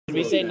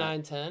Did we say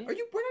 9:10? We're not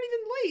even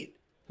late.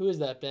 Who is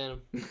that,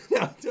 Bantam?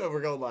 No, we're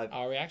going live.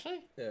 Are we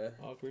actually? Yeah.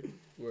 Awkward.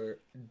 We're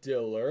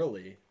still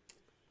early.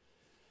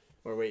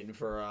 We're waiting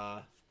for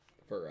I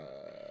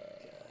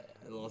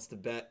lost a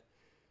bet.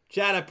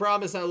 Chad, I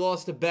promise I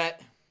lost a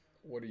bet.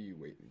 What are you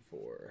waiting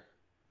for?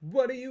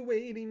 What are you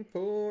waiting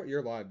for?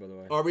 You're live, by the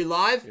way. Are we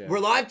live? Yeah. We're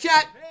live,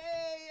 chat.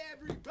 Hey,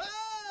 everybody!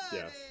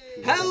 Yes.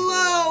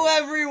 Hello,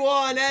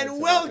 everyone,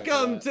 and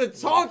welcome to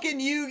Talkin'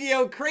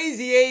 Yu-Gi-Oh!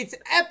 Crazy 8's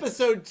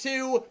Episode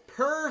 2,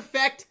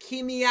 Perfect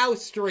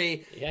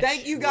Chemistry. Yes,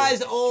 Thank you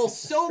guys all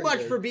so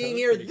much for being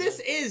here. This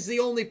is the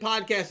only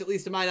podcast, at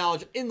least to my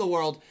knowledge, in the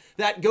world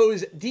that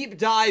goes deep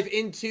dive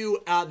into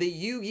the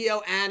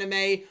Yu-Gi-Oh!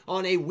 Anime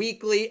on a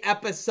weekly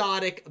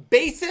episodic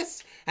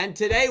basis. And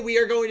today we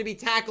are going to be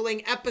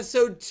tackling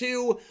Episode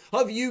 2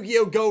 of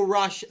Yu-Gi-Oh! Go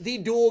Rush, the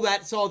duel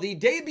that saw the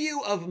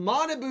debut of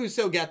Manabu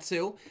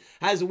Sogetsu,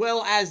 as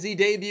well as the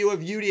debut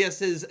of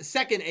Udius's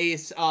second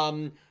ace,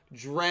 Galactic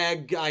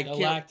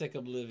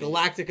Oblivion.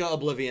 Galactica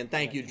Oblivion.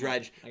 Thank you,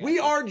 Dredge. We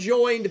you. are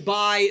joined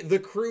by the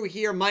crew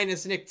here,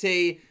 minus Nick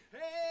T. Hey,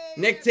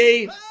 Nick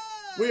T, everybody!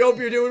 we hope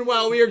you're doing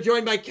well. We are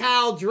joined by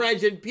Cal,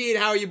 Dredge, and Pete.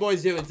 How are you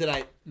boys doing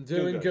tonight?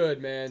 Doing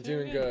good, man.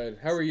 Doing good.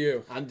 How are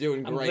you? I'm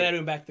doing I'm great. glad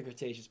we're back to the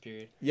Cretaceous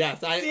period. Yes,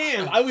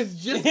 I was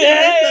just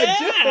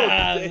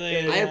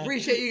I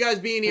appreciate you guys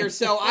being here.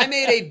 So I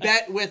made a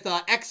bet with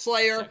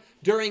X-Slayer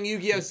during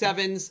Yu-Gi-Oh!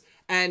 7s,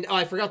 and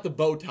I forgot the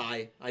bow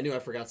tie. I knew I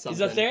forgot something.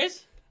 He's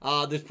upstairs?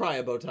 There's probably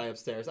a bow tie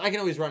upstairs. I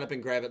can always run up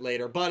and grab it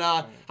later. But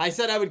I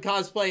said I would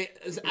cosplay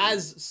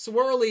as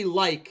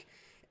Swirly-like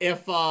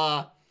if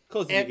I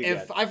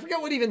forget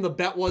what even the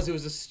bet was. It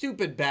was a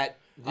stupid bet.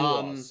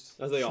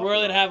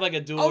 Swirly to have like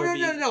a duel.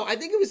 Oh, no. I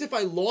think it was if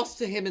I lost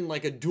to him in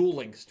like a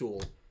dueling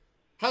stool.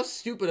 How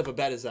stupid of a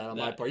bet is that on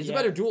my part? He's a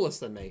better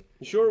duelist than me.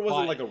 You sure it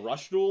wasn't like a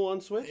rush duel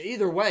on Switch?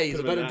 Either way, he's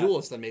a better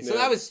duelist than me. So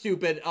that was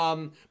stupid.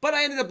 But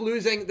I ended up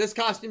losing. This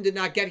costume did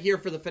not get here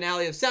for the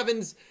finale of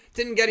 7s.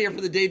 Didn't get here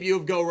for the debut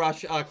of Go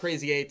Rush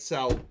Crazy 8.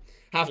 So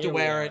have to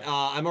wear it.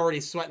 I'm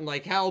already sweating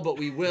like hell, but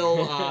we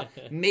will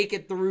make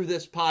it through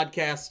this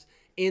podcast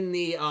in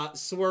the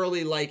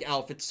Swirly-like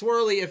outfit.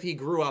 Swirly if he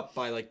grew up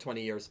by like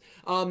 20 years.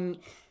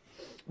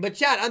 But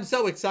Chad, I'm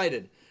so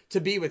excited to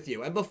be with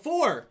you. And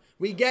before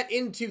we get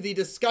into the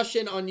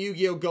discussion on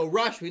Yu-Gi-Oh! Go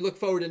Rush, we look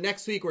forward to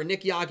next week where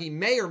Nick Yagi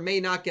may or may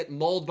not get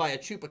mauled by a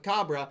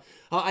Chupacabra.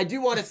 I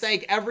do want to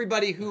thank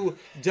everybody who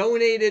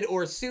donated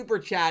or super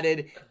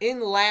chatted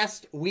in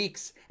last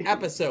week's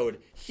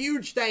episode.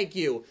 Huge thank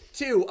you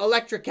to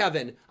Electric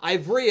Kevin,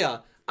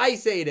 Ivrea,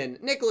 Ice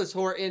Aiden, Nicholas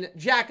Horton,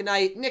 Jack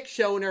Knight, Nick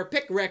Schoner,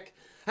 Pick Rick,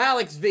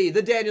 Alex V,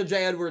 The Daniel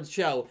J. Edwards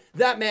Show,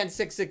 That Man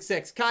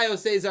 666, Caio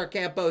Cesar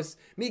Campos,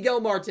 Miguel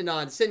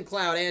Martinon, Sin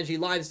Cloud, Angie,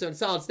 Limestone,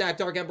 Solid Stack,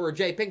 Dark Emperor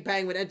J, Pink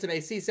Penguin,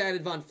 Entame, C.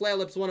 Sanded Von, Flair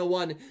Lips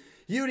 101,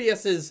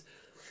 Udius's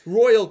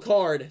Royal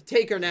Card,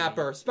 Taker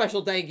Napper.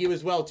 Special thank you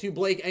as well to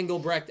Blake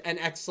Engelbrecht and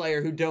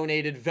X-Slayer who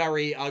donated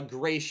very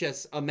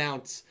gracious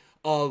amounts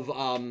of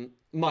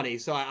money.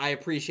 So I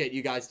appreciate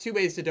you guys. 2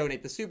 ways to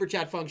donate: the super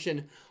chat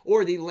function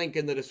or the link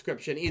in the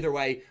description. Either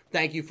way,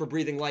 thank you for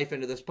breathing life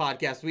into this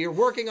podcast. We are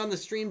working on the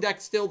stream deck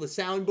still, the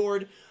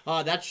soundboard.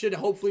 That should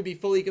hopefully be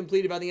fully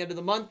completed by the end of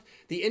the month.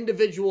 The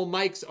individual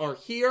mics are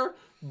here,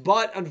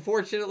 but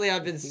unfortunately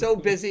I've been so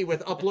busy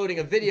with uploading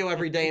a video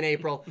every day in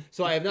April,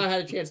 so I have not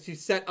had a chance to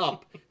set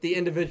up the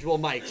individual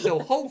mics. So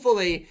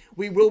hopefully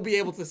we will be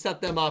able to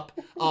set them up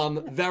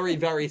very,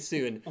 very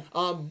soon.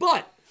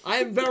 But I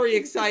am very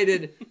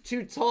excited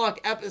to talk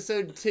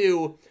episode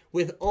 2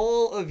 with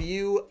all of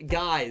you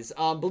guys.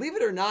 Believe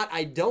it or not,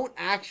 I don't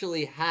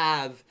actually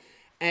have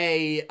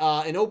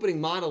an opening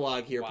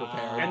monologue here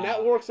prepared. And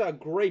that works out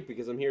great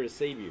because I'm here to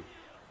save you.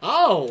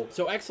 Oh!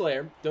 So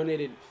X-Slayer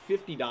donated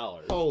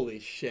 $50. Holy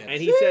shit.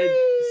 And he said,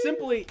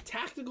 simply,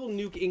 tactical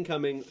nuke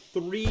incoming,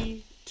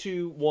 3,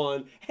 2,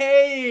 1.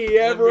 Hey,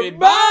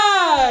 everybody!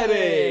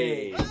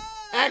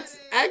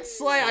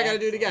 X-Slayer, I gotta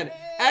do it again.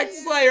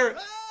 X-Slayer,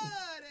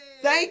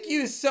 thank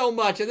you so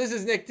much. And this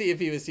is Nick T if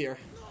he was here.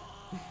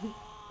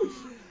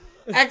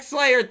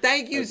 X-Slayer,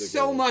 thank you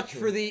so much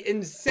for the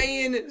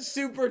insane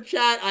super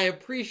chat. I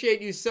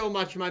appreciate you so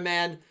much, my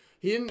man.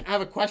 He didn't have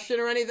a question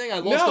or anything? I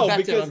lost a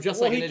bet to him. I'm just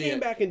like an idiot. He came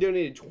back and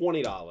donated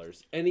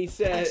 $20. And he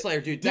said,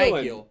 X-Slayer, dude,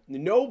 thank you.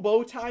 No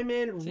bow tie,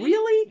 man?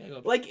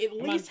 Really? Like, at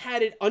least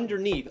had it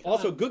underneath.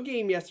 Also, good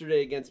game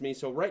yesterday against me.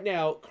 So right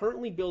now,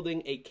 currently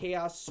building a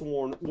Chaos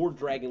Sworn or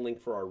Dragon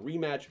Link for our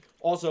rematch.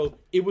 Also,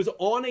 it was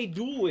on a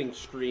dueling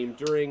stream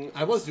during...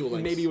 I was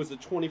dueling. Maybe it was the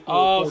 24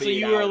 Oh, so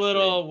you were a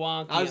little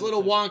wonky. I was a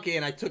little wonky,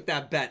 and I took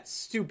that bet.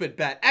 Stupid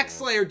bet.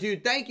 X-Slayer,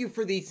 dude, thank you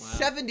for the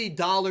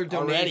 $70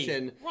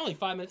 donation. We're only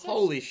 5 minutes in.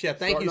 Holy shit,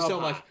 thank you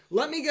so much.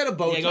 Let me get a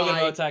bow tie. Yeah, go get a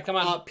bow tie. Come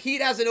on.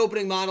 Pete has an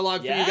opening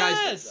monologue for you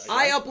guys.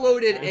 I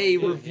uploaded a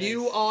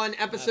review on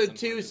episode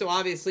 2, so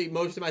obviously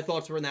most of my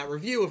thoughts were in that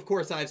review. Of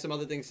course, I have some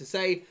other things to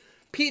say.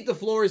 Pete, the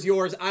floor is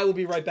yours. I will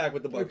be right back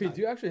with the bow Wait, Pete, tie.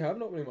 do you actually have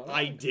an opening monologue?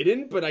 I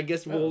didn't, but I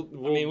guess we'll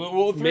three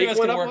of us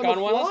can work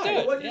on one. Let's do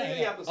it. What do you think of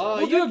the episode?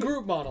 We'll do a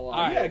group monologue.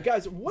 All right. Yeah,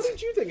 guys, what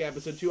did you think of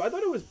episode 2? I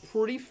thought it was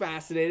pretty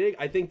fascinating.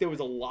 I think there was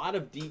a lot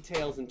of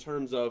details in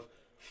terms of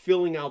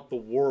filling out the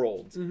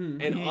world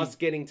and us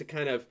getting to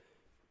kind of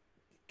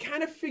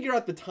figure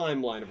out the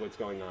timeline of what's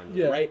going on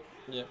here, right?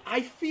 Yeah.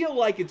 I feel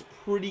like it's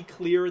pretty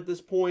clear at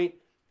this point.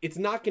 It's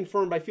not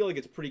confirmed, but I feel like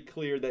it's pretty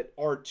clear that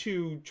our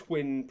two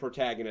twin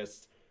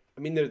protagonists,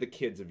 I mean, they're the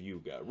kids of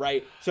Yuga,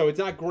 right? So it's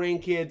not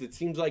grandkids. It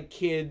seems like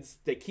kids.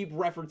 They keep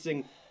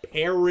referencing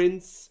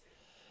parents.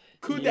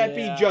 Could that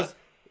be just,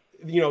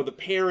 the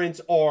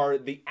parents are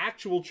the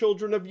actual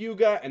children of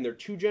Yuga and they're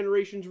 2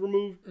 generations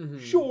removed?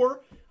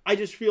 Sure. I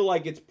just feel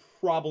like it's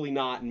probably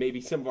not. And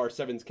maybe some of our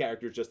 7's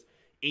characters just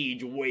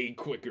age way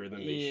quicker than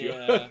they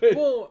should.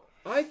 Well,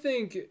 I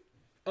think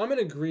I'm in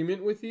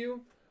agreement with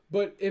you.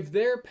 But if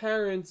their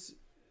parents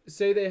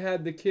say they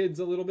had the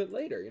kids a little bit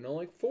later,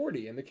 like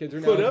 40, and the kids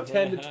are now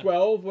 10 to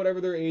 12, whatever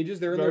their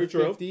ages, they're in their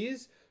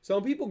 50s.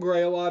 Some people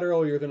gray a lot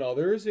earlier than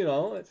others,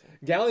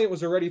 Galliant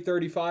was already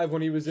 35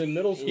 when he was in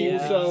middle school,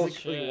 so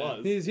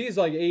he's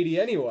like 80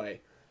 anyway.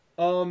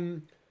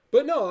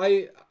 But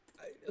no,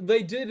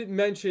 they did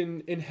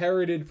mention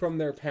inherited from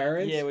their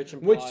parents,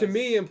 which to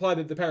me implied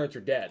that the parents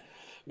are dead.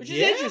 Which is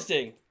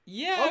interesting.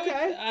 Yeah.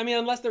 Okay. I mean,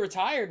 unless they're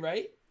retired,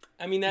 right?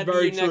 I mean, that's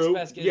very the true. next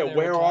best guess. Yeah,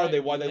 where are they?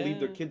 Why they leave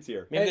their kids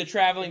here? Maybe they're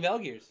traveling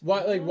Velgears.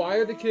 Why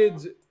are the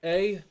kids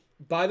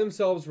by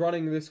themselves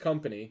running this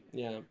company?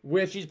 Yeah,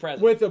 with she's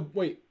present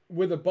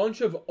with a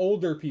bunch of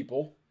older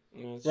people,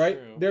 right?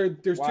 True.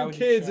 There's 2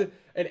 kids,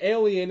 an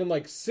alien, and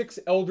like 6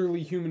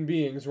 elderly human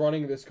beings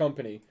running this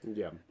company.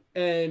 Yeah,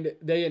 and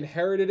they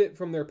inherited it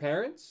from their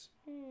parents.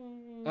 I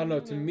don't know.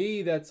 To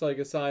me, that's like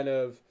a sign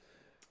of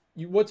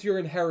what's your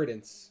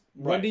inheritance.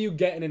 Right. When do you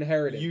get an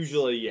inheritance?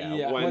 Usually,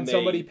 when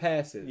somebody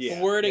passes. Yeah.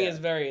 The wording is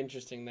very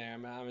interesting there.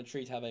 I'm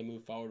intrigued how they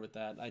move forward with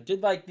that. I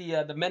did like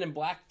the Men in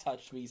Black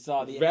touch we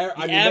saw. The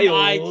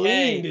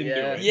M-I-K.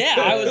 Yeah,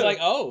 I was like,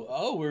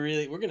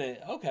 we're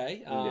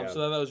gonna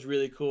So that was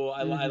really cool.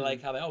 I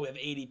like how we have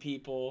 80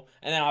 people,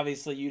 and then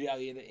obviously you have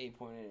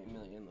 8.8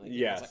 million.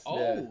 Yes. It's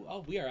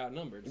like, we are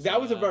outnumbered. That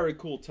was a very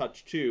cool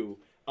touch too.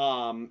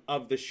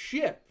 Of the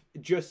ship.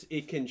 Just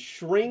it can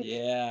shrink,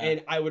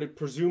 and I would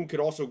presume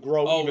could also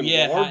grow even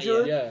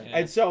larger.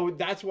 And so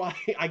that's why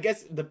I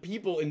guess the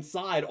people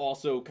inside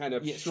also kind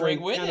of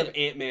shrink, kind of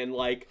Ant-Man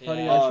like.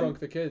 Honey, I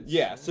Shrunk the Kids.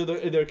 Yeah, so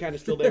they're kind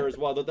of still there as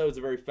well. That was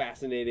a very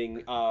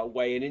fascinating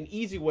way and an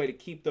easy way to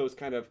keep those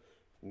kind of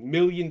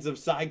millions of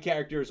side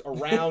characters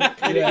around,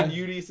 kind of in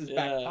Udice's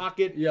back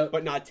pocket,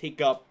 but not take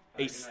up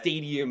a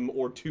stadium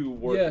or 2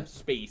 worth of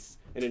space,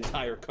 an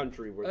entire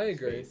country worth of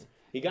space.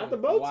 He got the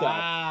bow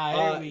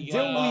tie.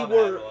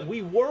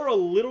 We were a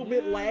little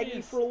bit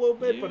laggy for a little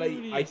bit, but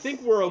I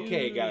think we're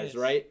okay, guys,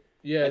 right?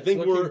 Yeah, I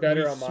think we're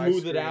better on my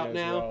smooth it out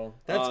now. Well.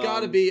 That's got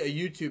to be a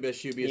YouTube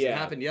issue because it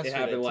happened yesterday. It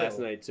happened last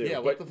night too. Yeah,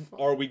 what the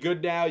fuck? Are we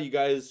good now? You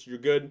guys, you're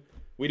good?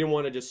 We didn't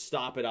want to just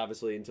stop it,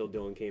 obviously, until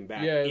Dylan came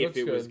back if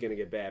it was going to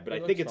get bad. But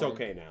I think it's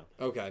okay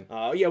now. Okay.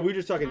 We were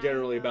just talking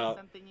generally about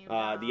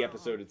the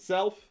episode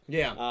itself.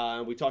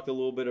 Yeah. We talked a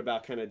little bit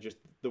about kind of just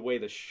the way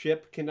the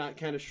ship cannot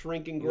kind of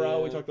shrink and grow.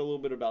 Yeah. We talked a little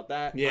bit about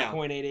that. Yeah.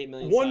 0.88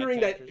 million. Wondering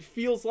that it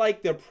feels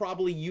like they're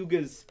probably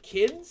Yuga's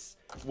kids.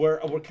 We're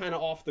kind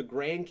of off the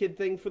grandkid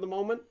thing for the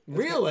moment.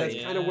 Really?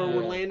 That's kind of where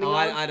we're landing.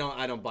 I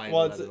don't buy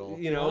into that at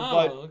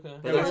all.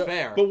 But that's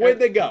fair. But where'd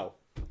they go?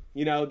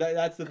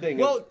 That's the thing.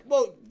 Well,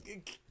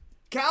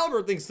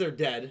 Caliber thinks they're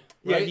dead.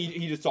 Right? Yeah,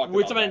 he just talked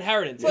We're about talking about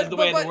inheritance. Is the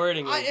way the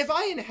wording is. If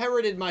I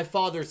inherited my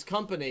father's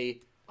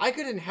company, I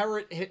could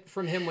inherit it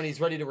from him when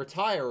he's ready to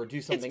retire or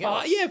do something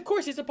else. Yeah, of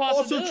course, it's a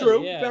possibility. Also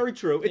true. Yeah. Very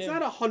true. It's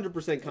not 100%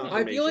 confirmation.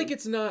 I feel like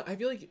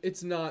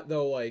it's not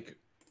though. Like,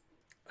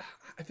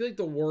 I feel like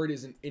the word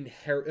isn't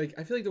inherit. Like,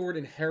 I feel like the word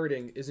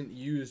inheriting isn't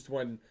used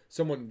when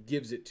someone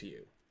gives it to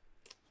you.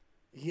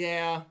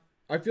 Yeah.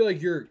 I feel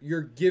like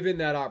you're given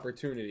that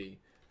opportunity.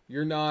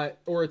 You're not,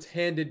 or it's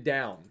handed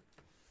down.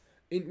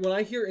 When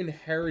I hear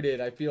inherited,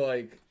 I feel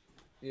like,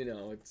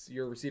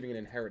 you're receiving an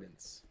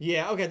inheritance.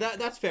 Yeah, okay,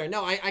 that's fair.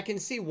 No, I can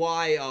see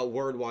why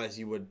word-wise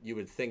you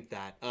would think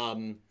that.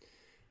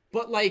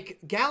 But like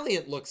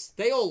Galliant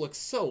they all look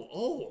so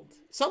old.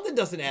 Something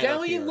doesn't add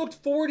up here. Galliant looked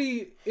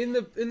 40 in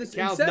the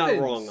Cal's sevens. not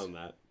wrong on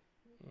that.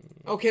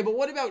 Okay, but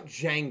what about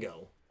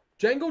Django?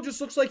 Django just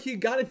looks like he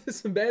got into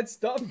some bad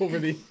stuff over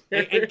the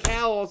years. And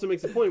Cal also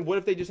makes a point. What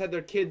if they just had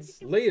their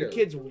kids later?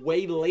 Kids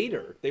way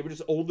later. They were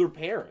just older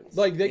parents.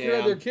 Like they could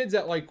have their kids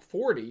at like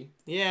 40.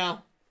 Yeah.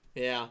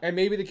 Yeah. And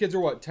maybe the kids are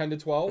what, 10 to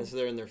 12? So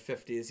they're in their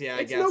 50s. Yeah,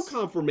 I guess. It's no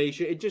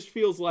confirmation. It just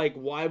feels like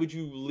why would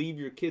you leave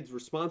your kids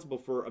responsible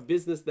for a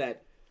business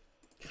that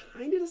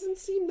kind of doesn't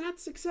seem that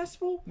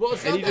successful? Well,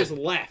 it's and not he just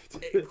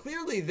left.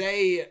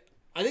 Clearly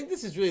I think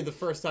this is really the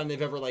first time they've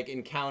ever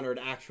encountered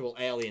actual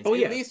aliens. Oh,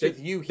 yeah. At least with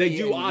Yuhi. They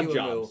do odd Yuumu.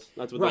 jobs.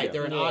 That's what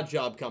they're an odd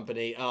job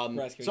company.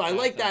 So I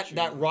like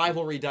that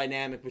rivalry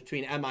dynamic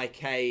between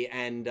MIK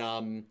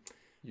and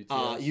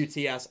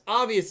UTS.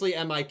 Obviously,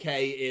 MIK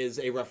is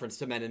a reference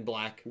to Men in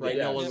Black, right?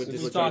 Yeah. No one would We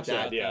dispute talked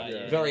that. about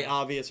that, Very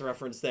obvious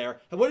reference there.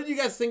 And what did you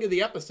guys think of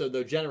the episode,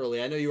 though,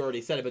 generally? I know you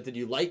already said it, but did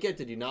you like it?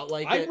 Did you not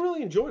like I it?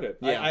 really enjoyed it.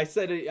 Yeah. I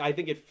said it, I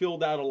think it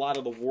filled out a lot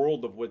of the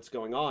world of what's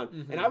going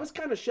on. And I was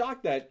kind of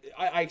shocked that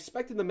I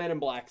expected the Men in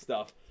Black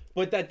stuff,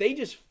 but that they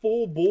just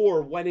full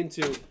bore went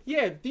into,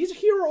 these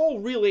here are all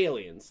real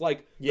aliens.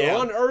 Like, they're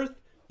on Earth.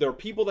 There are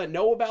people that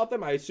know about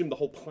them. I assume the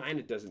whole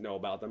planet doesn't know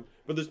about them.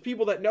 But there's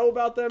people that know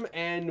about them,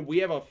 and we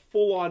have a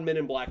full-on Men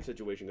in Black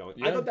situation going.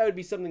 Yeah. I thought that would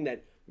be something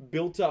that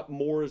built up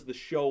more as the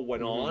show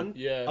went on.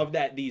 Yeah. Of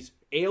that these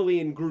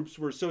alien groups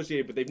were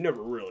associated, but they've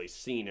never really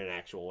seen an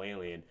actual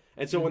alien.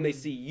 And so when they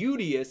see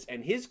Udius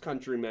and his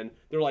countrymen,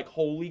 they're like,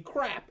 holy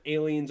crap,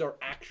 aliens are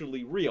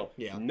actually real.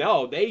 Yeah.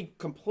 No, they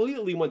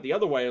completely went the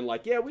other way and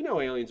like, we know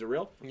aliens are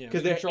real.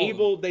 Because they're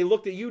able, they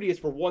looked at Udius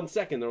for 1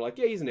 second, they're like,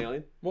 he's an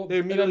alien. Well, They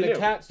and then immediately the knew.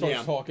 cat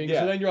starts talking,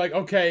 so then you're like,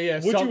 okay,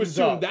 Would you something's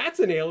assume up. that's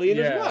an alien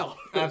as Yeah. well?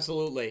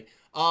 Absolutely.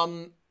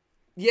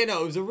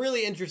 It was a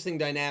really interesting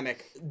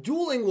dynamic.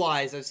 Dueling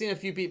wise, I've seen a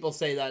few people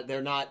say that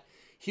they're not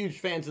huge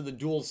fans of the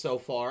duels so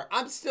far.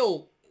 I'm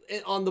still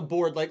on the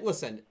board. Like,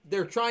 listen,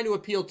 they're trying to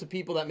appeal to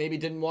people that maybe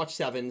didn't watch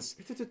Sevens.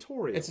 It's a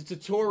tutorial. It's a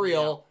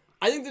tutorial.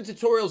 I think the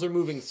tutorials are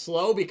moving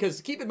slow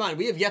because keep in mind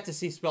we have yet to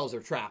see spells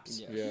or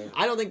traps. Yeah.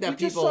 I don't think that we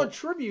just people saw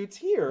tributes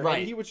here, Right.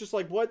 and he was just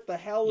like, "What the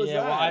hell is Yeah,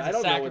 that? well, I have to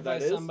don't know what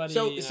that sacrifice is." somebody.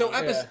 So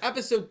you know.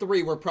 episode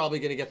 3, we're probably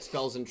going to get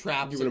spells and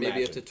traps You and would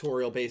maybe a imagine.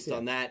 tutorial based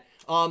on that.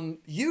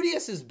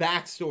 Udius's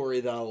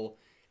backstory, though,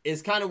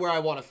 is kind of where I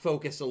want to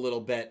focus a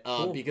little bit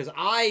because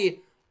I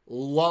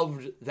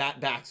loved that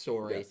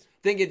backstory. Yes.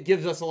 Think it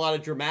gives us a lot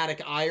of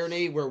dramatic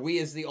irony where we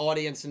as the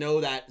audience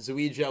know that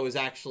Zuijo is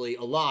actually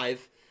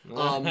alive.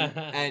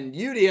 And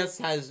Udius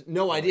has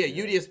no idea.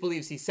 Udius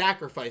believes he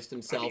sacrificed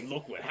himself. I mean,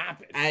 look what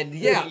happened. And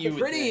You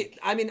would think.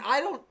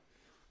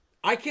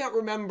 I can't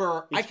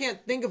remember, I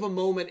can't think of a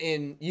moment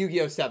in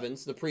Yu-Gi-Oh!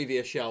 Sevens, the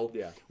previous show,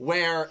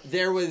 where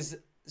there was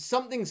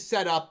something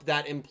set up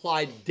that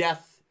implied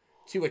death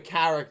to a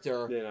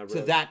character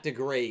to that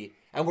degree.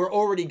 And we're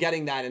already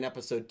getting that in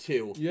episode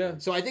 2. Yeah.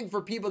 So I think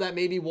for people that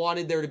maybe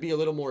wanted there to be a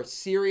little more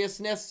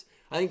seriousness,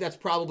 I think that's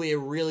probably a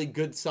really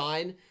good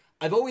sign.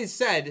 I've always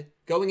said,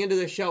 going into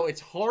the show,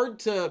 it's hard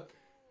to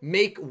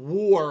make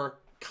war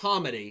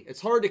comedy.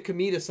 It's hard to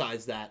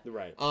comedicize that.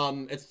 Right.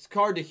 It's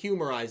hard to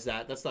humorize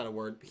that. That's not a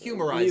word.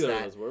 Humorize Neither that.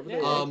 of those were, but Yeah,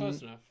 they were.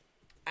 close enough.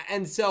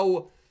 And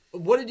so,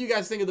 what did you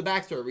guys think of the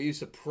backstory? Were you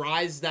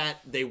surprised that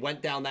they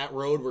went down that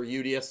road where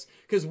Udius...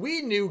 Because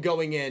we knew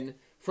going in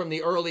from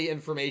the early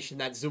information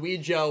that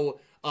Zuijo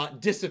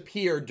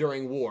disappeared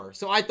during war.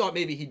 So I thought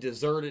maybe he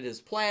deserted his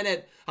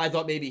planet. I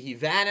thought maybe he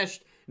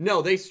vanished.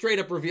 No, they straight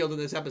up revealed in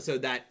this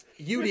episode that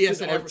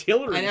Udius and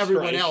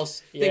everyone strike.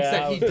 else thinks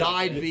that he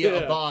died via Yeah.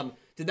 a bomb.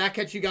 Did that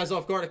catch you guys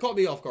off guard? It caught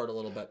me off guard a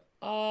little bit.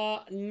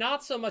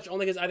 Not so much,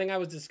 only because I think I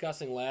was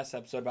discussing last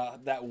episode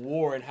about that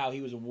war and how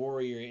he was a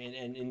warrior,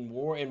 and in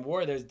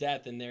war there's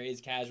death and there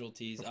is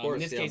casualties. course,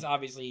 in this yeah. case,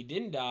 obviously he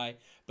didn't die,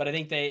 but I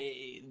think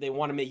they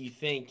want to make you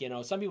think.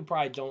 Some people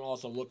probably don't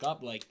also look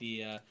up like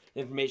the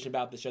information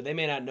about the show. They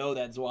may not know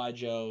that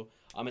Zuijo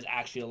is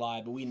actually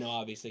alive, but we know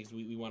obviously because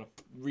we want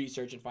to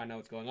research and find out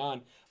what's going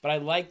on. But I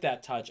like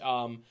that touch.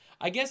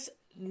 I guess.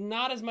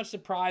 Not as much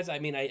surprise. I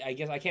mean, I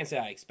guess I can't say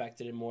I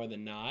expected it more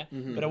than not,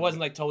 but it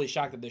wasn't like totally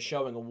shocked that they're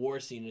showing a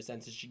war scene in a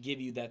sense. It should give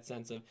you that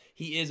sense of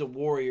he is a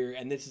warrior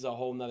and this is a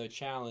whole nother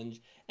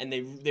challenge, and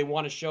they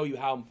want to show you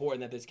how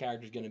important that this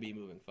character is going to be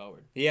moving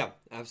forward. Yeah,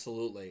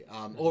 absolutely.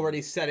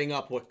 Already setting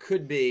up what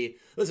could be.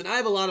 Listen, I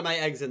have a lot of my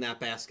eggs in that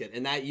basket.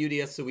 In that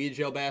Udius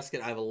Suijo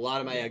basket, I have a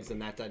lot of my eggs in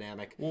that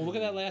dynamic. Well, look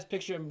at that last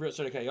picture. I'm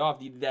sort of cut you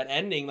off. That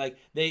ending, like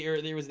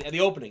there was the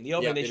opening.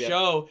 They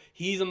show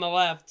he's on the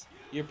left.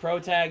 Your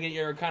protagonist,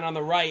 you're kind of on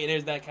the right, and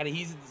there's that kind of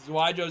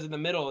Zuijo's in the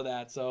middle of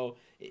that. So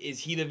is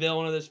he the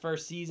villain of this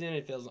first season?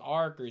 It feels an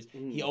arc, or is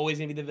he always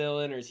gonna be the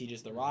villain, or is he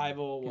just the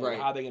rival? Well,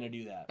 how are they gonna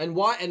do that? And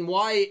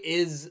why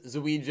is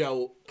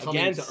Zuijo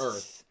coming to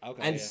Earth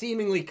and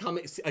seemingly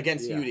coming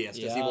against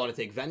Udius? Does he want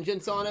to take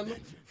vengeance on him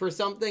for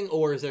something,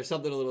 or is there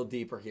something a little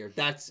deeper here?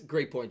 That's a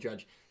great point,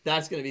 Judge.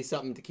 That's gonna be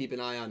something to keep an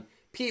eye on.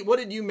 Pete, what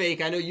did you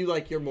make? I know you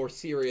like your more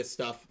serious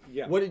stuff.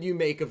 Yeah. What did you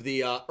make of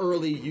the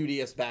early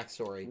Udius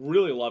backstory?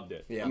 Really loved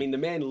it. Yeah. I mean, the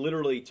man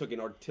literally took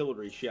an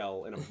artillery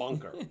shell in a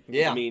bunker.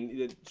 Yeah. I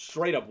mean,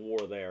 straight up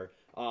war there.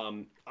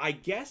 I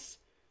guess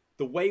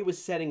the way it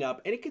was setting up,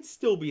 and it could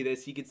still be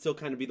this, he could still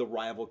kind of be the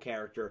rival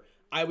character.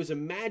 I was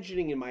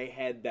imagining in my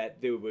head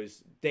that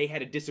they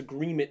had a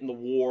disagreement in the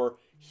war.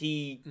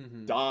 He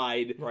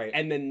died, Right.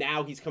 and then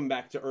now he's come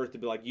back to Earth to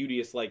be like,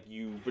 Udius, like,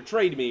 you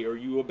betrayed me, or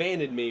you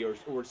abandoned me,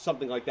 or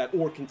something like that,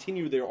 or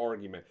continue their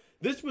argument.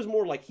 This was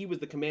more like he was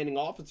the commanding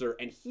officer,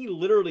 and he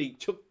literally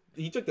took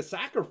the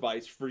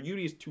sacrifice for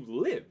Udius to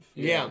live.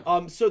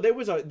 Yeah. So there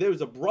was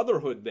a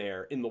brotherhood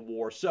there in the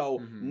war.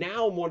 So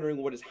now I'm wondering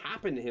what has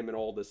happened to him in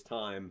all this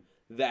time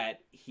that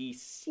he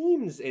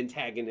seems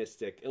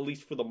antagonistic, at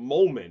least for the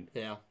moment,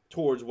 Yeah.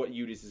 towards what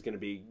Udius is going to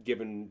be,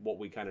 given what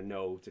we kind of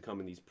know to come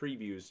in these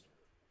previews.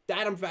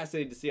 that I'm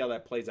fascinated to see how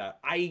that plays out.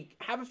 I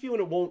have a feeling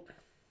it won't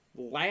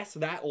last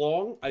that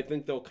long. I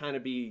think they'll kind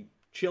of be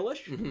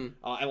chillish,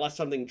 unless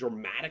something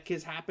dramatic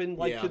has happened,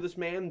 to this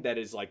man that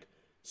is like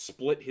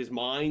split his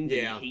mind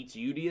and hates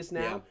Udius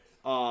now.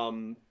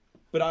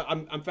 But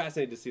I'm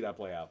fascinated to see that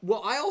play out.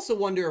 Well, I also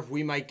wonder if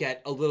we might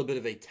get a little bit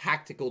of a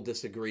tactical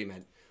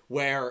disagreement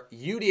where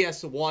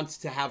Udius wants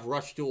to have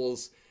rush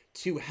duels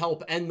to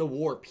help end the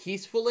war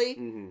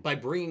peacefully by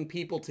bringing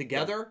people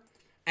together.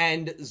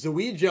 And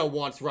Zuijo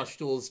wants rush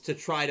duels to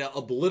try to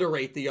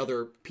obliterate the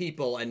other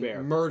people and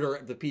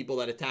murder the people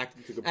that attacked.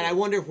 And I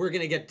wonder if we're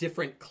going to get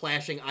different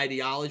clashing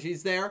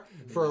ideologies there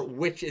for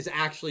which is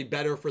actually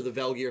better for the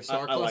Velgear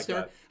Star Cluster.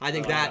 Like that. I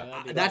think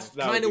that's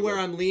kind of where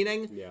I'm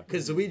leaning,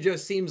 because Zuijo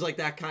seems like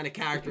that kind of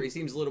character. He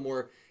seems a little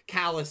more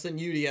callous than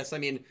Udius. I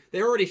mean,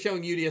 they're already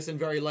showing Udius in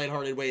very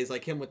lighthearted ways,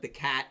 like him with the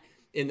cat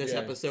in this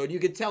episode. You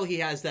could tell he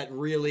has that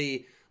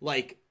really,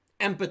 like,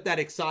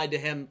 empathetic side to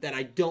him that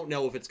I don't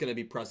know if it's going to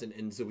be present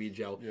in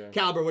Zuijo.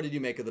 Caliber, what did you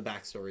make of the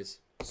backstories?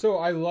 So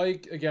I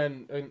like,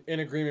 again,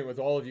 in agreement with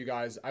all of you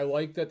guys, I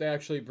like that they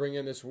actually bring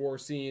in this war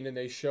scene and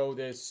they show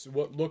this,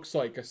 what looks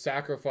like a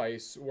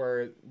sacrifice,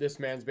 where this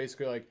man's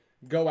basically like,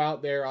 go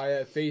out there, I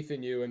have faith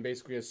in you, and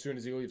basically as soon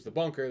as he leaves the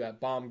bunker, that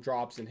bomb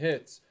drops and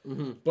hits.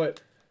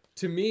 But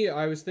to me,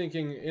 I was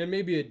thinking, in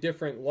maybe a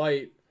different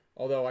light,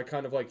 although I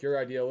kind of like your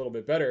idea a little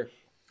bit better,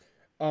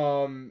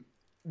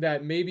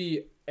 that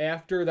maybe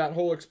after that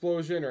whole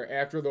explosion or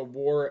after the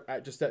war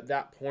at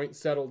that point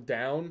settled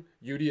down,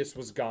 Udius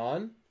was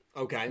gone.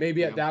 Okay.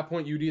 Maybe at that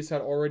point Udius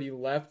had already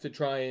left to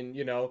try and,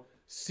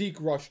 seek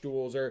rush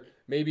duels, or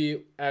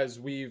maybe, as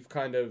we've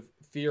kind of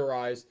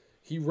theorized,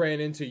 he ran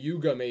into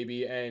Yuga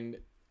maybe, and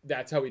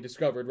that's how he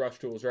discovered rush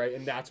duels, right?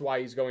 And that's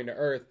why he's going to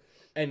Earth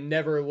and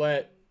never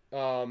let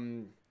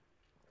I'm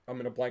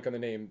going to blank on the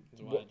name.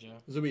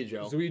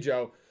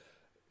 Zuijo.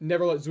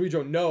 Never let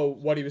Zuijo know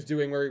what he was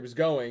doing, where he was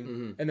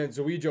going, and then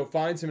Zuijo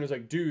finds him and is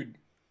like, dude,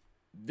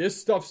 this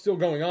stuff's still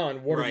going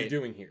on. What are you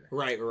doing here?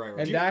 Right.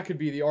 And that could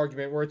be the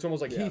argument where it's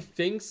almost like he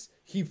thinks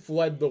he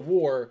fled the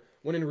war,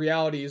 when in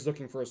reality he's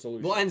looking for a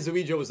solution. Well, and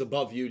Zuijo was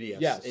above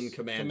Udius in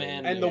command.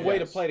 And the way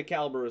to play to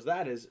Caliber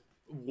is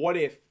what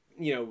if,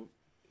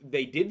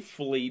 they did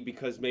flee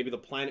because maybe the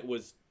planet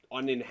was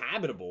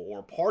uninhabitable,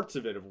 or parts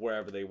of it, of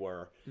wherever they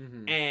were,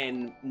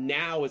 and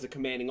now as a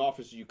commanding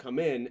officer you come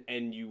in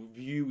and you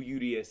view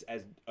Udius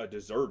as a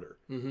deserter,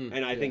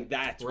 and I think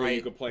that's where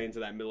you could play into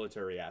that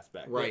military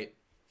aspect.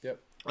 Yep.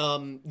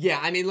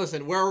 I mean,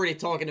 listen, we're already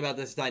talking about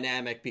this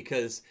dynamic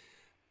because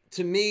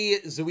to me,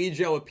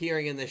 Zuijo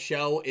appearing in the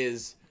show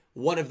is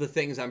one of the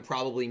things I'm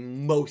probably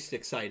most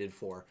excited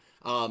for.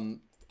 And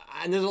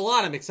there's a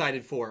lot I'm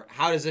excited for.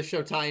 How does this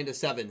show tie into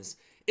Sevens?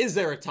 Is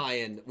there a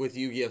tie-in with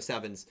Yu-Gi-Oh!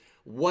 Sevens?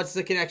 What's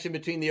the connection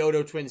between the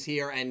Odo twins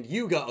here and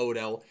Yuga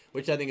Odo,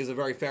 which I think is a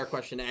very fair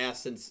question to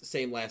ask since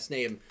same last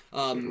name.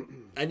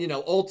 And,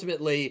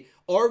 ultimately,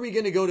 are we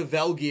going to go to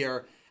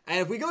Velgear? And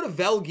if we go to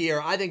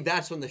Velgear, I think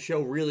that's when the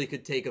show really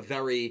could take a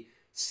very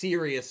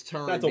serious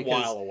turn. That's a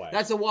while away.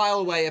 That's a while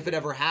away if it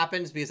ever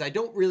happens, because I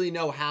don't really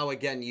know how,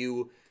 again,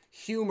 you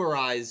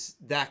humorize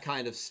that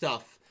kind of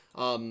stuff.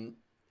 And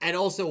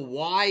also,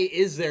 why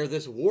is there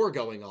this war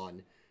going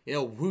on?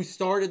 Who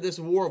started this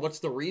war? What's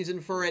the reason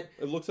for it?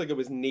 It looks like it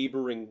was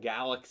neighboring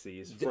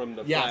galaxies from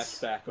the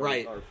flashback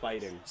are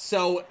fighting.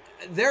 So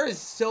there is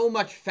so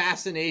much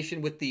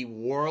fascination with the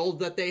world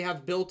that they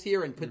have built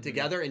here and put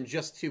together in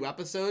just 2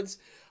 episodes.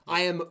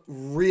 I am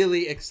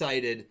really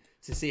excited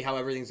to see how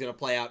everything's going to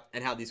play out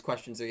and how these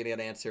questions are going to get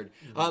answered.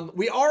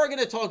 We are going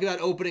to talk about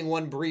opening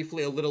one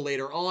briefly a little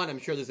later on. I'm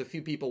sure there's a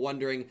few people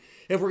wondering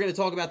if we're going to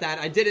talk about that.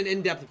 I did an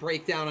in-depth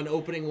breakdown on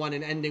opening one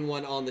and ending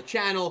one on the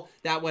channel.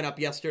 That went up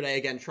yesterday.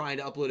 Again, trying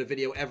to upload a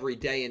video every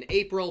day in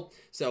April.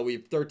 So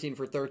we've 13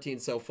 for 13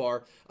 so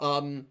far.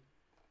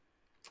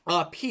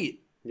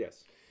 Pete.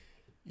 Yes.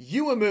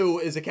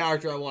 Yuumu is a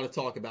character I want to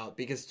talk about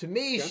because to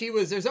me,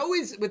 there's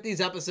always with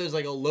these episodes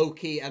like a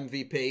low-key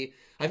MVP.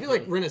 I feel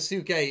like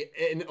Rinosuke,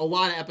 in a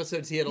lot of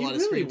episodes he had a lot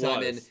of screen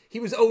time in.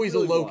 He was always a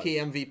low-key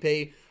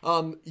MVP.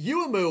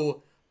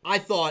 Yuumu, I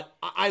thought,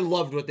 I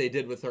loved what they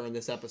did with her in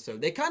this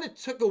episode. They kind of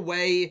took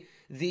away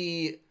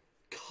a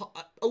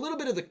little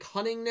bit of the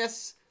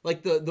cunningness,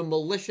 like the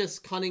malicious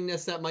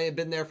cunningness that might have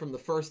been there from the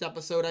first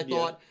episode, I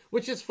thought,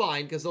 which is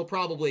fine because they'll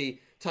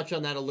probably touch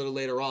on that a little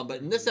later on.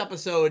 But in this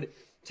episode,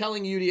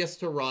 telling Udius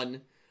to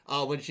run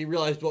when she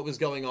realized what was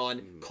going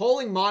on,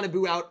 calling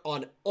Manabu out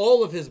on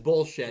all of his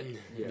bullshit.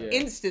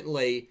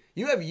 Instantly,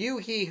 you have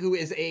Yuhi, who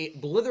is a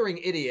blithering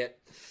idiot,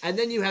 and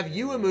then you have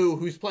Yuumu,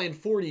 who's playing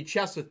 4D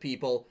chess with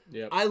people.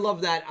 I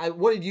love that.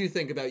 What did you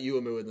think about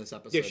Yuumu in this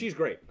episode? Yeah, she's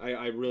great.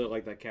 I really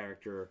like that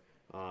character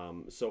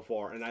so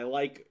far, and I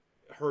like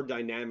her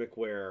dynamic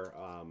where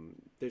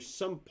there's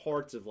some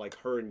parts of like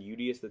her and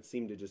Udius that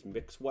seem to just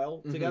mix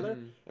well together,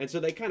 and so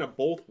they kind of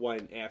both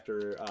went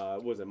after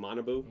was it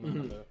Manabu?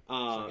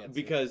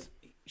 Because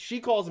she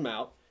calls him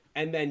out,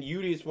 and then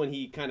Udius, when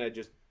he kind of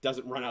just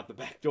doesn't run out the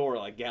back door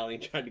like Galleon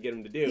tried to get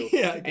him to do.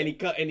 Yeah, and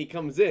he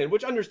comes in,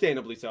 which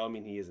understandably so. I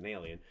mean, he is an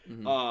alien.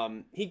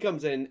 He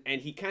comes in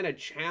and he kind of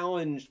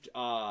challenged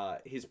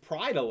his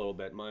pride a little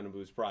bit,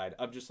 Manabu's pride,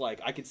 of just like,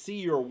 I could see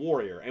you're a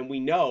warrior, and we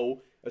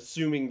know,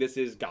 assuming this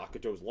is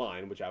Gakuto's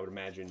line, which I would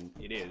imagine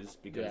it is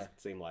because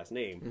same last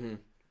name.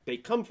 They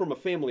come from a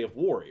family of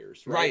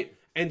warriors, right?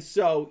 And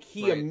so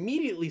he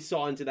immediately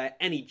saw into that,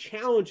 and he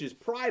challenged his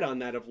pride on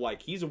that of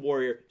like, he's a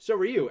warrior, so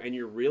are you, and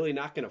you're really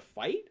not going to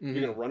fight? You're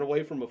going to run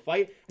away from a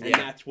fight? And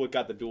that's what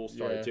got the duel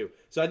started too.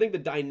 So I think the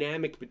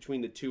dynamic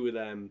between the two of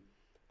them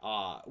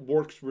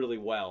works really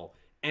well.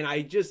 And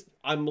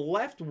I'm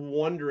left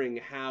wondering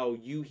how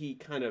Yuhi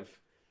kind of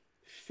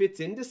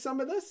fits into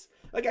some of this.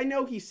 Like, I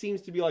know he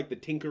seems to be like the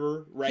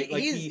tinkerer, right?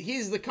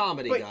 He's the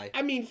comedy guy.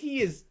 I mean,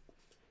 he's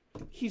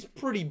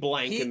pretty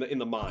blank in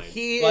the mind,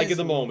 at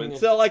the moment.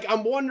 So, like,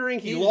 I'm wondering,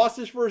 he lost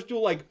his first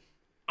duel. Like,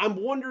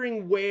 I'm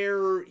wondering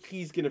where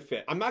he's gonna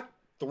fit. I'm not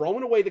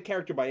throwing away the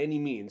character by any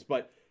means,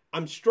 but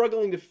I'm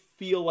struggling to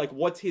feel like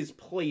what's his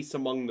place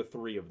among the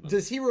three of them.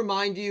 Does he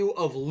remind you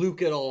of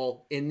Luke at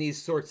all in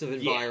these sorts of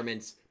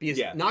environments? Because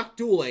not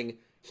dueling,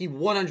 he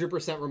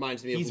 100%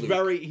 reminds me of Luke.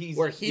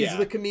 Where he's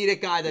the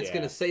comedic guy that's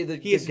going to say the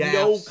He has gaffes.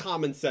 no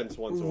common sense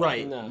whatsoever.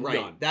 Right,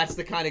 None. That's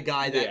the kind of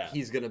guy that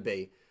he's going to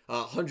be.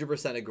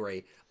 100%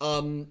 agree.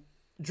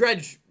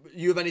 Dredge,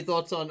 you have any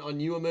thoughts on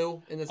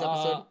Yuumu in this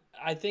episode?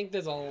 I think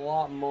there's a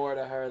lot more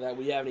to her that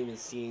we haven't even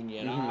seen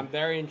yet. I'm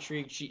very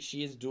intrigued.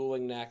 She is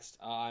dueling next.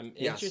 I'm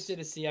interested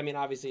to see. I mean,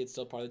 obviously, it's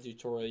still part of the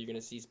tutorial. You're going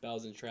to see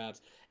spells and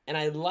traps. And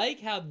I like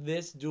how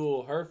this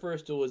duel, her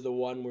first duel, is the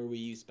one where we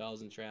use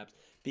spells and traps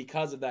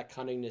because of that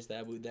cunningness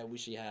that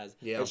she has.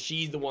 Yeah. That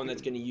she's the one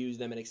that's going to use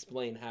them and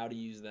explain how to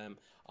use them.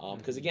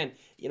 Because again,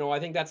 I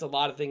think that's a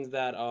lot of things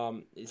that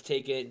is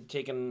taken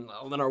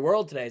in our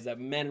world today is that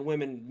men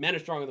are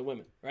stronger than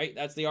women, right?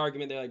 That's the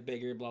argument. They're like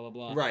bigger, blah blah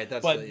blah. Right.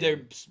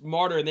 They're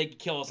smarter and they can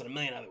kill us in a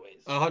million other ways.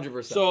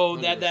 100%. So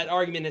that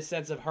argument, in a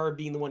sense of her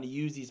being the one to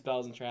use these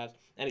spells and traps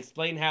and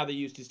explain how they're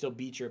used to still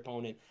beat your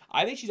opponent,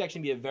 I think she's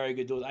actually gonna be a very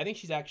good duelist. I think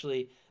she's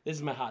actually. This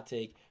is my hot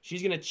take.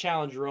 She's going to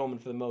challenge Roman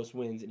for the most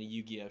wins in a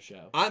Yu-Gi-Oh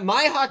show.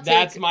 My hot take.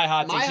 That's my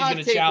hot take. She's going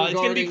to challenge. It's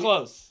going to be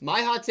close.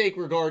 My hot take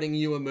regarding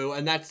Yuumu,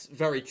 and that's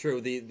very true,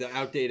 the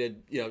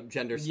outdated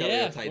gender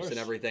stereotypes and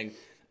everything.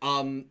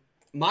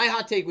 My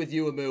hot take with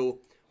Yuumu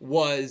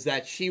was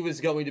that she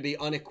was going to be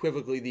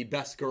unequivocally the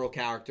best girl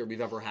character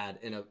we've ever had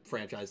in a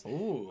franchise.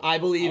 Ooh, I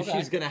believe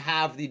she's going to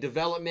have the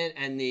development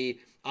and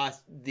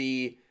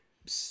the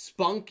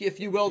spunk, if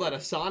you will, that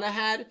Asana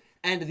had.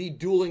 And the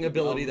dueling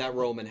ability that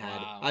Roman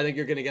had. Wow. I think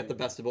you're going to get the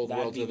best of both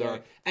worlds with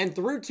her. And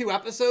through 2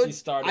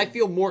 episodes, I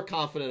feel more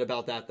confident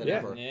about that than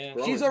ever. Yeah.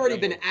 She's already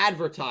been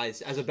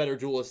advertised as a better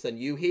duelist than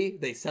Yuhi.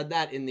 They said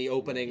that in the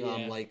opening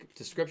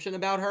description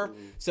about her.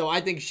 So I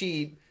think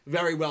she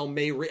very well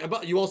may...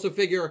 But you also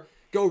figure...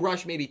 Go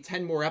rush maybe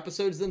 10 more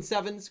episodes than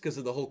 7's because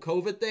of the whole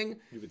COVID thing.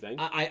 You would think.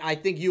 I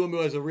think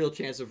Yuumu has a real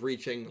chance of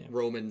reaching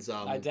Roman's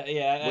and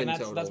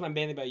that's my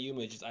main thing about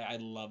Yuumu. Just I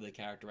love the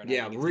character right now.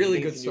 Yeah, really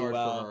good start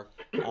for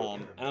her.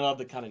 And I love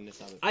the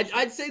cunningness of it.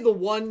 I'd say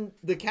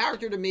the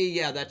character to me,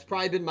 that's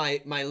probably been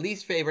my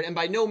least favorite, and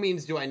by no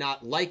means do I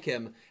not like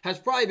him, has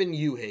probably been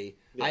Yuhi.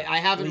 Yeah. I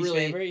haven't least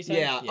really,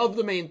 favorite, of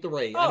the main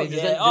 3.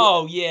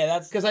 Oh,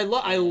 that's because I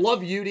love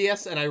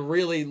Udius and I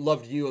really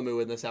loved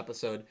Yuumu in this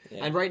episode.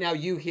 Yeah. And right now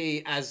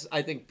Yuhi, as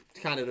I think,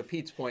 kind of to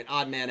Pete's point,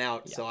 odd man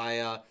out. Yeah. So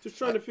I just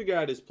trying to figure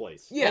out his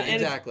place. Yeah,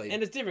 exactly.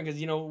 And it's different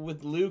because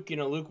with Luke,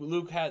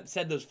 Luke had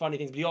said those funny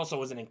things, but he also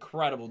was an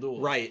incredible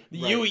duelist. Right.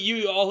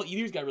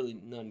 Yu's got really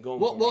none going.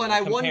 For him. Well, and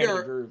I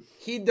wonder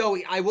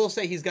I will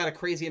say he's got a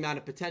crazy amount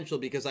of potential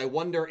because I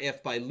wonder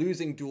if by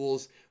losing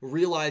duels,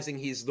 realizing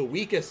he's the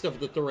weakest of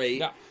the 3.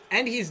 Yeah.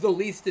 And he's the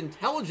least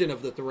intelligent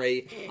of the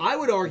 3. I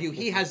would argue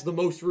he has the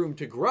most room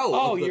to grow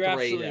of the 3.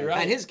 Absolutely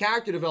right. And his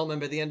character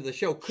development by the end of the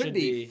show could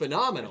be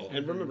phenomenal.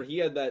 And remember, he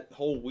had that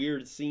whole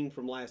weird scene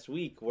from last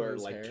week where,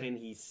 can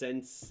he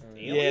sense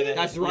aliens? Yeah,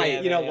 that's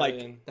right.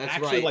 That's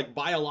actually,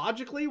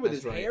 biologically with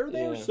his hair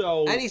there. Yeah.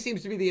 So, and he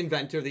seems to be the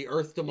inventor, the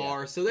Earth to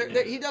Mars. So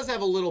he does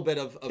have a little bit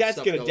of that's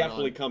stuff going to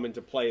definitely come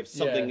into play if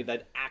something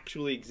that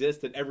actually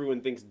exists that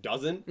everyone thinks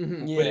doesn't,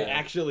 but it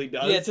actually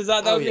does. Yeah, so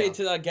that was great.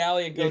 To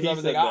Galleon goes up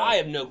and like, I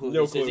have no clue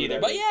this is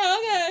either. But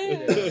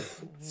okay.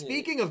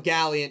 Speaking of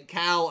Galleon,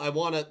 Cal, I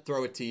want to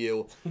throw it to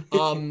you.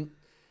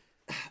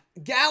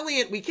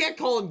 Galleon, we can't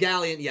call him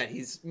Galleon yet.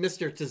 He's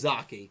Mr.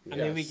 Tazaki.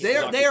 I mean,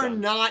 they are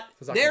not.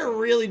 They're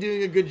really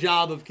doing a good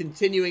job of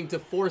continuing to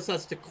force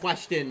us to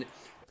question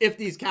if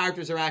these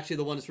characters are actually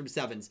the ones from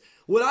 7's.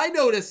 What I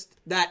noticed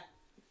that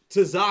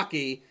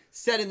Tazaki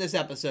said in this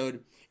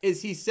episode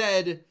is he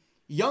said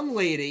young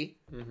lady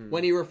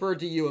when he referred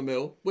to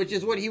Yuumu, which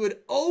is what he would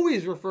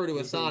always refer to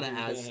Asana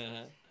as.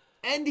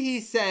 And he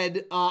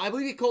said, I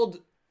believe he called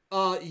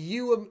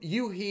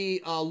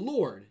Yuhi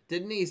Lord,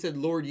 didn't he? He said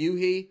Lord Yuhi.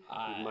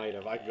 He might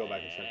have. I could go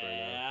back and check right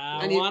now.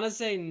 I want to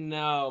say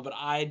no, but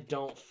I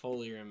don't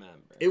fully remember.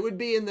 It would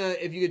be in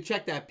the, if you could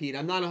check that, Pete.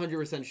 I'm not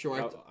 100%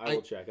 sure. I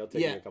will check. I'll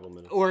take me a couple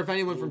minutes. Or if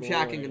anyone from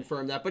chat can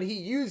confirm that. But he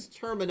used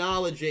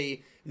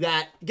terminology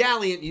that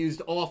Galliant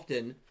used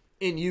often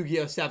in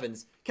Yu-Gi-Oh!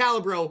 7's.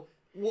 Calibro,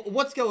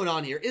 what's going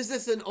on here? Is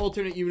this an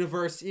alternate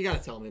universe? You gotta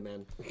tell me,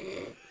 man.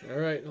 All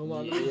right, hold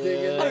on.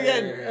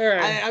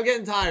 I'm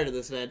getting tired of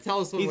this, man. Tell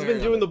us what He's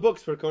been doing the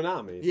books for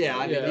Konami. Yeah,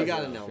 I mean, you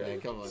gotta know, man.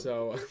 Come on.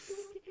 So,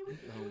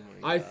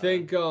 I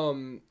think,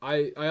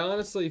 I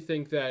honestly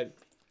think that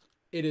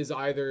it is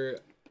either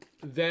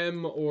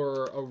them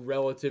or a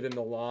relative in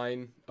the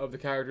line of the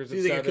characters of Do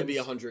you think Sevens. it could be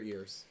 100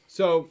 years?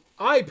 So,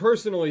 I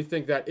personally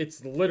think that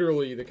it's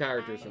literally the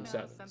characters from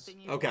Sevens.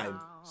 Okay.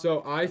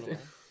 So, I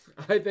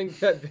think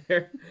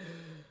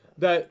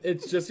that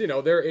it's just,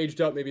 they're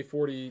aged up maybe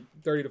 30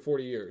 to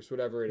 40 years,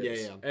 whatever it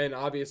is. Yeah. And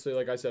obviously,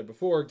 like I said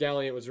before,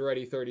 Galliant was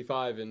already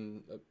 35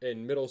 in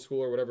middle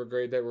school or whatever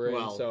grade they were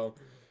in, so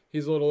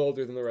he's a little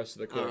older than the rest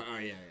of the crew.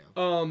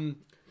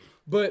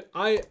 But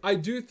I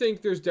do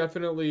think there's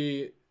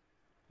definitely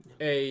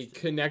a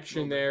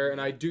connection there, and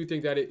I do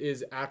think that it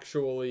is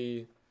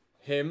actually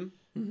him.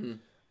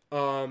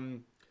 Mm-hmm.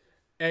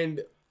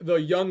 And the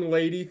young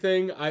lady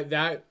thing,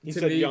 He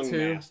said young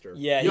too. Master.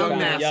 Yeah, Young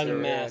Master.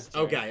 Young Master.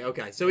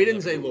 Okay. So he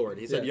didn't say Lord.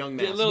 He said Young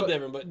Master. Yeah, a little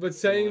different, But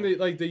saying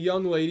the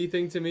young lady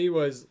thing to me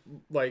was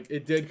like,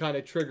 it did kind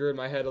of trigger in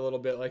my head a little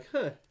bit, like,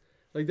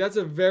 like that's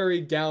a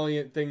very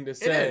Galliant thing to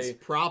say. It is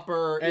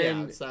proper,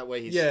 and it's that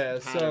way he's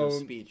so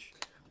speech.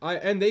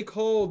 And they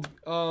called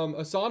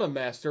Asana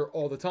Master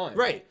all the time.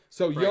 Right.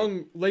 So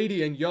young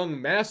lady and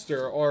young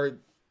master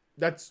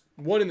that's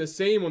one and the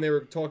same when they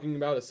were talking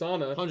about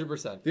Asana.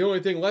 100%. The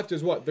only thing left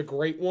is what? The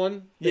Great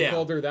One? They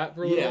called her that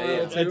for a little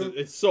while too.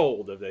 It's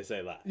sold if they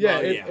say that. Yeah,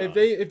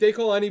 if they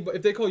call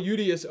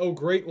Udius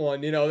Great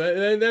One,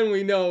 then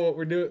we know what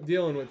we're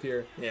dealing with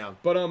here. Yeah.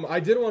 But I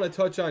did want to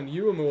touch on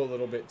Yuumu a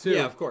little bit too.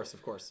 Yeah, of course.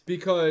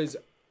 Because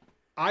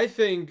I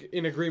think,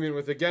 in agreement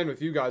with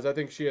you guys, I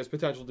think she has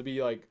potential to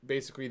be like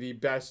basically the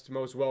best,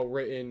 most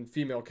well-written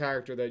female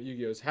character that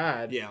Yu-Gi-Oh's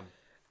had. Yeah.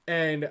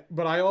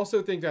 But I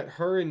also think that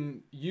her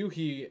and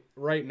Yuhi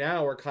right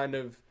now are kind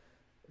of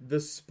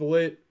the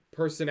split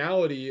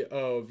personality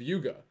of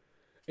Yuga.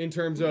 In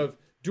terms of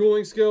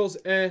dueling skills,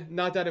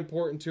 not that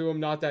important to him,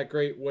 not that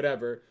great,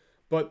 whatever.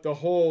 But the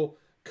whole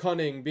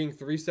cunning, being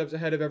 3 steps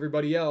ahead of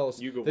everybody else,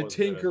 the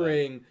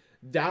tinkering,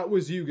 that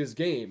was Yuga's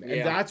game.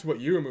 And that's what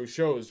Yuumu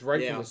shows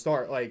from the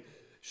start. Like,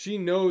 she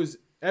knows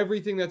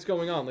everything that's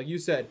going on. Like you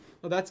said,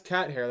 oh, that's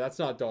cat hair, that's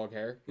not dog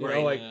hair. You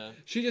know, like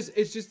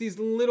it's just these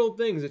little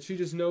things that she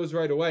just knows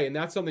right away, and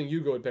that's something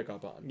Yuga would pick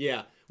up on.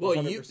 Yeah.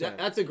 Well,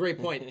 that's a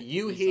great point.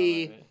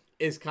 Yuhi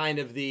is kind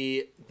of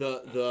the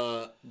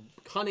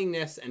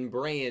cunningness and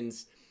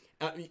brains.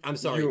 I'm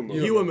sorry,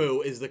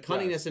 Yuumu is the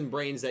cunningness and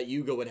brains that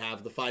Yuga would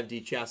have, the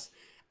 5D chess.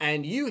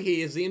 And Yuhi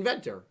is the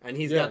inventor, and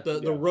he's got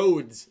the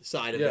roads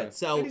side of it.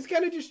 So and he's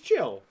kind of just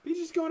chill. He's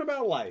just going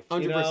about life.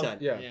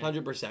 100%.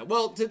 100%.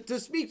 Well, to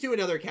speak to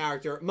another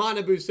character,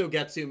 Manabu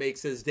Sogetsu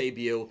makes his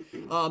debut.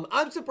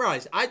 I'm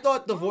surprised. I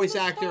thought the voice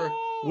actor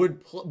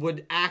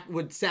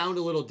would sound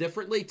a little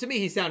differently. To me,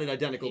 he sounded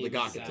identical to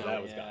Gakuto.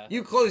 That was Gakuto.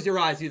 You close your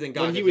eyes, you think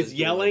Gakuto. When he was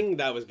yelling,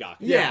 that was Gakuto.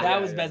 Yeah, that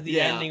was best.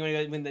 The ending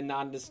when the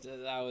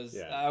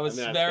that was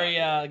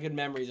very good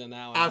memories on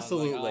that one.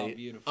 Absolutely. Like, oh,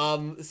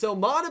 beautiful. So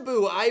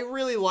Manabu, I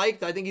really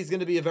liked. I think he's going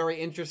to be a very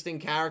interesting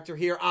character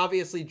here.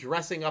 Obviously,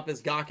 dressing up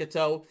as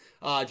Gakuto,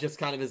 just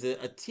kind of as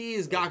a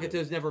tease.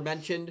 Gakuto's never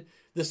mentioned.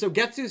 The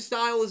Sogetsu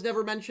style is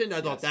never mentioned. I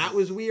thought that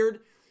was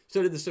weird.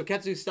 So did the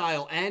Sogetsu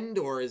style end,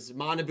 or is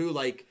Manabu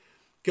like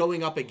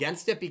going up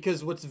against it?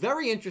 Because what's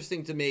very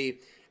interesting to me,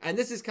 and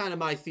this is kind of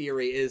my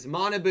theory, is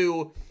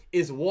Manabu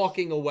is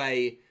walking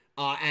away,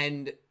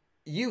 and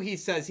Yuhi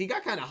says he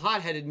got kind of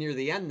hot-headed near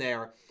the end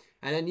there,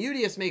 and then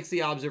Udius makes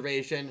the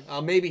observation,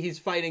 maybe he's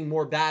fighting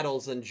more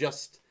battles than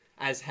just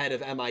as head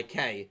of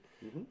MIK.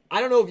 Mm-hmm. I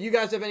don't know if you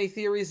guys have any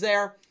theories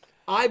there.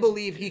 I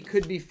believe he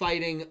could be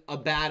fighting a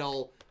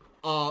battle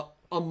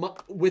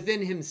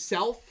within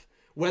himself,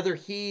 whether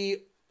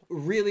he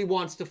really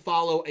wants to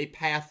follow a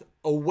path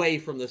away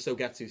from the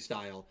Sogetsu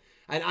style.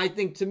 And I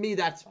think, to me,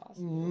 that's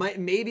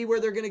maybe where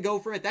they're going to go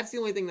for it. That's the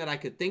only thing that I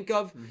could think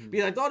of. Mm-hmm.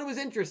 Because I thought it was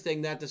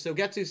interesting that the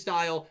Sogetsu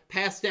style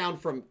passed down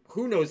from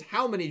who knows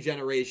how many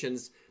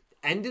generations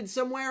ended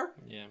somewhere.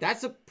 Yeah.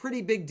 That's a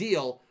pretty big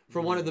deal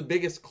for one of the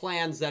biggest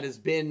clans that has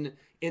been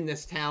in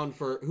this town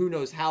for who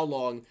knows how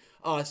long.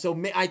 So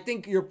I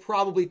think you're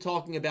probably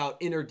talking about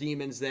inner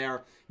demons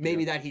there.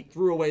 Maybe that he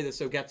threw away the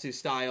Sogetsu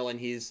style and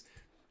he's,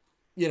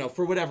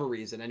 for whatever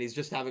reason, and he's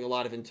just having a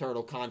lot of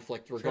internal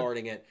conflict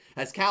regarding it.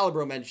 As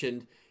Calibro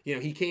mentioned,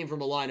 he came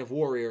from a line of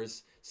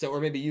warriors, or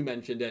maybe you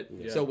mentioned it.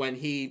 Yeah. So when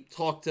he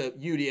talked to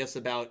Udius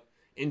about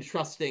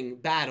entrusting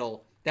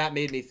battle, that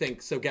made me think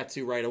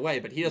Sogetsu right away,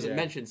 but he doesn't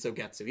mention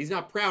Sogetsu. He's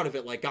not proud of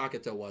it like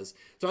Gakuto was.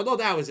 So I thought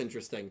that was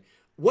interesting.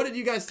 What did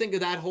you guys think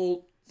of that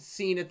whole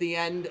scene at the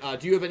end?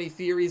 Do you have any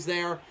theories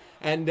there?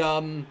 And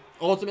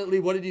ultimately,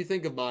 what did you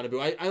think of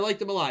Manabu? I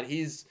liked him a lot.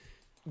 He's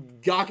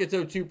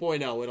Gakuto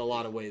 2.0 in a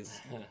lot of ways.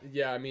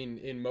 Yeah, I mean,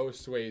 in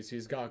most ways,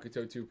 he's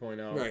Gakuto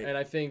 2.0. Right. And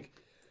I think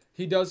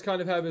he does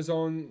kind of have his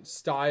own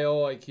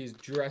style. Like, he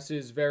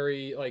dresses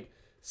very, like,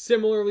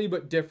 similarly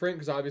but different,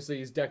 because obviously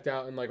he's decked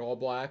out in, like, all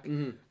black.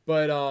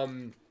 But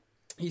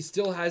he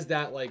still has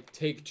that, like,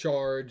 take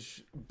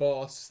charge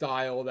boss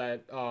style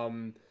that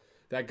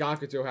that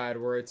Gakuto had,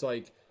 where it's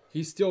like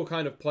he's still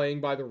kind of playing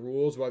by the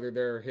rules, whether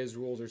they're his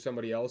rules or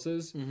somebody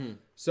else's.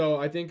 So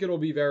I think it'll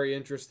be very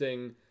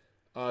interesting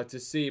to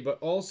see. But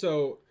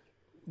also,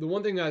 the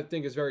one thing that I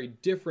think is very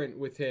different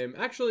with him,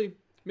 actually,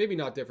 maybe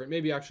not different,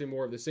 maybe actually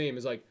more of the same,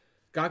 is like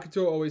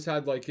Gakuto always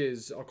had like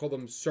his, I'll call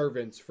them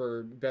servants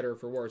for better or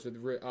for worse,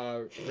 with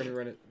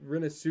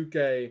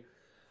Rinosuke,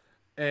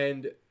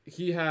 and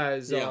he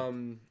has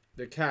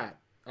the cat.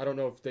 I don't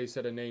know if they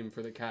said a name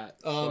for the cat.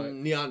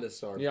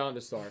 Neondastar.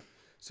 Neondastar.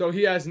 So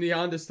he has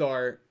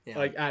Neondastar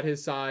like at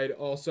his side,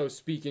 also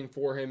speaking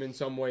for him in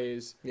some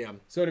ways. Yeah.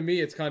 So to me,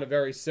 it's kind of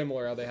very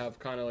similar how they have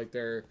kind of like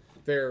their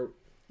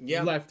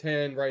left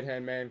hand, right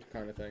hand man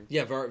kind of thing.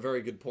 Yeah, very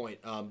very good point.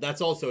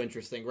 That's also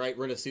interesting, right?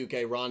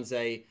 Rinosuke,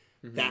 Ranze,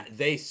 that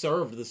they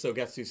served the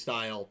Sogetsu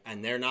style,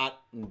 and they're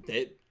not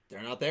there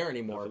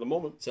anymore Not for the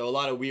moment. So a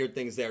lot of weird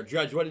things there.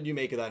 Dredge, what did you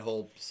make of that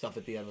whole stuff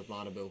at the end with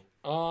Manabu?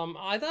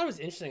 I thought it was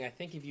interesting. I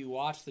think if you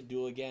watch the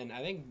duel again,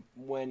 I think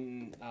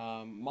when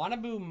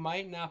Manabu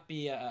might not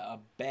be a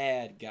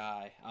bad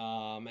guy,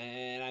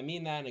 and I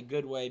mean that in a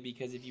good way,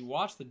 because if you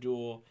watch the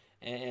duel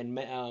and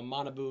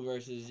Manabu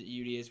versus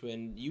Udius,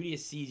 when Udius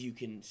sees you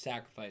can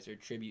sacrifice or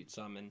tribute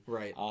summon,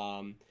 Right.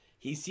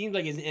 He seems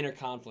like his inner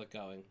conflict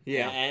going.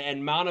 Yeah.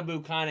 And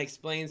Manabu kind of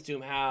explains to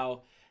him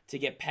how to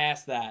get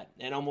past that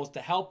and almost to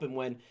help him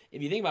when,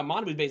 if you think about it,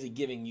 Manabu's basically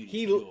giving Udius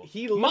the duel.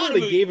 He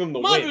literally gave him the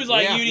win. Manabu's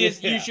like, Yeah.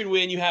 Udius, Yeah. you should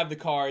win. You have the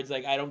cards.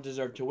 Like, I don't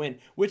deserve to win.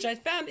 Which I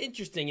found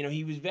interesting. You know,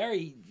 he was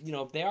very, you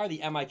know, if they are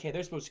the MIK,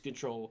 they're supposed to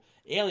control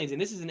aliens. And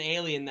this is an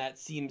alien that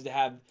seems to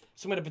have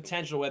some of the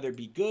potential, whether it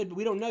be good. But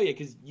we don't know yet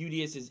because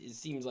Udius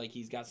seems like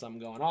he's got something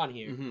going on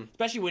here.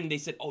 Especially when they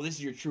said, oh, this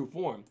is your true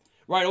form.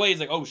 Right away, he's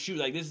like, oh, shoot.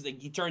 Like, this is like,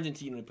 he turns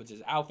into, you know, he puts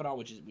his outfit on,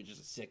 which is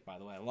sick, by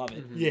the way. I love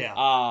it.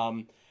 Yeah.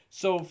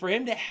 So for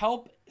him to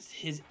help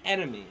his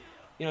enemy,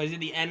 you know, is it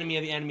the enemy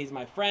of the enemy is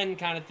my friend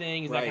kind of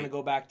thing? Is that going to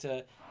go back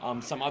to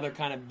some other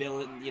kind of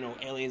villain, you know,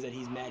 aliens that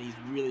he's met? He's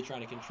really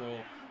trying to control.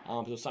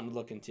 So something to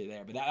look into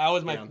there. But that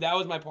was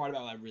my part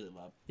about what I really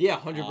loved. Yeah,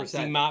 100%.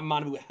 Seeing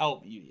Manabu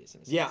help Udius.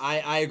 Yeah,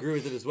 I agree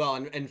with it as well.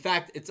 And in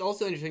fact, it's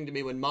also interesting to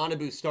me when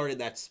Manabu started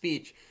that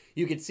speech,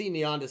 you could see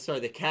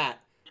Neondastar the cat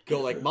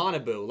go like,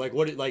 Manabu,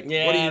 what are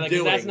you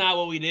doing? That's not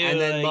what we do. And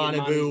then like,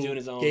 Manabu doing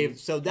his own. gave.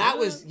 So that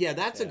was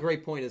that's a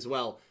great point as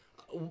well.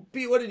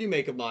 Pete, what did you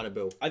make of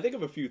Manabu? I think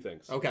of a few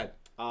things. Okay.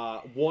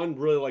 One,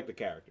 really like the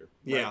character.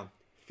 Right? Yeah.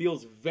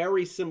 Feels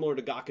very similar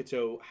to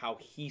Gakuto, how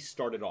he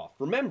started off.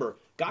 Remember,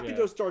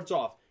 Gakuto starts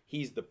off,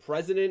 he's the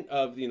president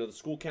of, you know, the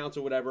school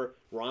council, whatever,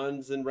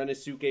 Ranz and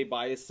Renosuke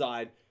by his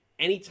side.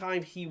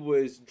 Anytime he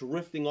was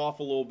drifting off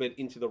a little bit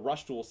into the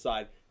Rush Duel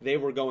side, they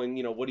were going,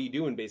 you know, what are you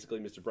doing, basically,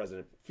 Mr.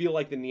 President? Feel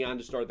like the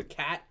Neondastar, the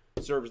cat,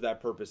 serves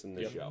that purpose in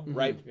this show,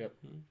 right? Yep.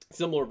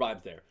 Similar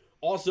vibes there.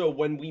 Also,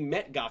 when we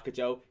met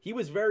Gakuto, he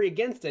was very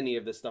against any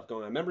of this stuff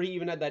going on. Remember, he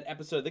even had that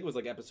episode, I think it was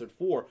like episode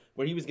 4,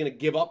 where he was going to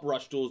give up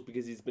Rush Duels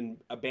because he's been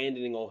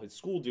abandoning all his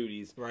school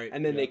duties. Right.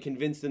 And then they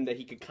convinced him that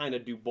he could kind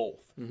of do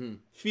both.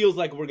 Feels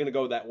like we're going to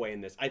go that way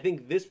in this. I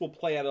think this will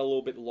play out a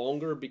little bit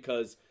longer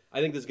because I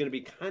think there's going to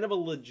be kind of a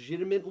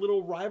legitimate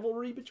little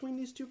rivalry between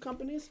these two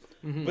companies.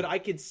 But I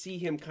could see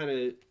him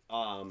kind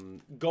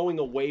of going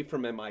away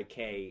from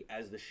MIK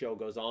as the show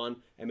goes on,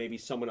 and maybe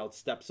someone else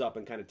steps up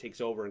and kind of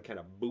takes over and kind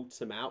of boots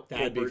him out.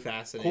 That'd be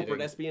fascinating.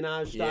 Corporate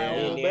espionage style. Yeah,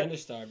 a little bit.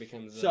 Neondastar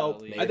becomes So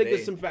lead. I think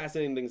there's some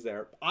fascinating things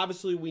there.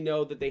 Obviously, we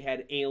know that they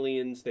had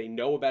aliens. They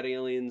know about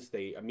aliens.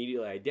 They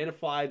immediately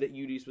identified that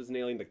Udius was an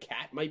alien. The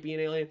cat might be an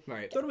alien.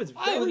 Right. Thought it was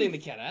I don't very, think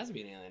the cat has to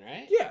be an alien,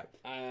 right?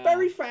 yeah,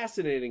 very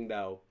fascinating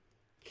though.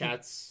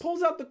 Cats. He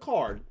pulls out the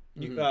card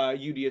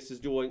Udius is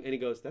dueling, and he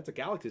goes, "That's a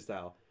galaxy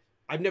style."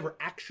 I've never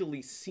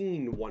actually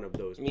seen one of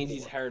those. It means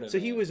before. he's heard of So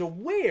it. he was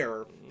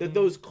aware that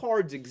those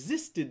cards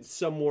existed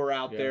somewhere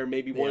out there.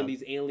 Maybe one of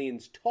these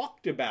aliens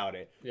talked about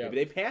it. Yeah. Maybe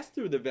they passed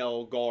through the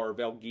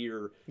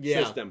Velgear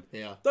system.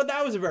 Yeah. Thought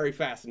that was a very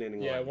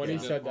fascinating Yeah, line. when he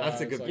said that, That's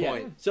a it's good like,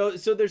 point.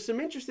 So there's some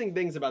interesting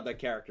things about that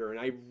character, and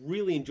I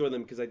really enjoy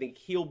them because I think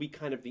he'll be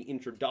kind of the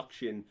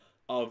introduction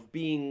of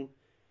being,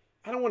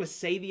 I don't want to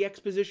say the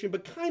exposition,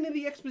 but kind of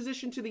the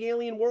exposition to the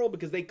alien world,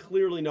 because they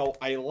clearly know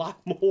a lot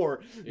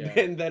more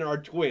than our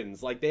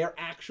twins. Like, they are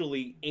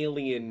actually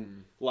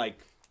alien, like,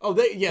 Oh,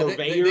 they know I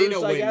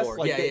way guess. more.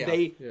 Like, Yeah,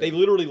 they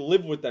literally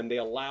live with them. They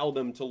allow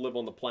them to live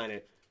on the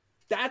planet.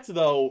 That's,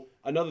 though,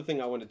 another thing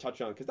I want to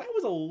touch on, because that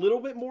was a little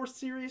bit more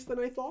serious than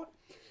I thought.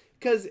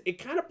 Because it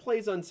kind of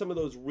plays on some of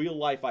those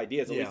real-life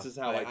ideas. At least is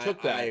how I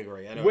took that. I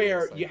agree. I know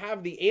where you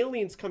have the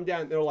aliens come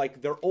down, they're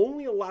like, they're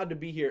only allowed to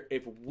be here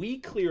if we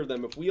clear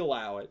them, if we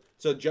allow it.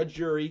 So judge,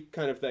 jury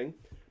kind of thing.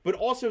 But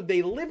also,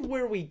 they live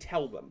where we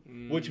tell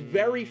them, which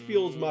very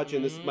feels much,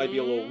 and this might be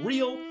a little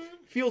real,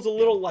 feels a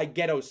little like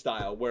Ghetto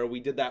style, where we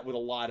did that with a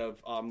lot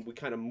of we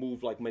kind of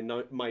moved like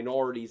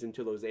minorities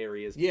into those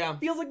areas. Yeah,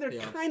 feels like they're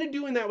kind of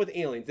doing that with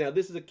aliens. Now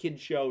this is a kid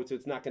show, so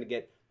it's not going to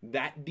get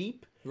that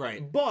deep,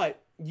 right?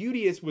 But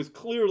Udius was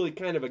clearly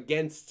kind of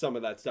against some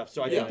of that stuff,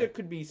 so I think there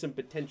could be some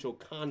potential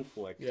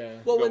conflict. Yeah.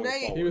 Well,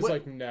 he was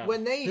like, no.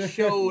 When they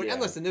showed, and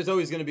listen, there's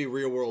always going to be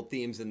real world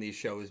themes in these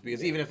shows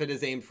because even if it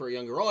is aimed for a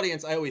younger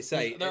audience, I always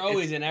say they're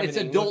always in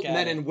everything. It's adult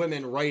men and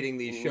women writing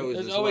these shows.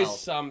 There's as always well.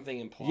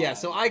 something implied. Yeah,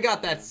 so I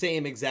got that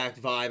same exact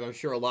vibe. I'm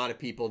sure a lot of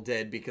people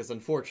did because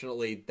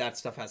unfortunately that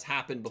stuff has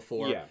happened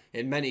before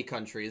in many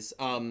countries,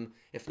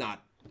 if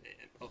not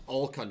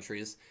all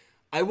countries.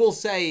 I will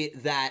say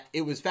that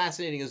it was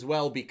fascinating as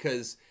well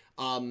because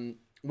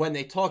when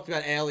they talked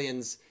about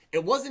aliens,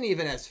 it wasn't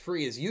even as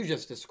free as you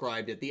just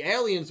described it. The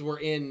aliens were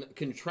in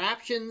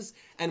contraptions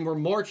and were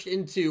marched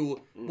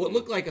into what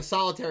looked like a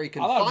solitary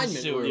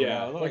confinement room.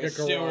 Yeah, like a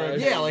sewer. garage.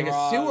 Yeah, like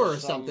a sewer or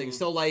something.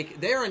 So, like,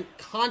 they're in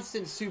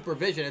constant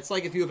supervision. It's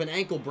like if you have an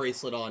ankle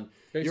bracelet on.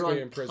 Basically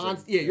you're imprisoned.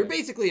 You're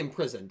basically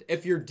imprisoned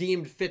if you're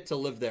deemed fit to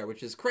live there,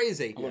 which is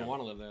crazy. I wouldn't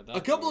want to live there. A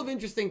couple of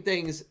interesting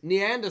things.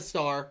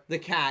 Neanderstar, the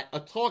cat, a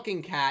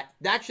talking cat,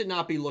 that should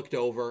not be looked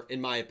over, in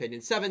my opinion.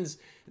 Sevens,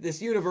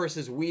 this universe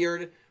is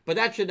weird, but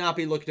that should not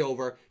be looked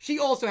over. She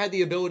also had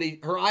the ability,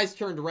 her eyes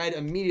turned red,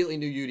 immediately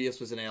knew Udius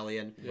was an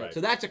alien. Right. So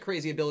that's a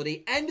crazy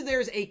ability. And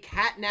there's a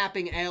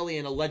cat-napping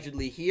alien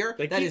allegedly here.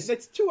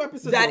 That's 2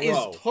 episodes that in a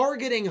row. is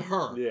targeting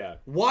her. Yeah.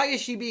 Why is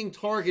she being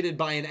targeted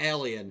by an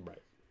alien? Right.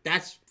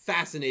 That's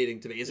fascinating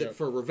to me. Is it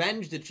for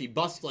revenge? Did she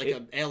bust like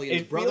an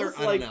alien's it brother? feels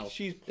I like don't know.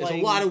 she's There's a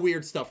playing- lot of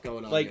weird stuff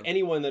going on. Like here.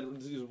 anyone that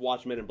has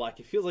watched Men in Black,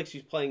 it feels like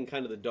she's playing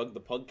kind of the Doug the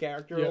Pug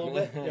character a little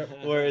bit,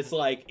 Yep. where it's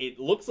like it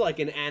looks like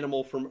an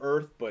animal from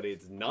Earth, but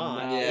it's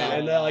not. No, Yeah.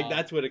 And like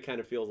that's what it kind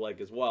of feels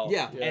like as well.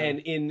 Yeah. And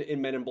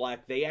in Men in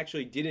Black, they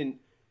actually didn't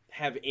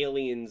have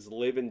aliens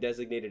live in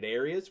designated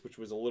areas, which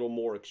was a little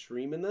more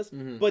extreme in this.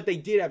 But they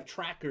did have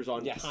trackers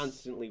on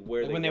constantly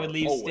where when they would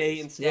leave always.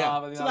 state and stuff. Yeah.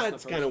 I think So that was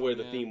that's the kind of first where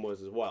one, the theme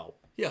was as well.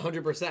 Yeah,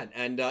 100%.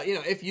 And,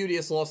 if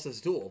Udius lost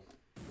his duel.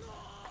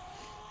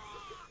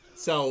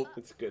 So,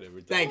 It's good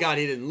every time. thank God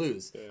he didn't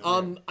lose.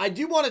 I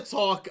do want to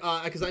talk,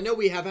 because I know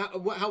we have,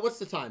 what's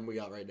the time we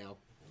got right now?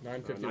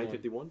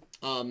 9:51.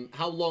 9:51.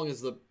 How long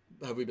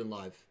have we been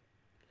live?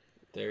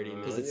 30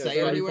 minutes. Does it Yeah,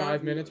 say anywhere?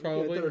 35 minutes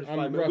probably. 35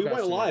 I'm minutes. rough We went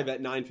estimate. live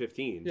at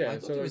 9:15. Yeah, I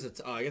thought so there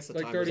was I guess the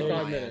like time was 35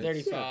 on my end.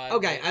 minutes. 35.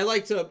 Okay, I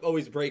like to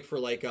always break for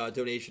like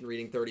donation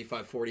reading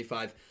 35,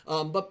 45.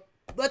 But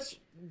let's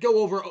go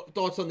over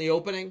thoughts on the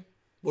opening.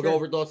 We'll go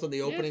over thoughts on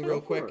the opening real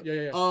quick.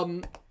 Yeah.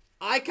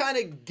 I kind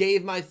of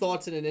gave my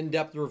thoughts in an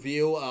in-depth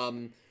review.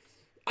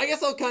 I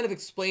guess I'll kind of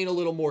explain a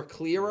little more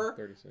clearer.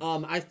 36.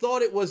 I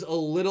thought it was a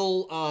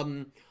little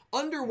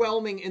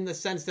underwhelming in the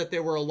sense that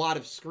there were a lot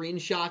of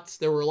screenshots.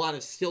 There were a lot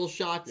of still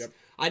shots. Yep.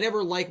 I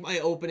never like my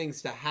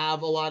openings to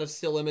have a lot of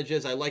still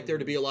images. I like there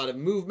to be a lot of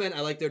movement.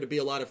 I like there to be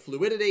a lot of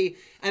fluidity.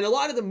 And a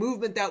lot of the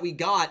movement that we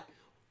got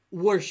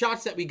were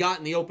shots that we got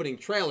in the opening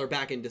trailer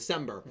back in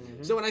December.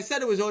 So when I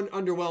said it was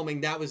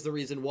underwhelming, that was the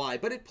reason why.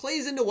 But it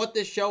plays into what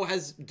this show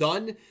has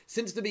done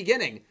since the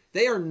beginning.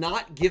 They are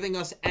not giving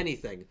us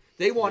anything.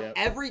 They want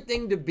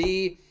everything to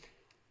be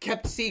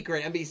kept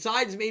secret. And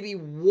besides maybe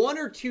 1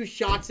 or 2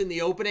 shots in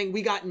the opening,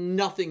 we got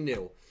nothing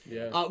new.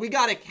 Yeah. We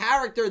got a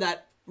character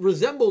that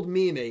resembled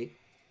Mimi.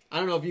 I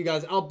don't know if you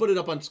guys, I'll put it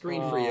up on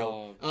screen for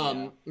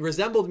you.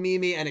 Resembled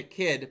Mimi and a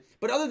kid.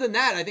 But other than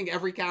that, I think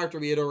every character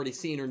we had already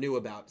seen or knew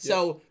about.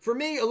 So for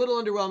me, a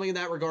little underwhelming in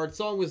that regard.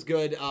 Song was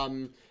good.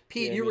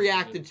 Pete, you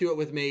reacted to it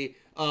with me.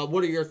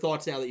 What are your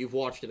thoughts now that you've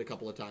watched it a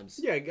couple of times?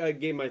 Yeah, I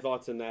gave my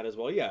thoughts on that as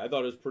well. Yeah, I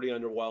thought it was pretty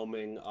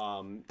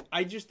underwhelming.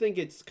 I just think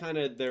it's kind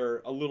of,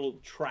 they're a little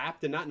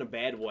trapped, and not in a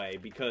bad way,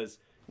 because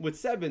with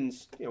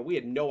Sevens, we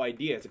had no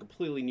idea. It's a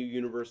completely new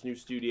universe, new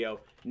studio.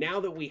 Now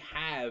that we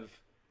have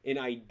an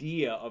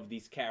idea of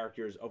these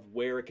characters, of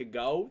where it could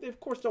go, they of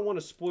course don't want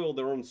to spoil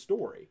their own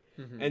story.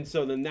 And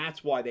so then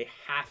that's why they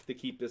have to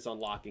keep this on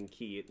lock and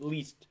key, at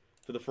least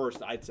for the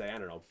first, I'd say,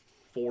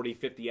 40,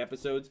 50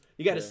 episodes.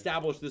 You got to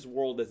establish this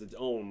world as its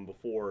own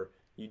before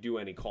you do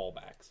any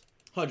callbacks.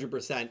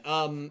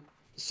 100%.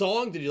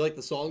 Song, did you like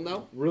the song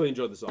though? Really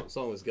enjoyed the song.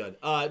 Song was good.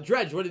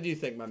 Dredge, what did you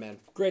think, my man?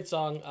 Great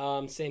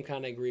song. Same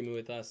kind of agreement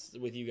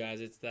with you guys.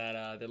 It's that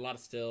there are a lot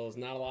of stills,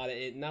 not a lot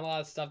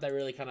of stuff that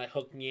really kind of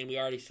hooked me in. We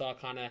already saw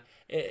the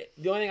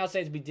only thing I'll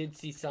say is we did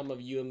see some of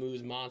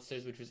Yuumu's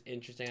monsters, which was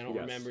interesting. I don't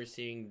remember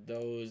seeing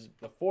those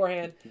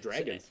beforehand.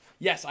 Dragons. So,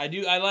 yes, I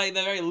do. I like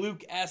that very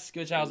Luke-esque,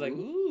 which I was like,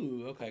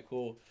 ooh, okay,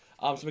 cool.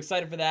 So I'm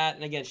excited for that.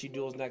 And again, she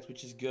duels next,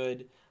 which is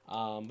good.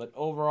 But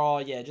overall,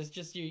 yeah,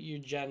 just your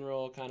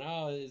general kind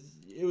of,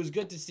 it was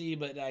good to see,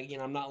 but again,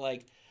 I'm not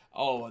like,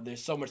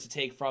 there's so much to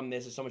take from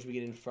this, there's so much we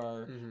can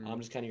infer.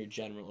 Just kind of your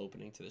general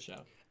opening to the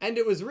show. And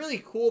it was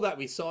really cool that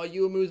we saw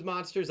Yuumu's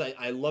monsters.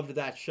 I loved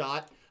that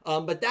shot.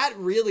 But that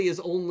really is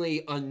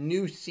only a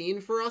new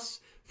scene for us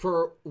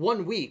for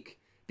 1 week,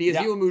 because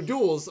Yuumu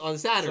duels on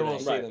Saturday. So we'll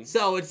see them.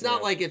 So it's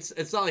not like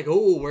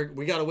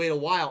we gotta wait a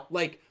while.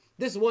 Like,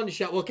 This one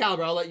shot. Well,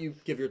 Caliber, I'll let you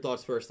give your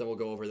thoughts first, then we'll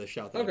go over the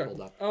shot that I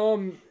pulled up.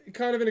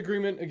 Kind of in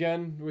agreement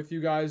again with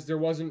you guys. There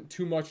wasn't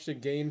too much to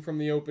gain from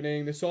the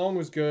opening. The song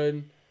was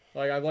good.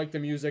 Like, I liked the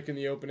music in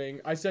the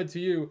opening. I said to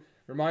you,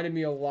 reminded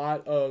me a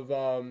lot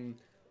of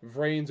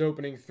Vrain's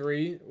opening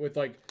 3 with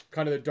like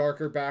kind of the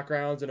darker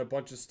backgrounds and a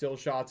bunch of still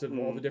shots of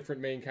all the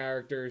different main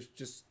characters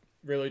just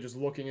really just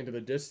looking into the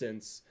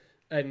distance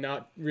and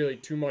not really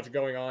too much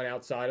going on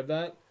outside of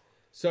that.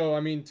 So, I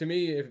mean, to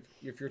me,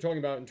 if you're talking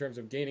about in terms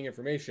of gaining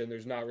information,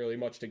 there's not really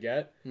much to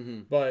get.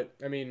 But,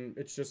 I mean,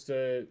 it's just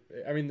the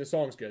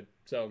song's good.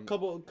 So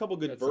couple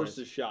good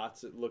versus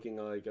shots looking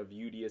like of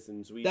Udius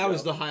and Zuijo. That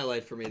was the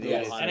highlight for me.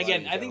 And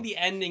again, I think the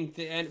ending,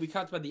 we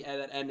talked about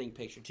that ending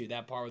picture too.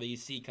 That part where you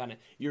see kind of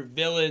your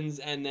villains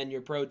and then your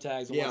pro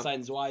tags on one side,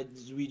 and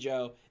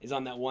Zuijo is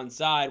on that one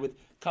side with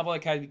a couple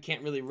of guys we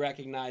can't really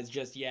recognize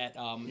just yet.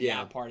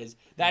 That part is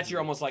you're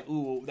almost like,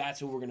 ooh, that's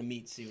who we're gonna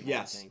meet soon.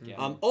 Yes. I think.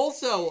 Yeah.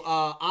 Also,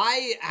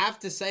 I have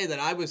to say that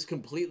I was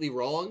completely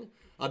wrong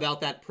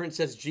about that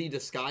Princess G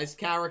disguised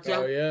character.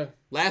 Oh yeah.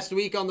 Last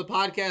week on the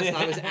podcast,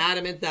 I was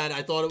adamant that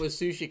I thought it was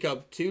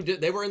Sushiko.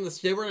 They were in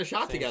a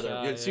shot together.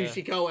 Shot,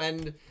 Sushiko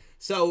and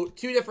so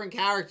 2 different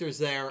characters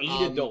there.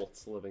 8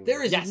 adults living there.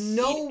 There is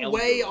no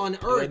way on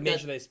earth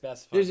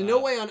there's no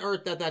way on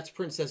earth that's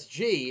Princess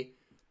G,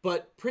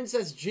 but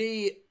Princess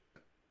G,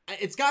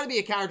 it's got to be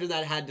a character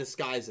that had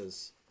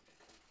disguises.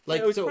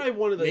 Like it was probably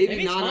one of the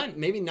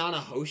maybe Nana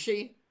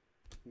Hoshi.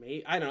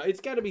 I don't know. It's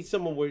got to be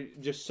someone with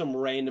just some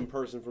random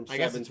person from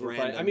Sevens.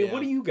 Random, I mean,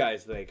 what do you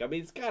guys think? I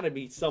mean, it's got to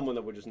be someone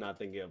that we're just not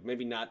thinking of.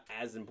 Maybe not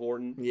as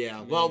important.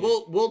 Yeah. Well,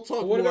 we'll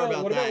talk more about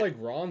that. What about like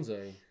Ronze?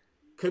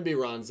 Could be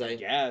Ronze.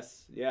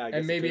 Yes. Yeah. I guess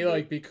and maybe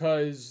like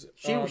because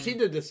she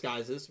did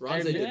disguises.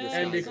 Ronze did disguises.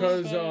 And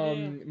because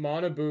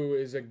Manabu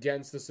is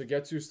against the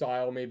Sugetsu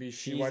style, maybe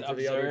she went to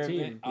the other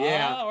team.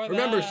 Yeah.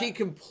 Remember, she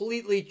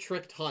completely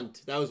tricked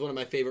Hunt. That was one of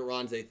my favorite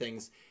Ronze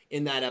things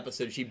in that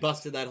episode. She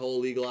busted that whole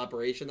illegal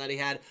operation that he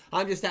had.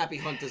 I'm just happy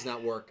Hunt does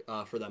not work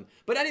for them.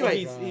 But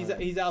anyway,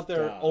 he's out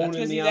there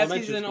owning the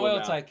elementary school. He's an oil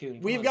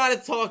tycoon. We've got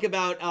to talk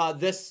about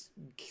this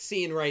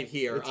scene right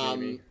here.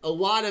 A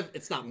lot of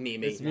it's not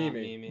Mimi. It's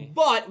Mimi.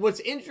 But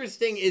what's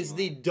interesting is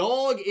the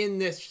dog in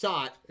this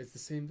shot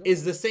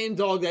is the same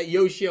dog that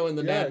Yoshio in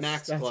the Mad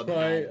Max Club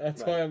had.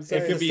 That's why I'm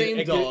saying it's the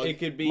same dog. It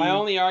could be my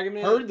only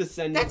argument. Her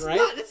descendant,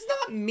 right? It's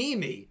not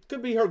Mimi.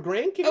 Could be her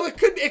grandkid. Oh,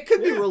 it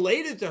could be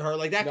related to her.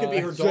 Like that could be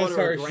her daughter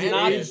or granddaughter.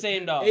 Not the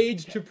same dog.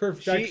 Age to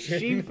perfection.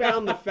 She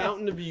found the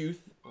fountain of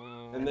youth,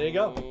 and there you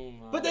go.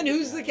 But then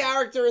who's the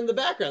character in the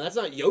background? That's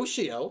not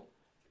Yoshio.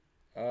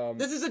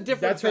 This is a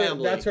different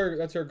family. That's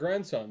her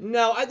grandson.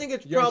 No, I think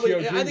it's probably.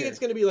 Yoshio Jr. I think it's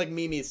going to be like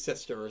Mimi's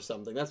sister or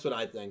something. That's what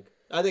I think.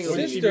 I think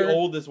would she be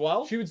old as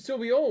well? She would still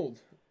be old.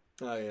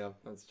 Oh yeah,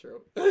 that's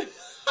true.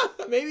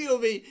 Maybe it'll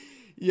be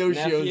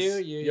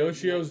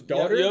Yoshio's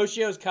daughter,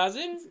 Yoshio's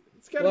cousin.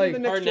 It's got to be the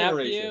next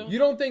generation. You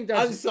don't think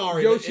that's I'm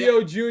sorry,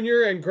 Yoshio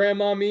Jr. and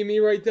Grandma Mimi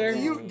right there?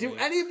 Do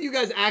any of you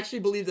guys actually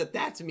believe that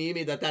that's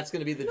Mimi? That's going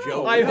to be the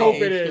joke? I hope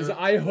it is.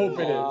 I hope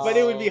it is. But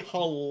it would be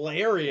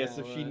hilarious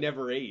if she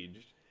never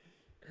aged.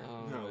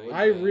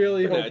 I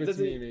really hope it's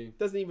Mimi.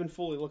 Doesn't even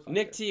fully look like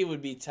Nick T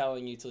would be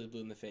telling you till he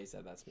blew in the face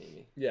that that's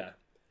Mimi. Yeah,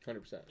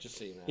 100%. Just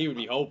so you know. He would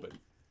be hoping.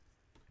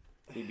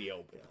 He'd be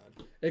hoping.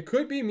 It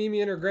could be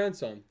Mimi and her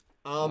grandson.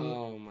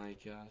 Oh my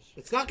gosh.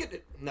 It's not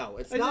good. No,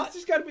 it's not. It's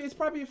just got to be. It's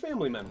probably a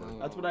family member.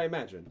 That's what I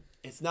imagine.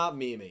 It's not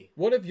Mimi.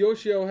 What if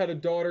Yoshio had a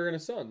daughter and a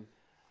son?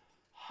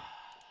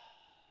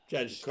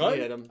 Judge,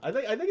 could. I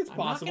think it's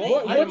possible.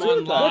 What's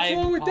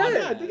wrong with that?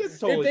 Yeah, I think it's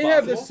totally if they possible.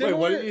 have the similar,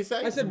 wait, what did you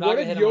say? I said, what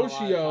if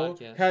Yoshio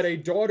had a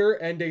daughter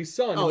and a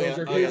son? Oh, and those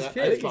are his kids.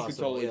 I think he could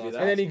totally do that.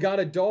 And then he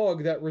got a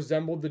dog that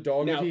resembled the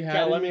dog that he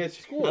had in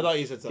school. I thought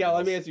you said something. Cal,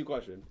 let me ask you a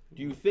question.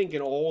 Do you think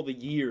in all the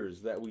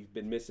years that we've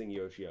been missing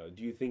Yoshio,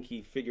 do you think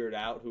he figured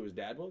out who his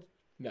dad was?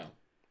 No.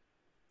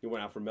 He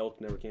went out for milk,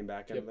 never came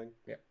back, kind of thing?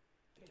 Yeah.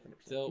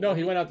 No,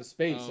 he went out to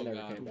space and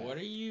never came back. What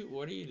are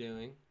you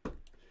doing?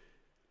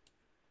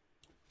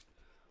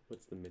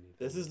 What's the mini?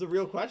 This is the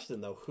real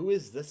question, though. Who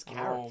is this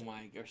character? Oh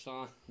my gosh.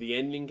 The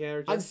ending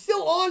character? I'm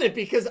still on it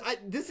because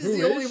this is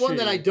the only one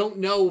that I don't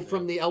know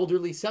from the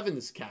Elderly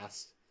Sevens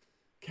cast.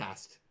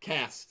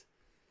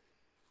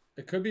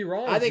 It could be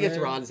Ronze. I think it's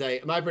Ronze.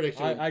 My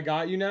prediction. I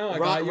got you now.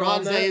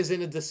 Ronze is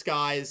in a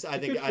disguise. I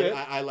think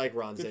I like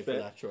Ronze for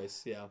that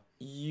choice. Yeah.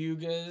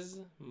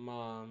 Yuga's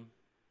mom.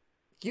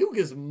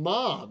 Yuga's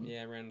mom?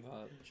 Yeah, Ren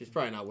Pop. She's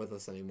probably not with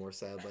us anymore,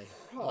 sadly.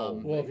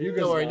 Well, if Yuga's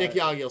don't worry, Nick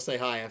Yagi will say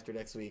hi after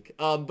next week.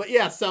 But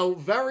yeah, so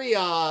very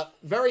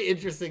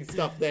interesting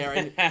stuff there,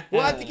 and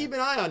we'll have to keep an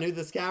eye on who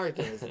this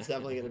character is. It's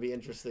definitely going to be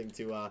interesting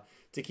to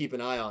keep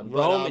an eye on.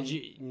 But,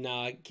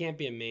 no, it can't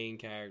be a main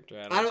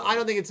character. I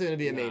don't think it's going to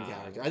be a main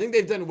character. I think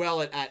they've done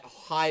well at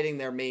hiding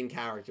their main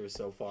characters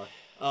so far.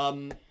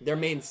 Their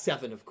main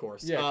 7, of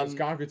course. Yeah, because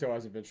Gakuto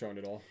hasn't been shown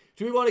at all.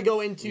 Do we want to go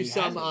into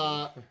some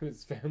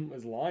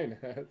his line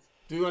has.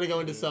 Do we want to go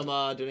into some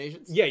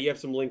donations? Yeah, you have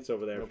some links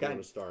over there if you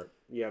want to start.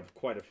 You have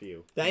quite a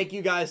few. Thank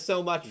you guys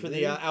so much for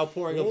the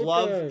outpouring of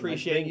love.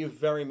 Appreciate you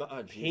very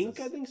much. Pink,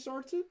 I think,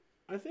 starts it.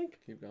 I think.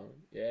 Keep going.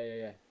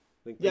 Yeah. I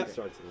think Yep. Pink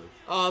starts the link.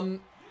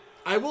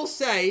 I will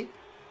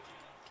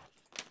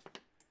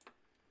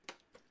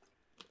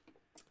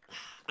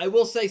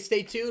say,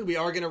 stay tuned. We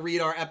are going to read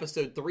our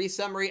episode 3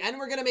 summary, and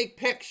we're going to make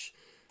picks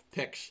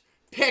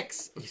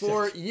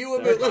for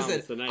Uemu.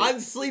 Listen, I'm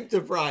sleep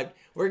deprived.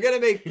 We're going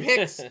to make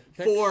picks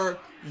for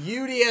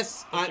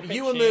Uemu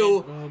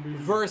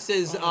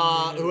versus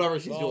whoever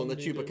she's doing, the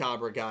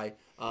Chupacabra guy.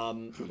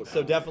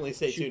 So definitely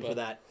stay tuned for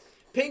that.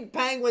 Pink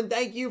Penguin,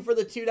 thank you for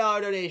the $2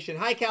 donation.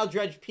 Hi, Cal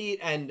Dredge Pete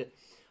and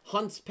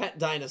Hunt's Pet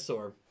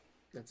Dinosaur.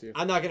 That's you.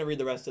 I'm not going to read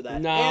the rest of that.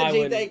 No,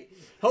 Angie,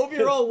 hope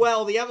you're all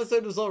well. The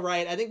episode was all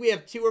right. I think we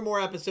have 2 or more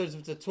episodes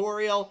of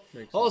tutorial.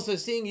 Also,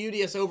 seeing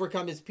UDS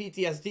overcome his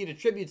PTSD to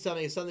tribute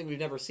something is something we've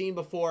never seen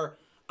before.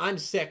 I'm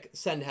sick.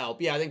 Send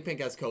help. Yeah, I think Pink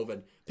has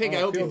COVID. Pink, I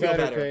hope you feel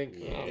better. Pink.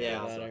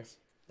 Yeah,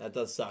 that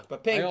does suck.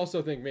 But Pink, I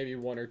also think maybe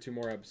 1 or 2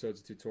 more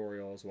episodes of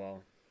tutorial as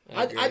well.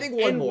 I think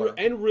one more.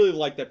 And really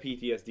like that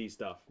PTSD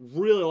stuff.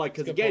 Really like,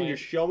 because again, you're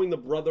showing the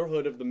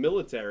brotherhood of the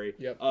military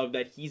of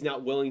that he's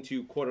not willing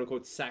to, quote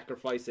unquote,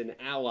 sacrifice an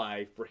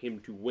ally for him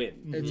to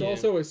win. It's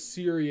also a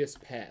serious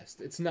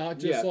past. It's not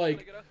just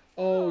like,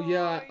 oh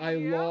yeah, I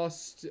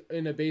lost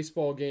in a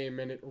baseball game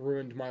and it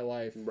ruined my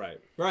life.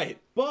 Right.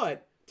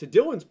 But to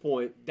Dylan's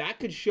point, that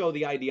could show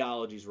the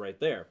ideologies right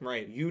there.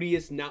 Right.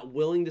 Udius not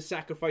willing to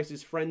sacrifice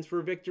his friends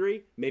for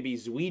victory. Maybe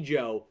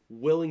Zuijo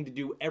willing to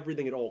do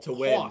everything at all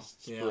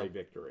costs for a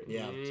victory.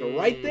 Yeah. So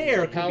right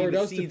there, power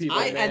does to people.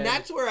 And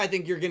that's where I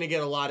think you're going to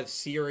get a lot of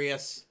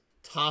serious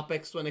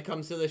topics when it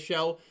comes to the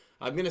show.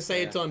 I'm going to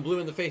say it on Blue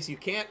in the Face. You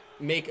can't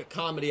make a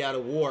comedy out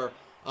of war.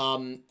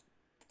 And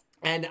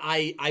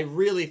I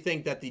really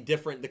think that the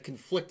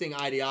conflicting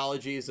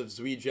ideologies of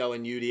Zuijo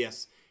and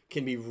Udius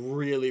can be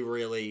really,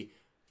 really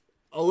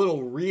a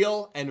little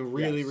real and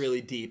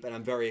really deep, and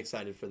I'm very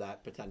excited for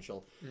that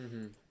potential.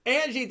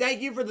 Angie,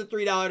 thank you for the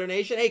 $3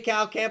 donation. Hey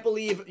Cal, can't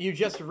believe you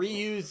get to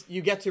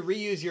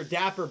reuse your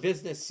Dapper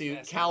business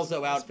suit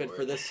Calzo outfit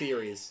for this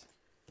series.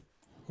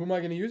 Who am I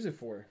going to use it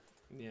for?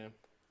 Yeah.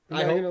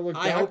 I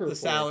hope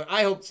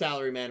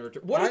Salaryman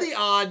return. What are the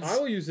odds? I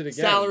will use it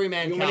again.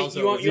 Salaryman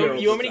Calzo.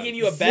 You want me to give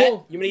you a bet? You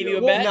want me to give you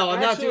a bet? No,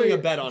 I'm not doing a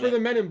bet on it. For the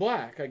Men in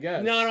Black, I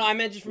guess. No, I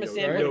meant just from a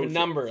standpoint of a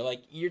number.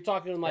 Like, you're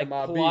talking like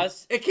MIB.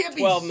 plus it can't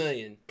be 12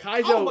 million.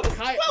 Kaizo,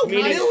 12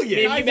 million.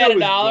 If you bet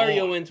 $1,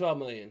 you'll win 12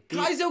 million.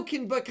 Kaizo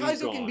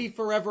can be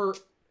forever.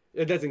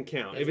 It doesn't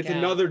count. If it's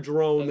another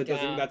drone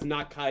that's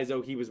not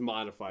Kaizo, he was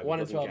modified.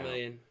 1 in 12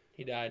 million.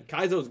 He died.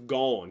 Kaizo's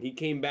gone. He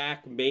came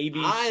back, maybe,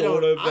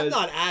 I'm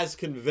not as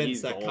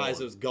convinced that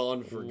Kaizo's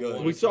gone for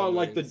good. We saw,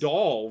 like, the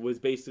doll was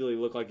basically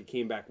looked like it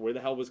came back. Where the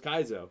hell was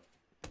Kaizo?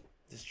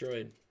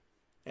 Destroyed.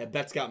 Yeah,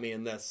 Bet's got me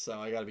in this, so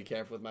I gotta be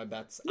careful with my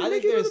bets. I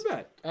think there's a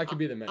bet. I could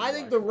be the Men in I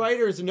think the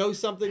writers know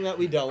something that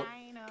we don't.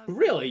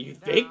 Really, you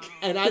think?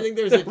 And I think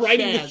there's a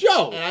writing chance. the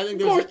show. And I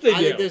think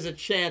there's a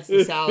chance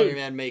the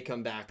Salaryman may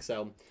come back.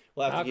 So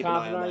we'll have to keep an eye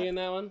on that. How confident are you in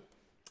that one?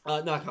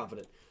 Not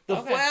confident. The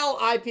Flail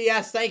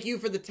IPS, thank you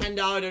for the $10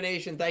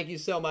 donation. Thank you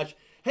so much.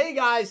 Hey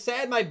guys,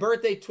 sad my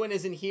birthday twin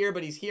isn't here,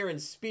 but he's here in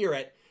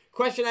spirit.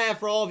 Question I have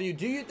for all of you: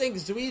 do you think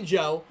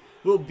Zuijo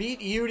will beat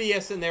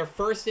Udius in their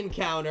first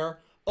encounter?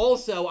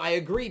 Also, I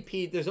agree,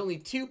 Pete. There's only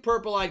 2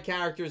 purple-eyed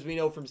characters we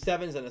know from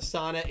Sevens, and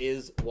Asana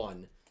is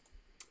one.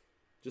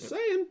 Just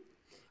saying.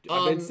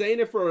 I've been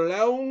saying it for a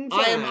long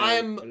time. I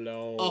am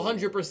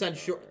 100%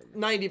 sure,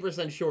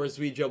 90% sure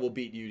Zuijo will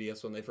beat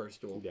Udius when they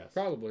first duel. Yes.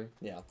 Probably.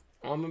 Yeah.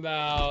 I'm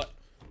about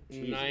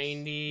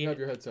 98% You have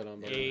your headset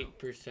on, buddy.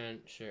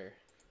 sure.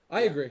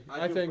 I agree.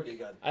 I I think pretty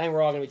good. I think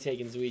we're all gonna be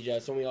taking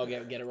Zuijo, so we all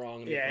get it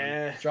wrong.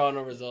 Yeah. Drawing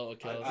a result will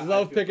kill I us.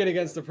 love picking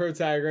against the pro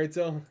tag, right,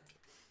 Till?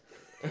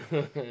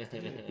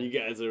 You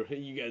guys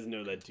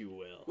know that too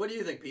well. What do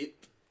you think, Pete?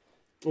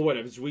 Well, what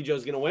if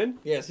Zuijo's gonna win?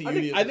 Yeah, so I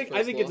think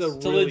it's a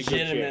It's a really good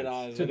legitimate chance.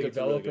 odds. To I think it's a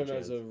develop really him good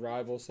as a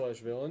rival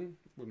 / villain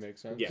would make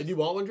sense. Yes. Did you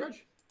want one,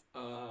 Dredge?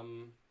 Yeah.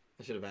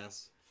 I should have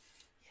asked.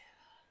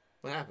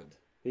 What happened?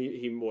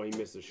 He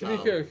missed the To shot. be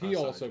fair, he sorry,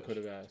 also Judge. could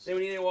have asked. Hey, we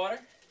need any water?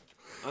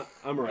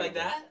 I'm alright. Like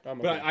that? I'm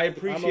okay. But I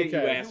appreciate you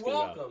okay. asking. You're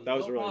Though. welcome. That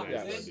was No really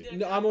problem. nice. Yeah. of you.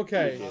 No, I'm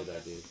okay. Appreciate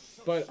that, dude.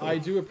 But I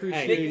do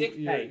appreciate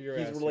your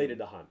He's asking. related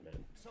to Hunt,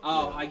 man.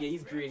 Oh, I get.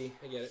 He's greedy.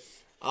 I get it.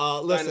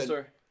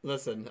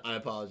 Listen, I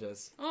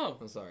apologize. Oh,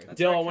 I'm sorry.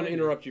 Dill, I want to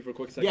interrupt you for a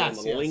quick second. Yes,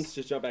 on the yes. links,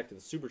 just jump back to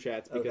the super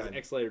chats because Okay.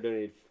 X Later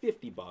donated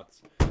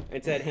 $50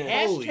 and said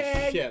Holy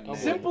hashtag shit, man.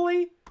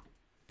 simply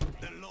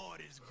The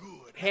Lord is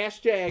good.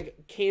 hashtag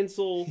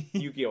cancel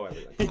Yu-Gi-Oh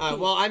everything.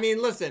 Well, I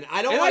mean, listen,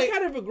 I don't And want I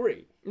kind of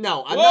agree.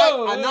 No, I'm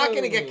Whoa, not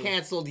going to whoa. get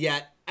canceled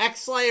yet.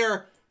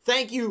 X-Slayer,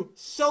 thank you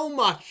so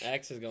much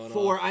X is going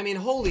for, on. I mean,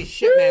 holy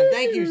shit, man.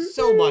 Thank you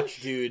so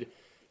much, dude.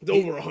 It's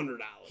over $100.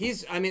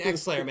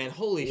 X-Slayer, man.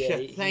 Holy Yeah,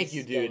 shit. Thank you,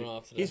 he's dude. going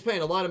off today. He's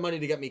paying a lot of money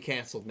to get me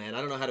canceled, man. I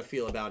don't know how to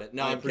feel about it.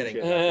 No, I I'm kidding.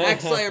 appreciate that.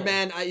 X-Slayer,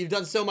 man, you've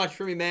done so much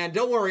for me, man.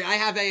 Don't worry. I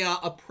have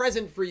a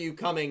present for you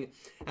coming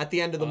at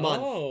the end of the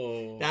month.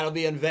 Oh. That'll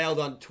be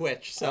unveiled on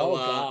Twitch. So, Oh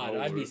God,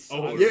 I'd be so.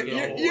 over.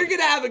 you're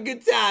gonna have a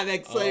good time,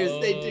 X-Slayer.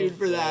 Stay Oh, tuned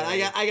for that.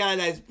 boy. I got a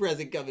nice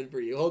present coming for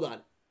you. Hold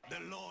on. The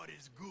Lord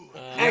is good.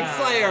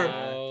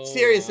 X-Slayer,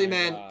 seriously,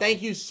 man,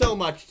 thank you so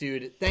much,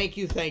 dude. Thank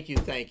you.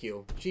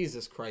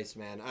 Jesus Christ,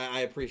 man, I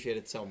appreciate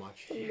it so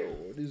much.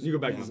 You go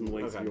back to some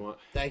links if you want.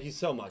 Thank you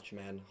so much,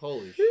 man.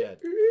 Holy shit.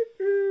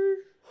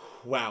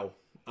 Wow.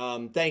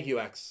 Thank you,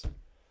 X.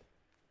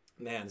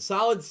 Man,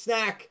 Solid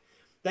Snack.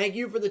 Thank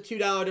you for the $2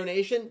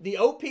 donation. The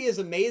OP is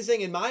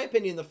amazing. In my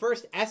opinion, the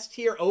first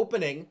S-tier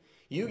opening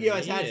Yu-Gi-Oh!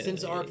 Has had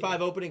since Arc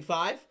 5 Opening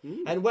 5.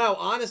 And wow,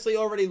 honestly,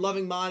 already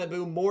loving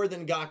Manabu more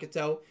than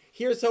Gakuto.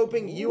 Here's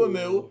hoping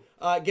Yuumu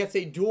gets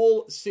a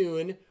duel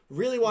soon.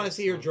 Really want to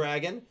see her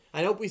dragon.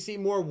 I hope we see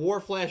more war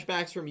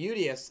flashbacks from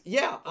Udius.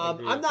 Yeah,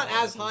 I'm not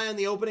as high on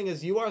the opening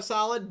as you are,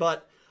 Solid,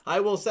 but I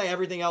will say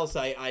everything else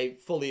I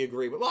fully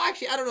agree with. Well,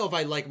 actually, I don't know if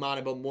I like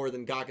Manabu more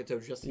than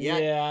Gakuto just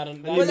yet. Yeah, I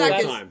don't know. But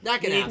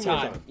that can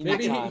happen.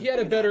 Maybe he had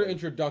a better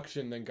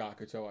introduction than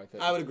Gakuto, I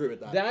think. I would agree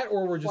with that. That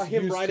or we're just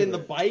him used riding to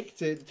the it. bike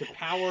to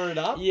power it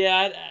up?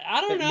 Yeah,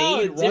 I don't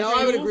know. No,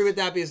 I would agree with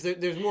that because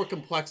there's more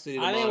complexity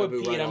to I think Manabu with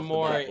right Pete, off I'm the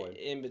more bat.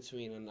 in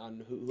between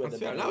on who had the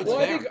fair. better. No, it's Well,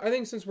 fair. I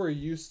think since we're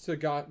used to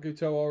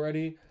Gakuto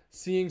already,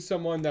 seeing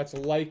someone that's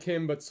like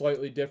him but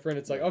slightly different,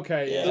 it's like,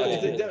 okay, Yeah. So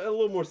that's it's cool. a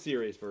little more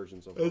serious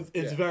version so far. It's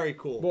Yeah. very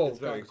cool. Well, it's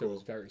very Gakuto cool.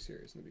 was very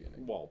serious in the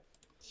beginning. Well,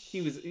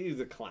 he was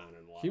a clown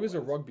in a lot He of was a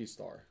ways. rugby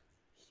star.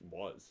 He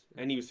was.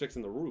 And he was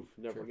fixing the roof.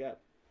 Never forget.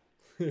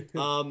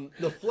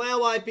 The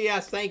Flail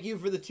IPS, thank you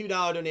for the $2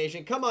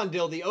 donation. Come on,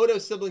 Dill. The Odo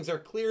siblings are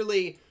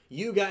clearly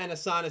Yuga and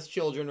Asana's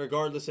children,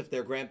 regardless if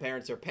they're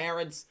grandparents or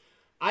parents.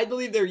 I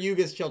believe they're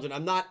Yuga's children.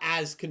 I'm not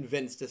as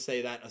convinced to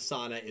say that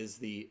Asana is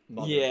the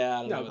mother. Yeah,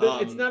 I don't No, know.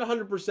 th- it's not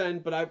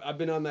 100%, but I've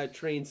been on that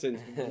train since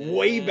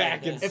way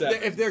back in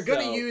If they're going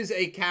to so- use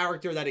a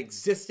character that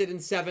existed in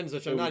Sevens,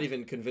 which I'm not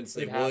even convinced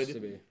they It has would, to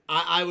be.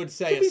 I would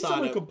say Could be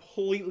someone Asana.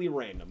 completely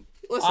random.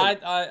 Listen, I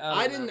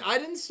don't know. I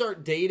didn't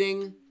start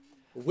dating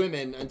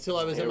women until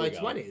I was in There my we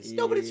go. 20s.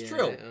 No, but it's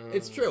true.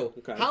 It's true.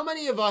 Okay. How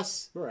many of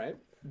us All right.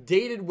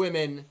 dated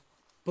women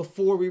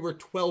before we were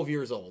 12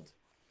 years old?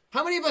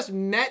 How many of us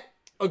met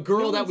a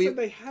girl that we said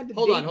they had to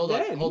hold date on. No,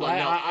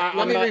 I'm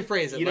let me not-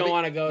 rephrase it. you don't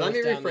wanna go Let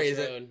me down this rephrase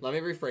it. road. Let me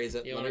rephrase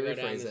it. You Let wanna me go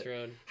down rephrase this it.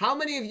 road? How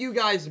many of you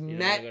guys You don't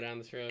met wanna go down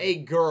this road? a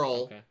girl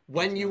Okay.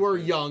 when you were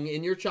young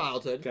in your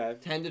childhood, Okay.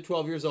 10 to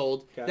 12 years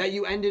old, Okay. that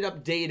you ended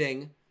up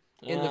dating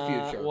in the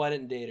future? Well, I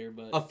didn't date her,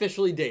 but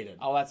Officially dated.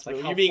 oh, that's Like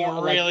like how you're being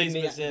far, like, really in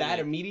specific. that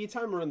immediate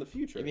time or in the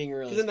future? You're being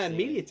really Because in that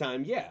specific. immediate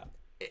time, yeah,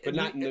 but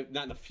not in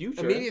the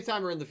future. Immediate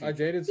time or in the future? I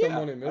dated Yeah,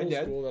 someone in I middle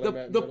did. school that I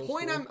met in The middle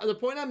point school. the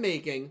point I'm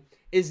making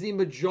is the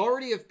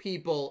majority of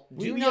people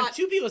do we not. have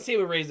two people say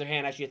would raise their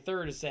hand. Actually, a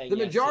third is saying The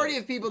yes, majority too.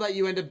 of people that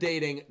you end up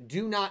dating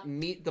do not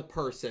meet the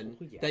person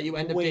that you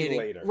end up way dating.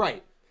 later.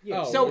 Right.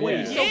 Yeah. Oh, So,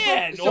 yeah.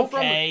 Yeah,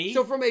 okay.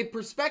 so from a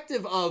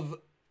perspective of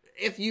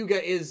if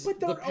Yuga is But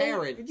the they're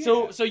parent,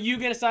 all- So you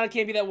get a Sonic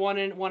can't be that one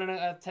in a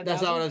 10,000.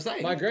 that's not what I'm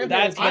saying. My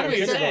grandparents That's met what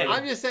in I'm saying. kindergarten.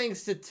 I'm just saying,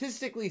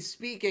 statistically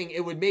speaking,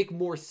 it would make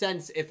more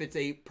sense if it's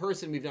a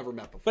person we've never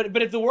met before.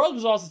 But if the world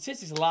was all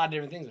statistics, a lot of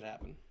different things would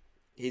happen.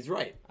 He's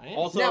right. I am.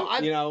 Also, Now,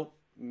 I've- you know,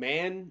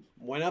 man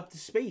went up to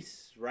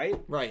space, right?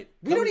 Right.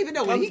 We don't even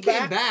know when he Comes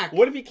came back.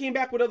 What if he came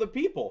back with other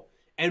people?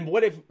 And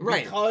what if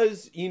Right.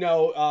 because he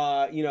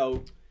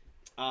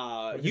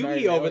married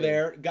Yugi an over alien?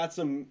 there got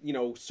some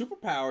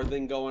superpower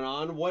thing going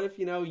on? What if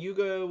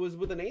Yuga was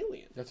with an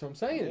alien? That's what I'm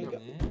saying.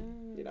 Could've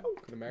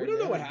Could've we married don't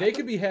know an what alien. happened. They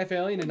could be half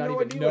alien and not no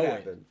even idea know what it.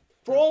 happened.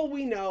 For all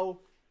we know,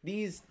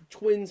 these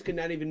twins could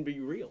not even be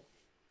real.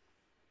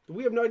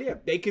 We have no idea.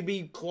 They could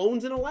be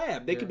clones in a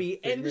lab. They They're could be,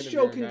 a and the figment of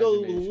show your can go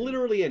imagination.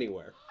 literally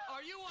anywhere.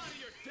 Are you out of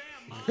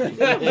your damn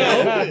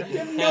mind? You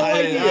have no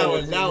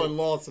idea. That one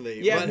lost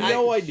me. You have But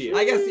no idea.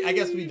 I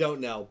guess we don't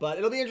know, but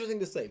it'll be interesting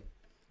to see.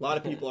 A lot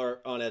of people are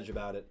on edge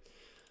about it.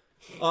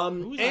 Who's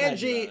on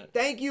edge Angie, about it?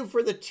 thank you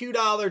for the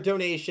 $2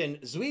 donation.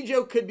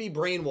 Zuijo could be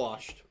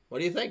brainwashed. What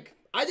do you think?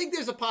 I think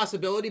there's a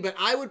possibility, but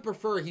I would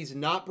prefer he's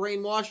not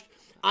brainwashed.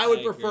 I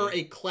would prefer agree.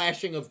 a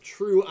clashing of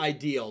true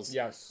ideals.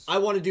 Yes. I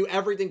want to do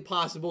everything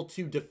possible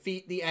to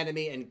defeat the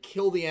enemy and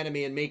kill the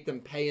enemy and make them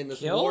pay in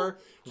this Kill? war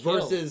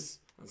versus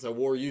that's how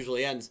war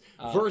usually ends.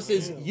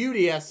 Versus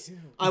UDS,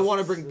 I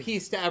want to bring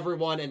peace to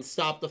everyone and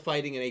stop the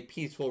fighting in a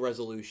peaceful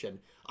resolution.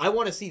 I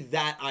want to see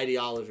that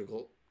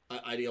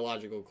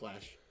ideological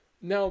clash.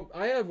 Now,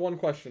 I have one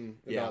question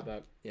Yeah. about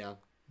that. Yeah.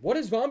 What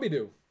does Vombi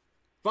do?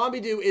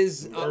 Vombidu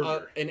is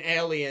Murder. an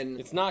alien.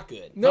 It's not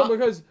good. No, Not-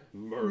 because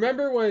Murder.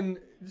 remember when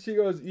she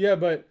goes, yeah,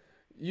 but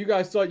you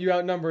guys thought you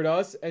outnumbered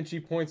us, and she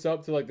points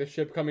up to like the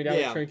ship coming down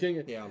Yeah. and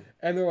shrinking, Yeah.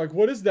 and they're like,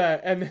 what is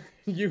that? And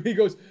he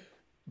goes,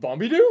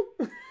 Vombidu?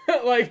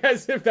 Like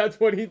as if that's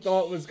what he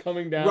thought was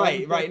coming down.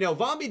 Right. No,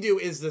 Vombidu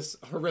is this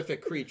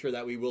horrific creature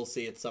that we will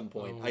see at some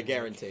point. I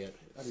guarantee it.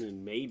 I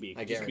mean, maybe.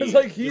 I Just guarantee It's it.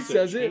 like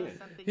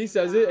he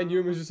says it, and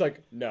Yuma's just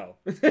like, no.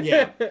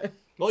 Yeah.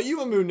 Well,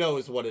 Yuamu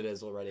knows what it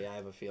is already, I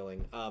have a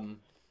feeling.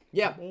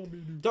 Yeah.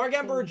 Dark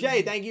Emperor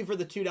J, thank you for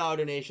the $2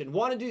 donation.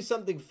 Want to do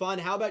something fun?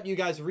 How about you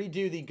guys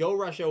redo the Go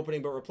Rush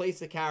opening, but replace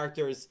the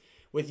characters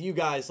with you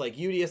guys, like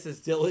Udius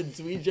is Dylan,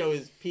 Zuijo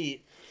is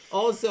Pete.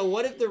 Also,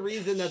 what if the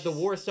reason that the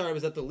war started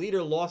was that the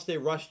leader lost a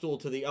rush duel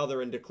to the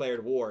other and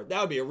declared war?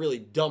 That would be a really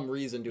dumb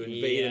reason to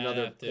invade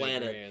another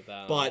planet.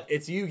 But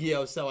it's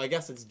Yu-Gi-Oh, so I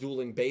guess it's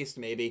dueling based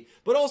maybe.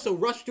 But also,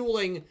 rush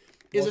dueling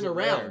isn't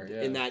around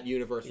in that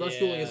universe. Rush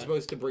dueling is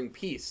supposed to bring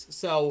peace.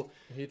 So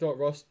he thought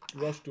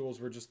rush duels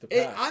were just the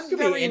past. I'm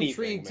very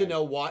intrigued to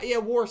know why. Yeah,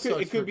 war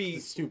starts for the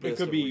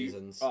stupidest of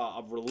reasons.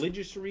 A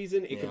religious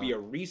reason. It could be a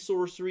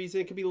resource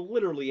reason. It could be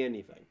literally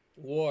anything.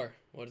 War.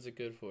 What is it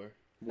good for?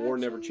 War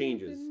never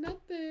changes. I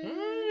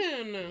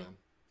don't know.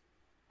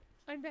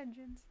 On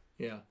vengeance.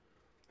 Yeah.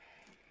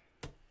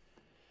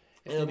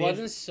 If there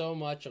wasn't so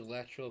much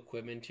electrical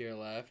equipment to your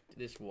left,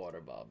 this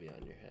water ball be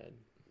on your head.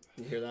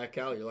 You hear that,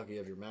 Cal? You're lucky you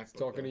have your MacBook.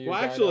 Talking to you.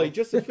 Well, actually,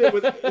 just to fit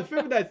with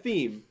that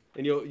theme,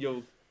 and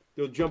you'll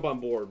jump on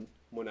board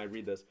when I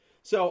read this.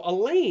 So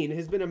Elaine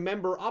has been a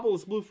member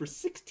Obelisk Blue for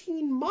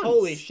 16 months.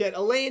 Holy shit,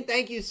 Elaine!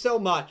 Thank you so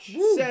much.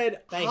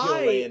 Said thank hi,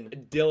 you,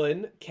 Elaine.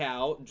 Dylan,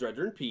 Cal,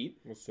 Dredger, and Pete.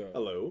 What's up?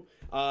 Hello,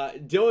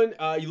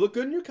 Dylan. You look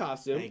good in your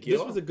costume. Thank you.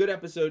 This was a good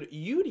episode.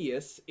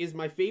 Udius is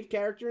my fave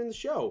character in the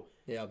show.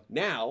 Yeah.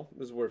 Now,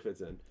 this is where it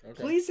fits in.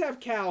 Okay. Please have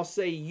Cal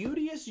say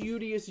Udius,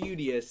 Udius,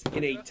 Udius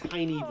in a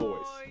tiny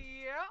voice. Oh,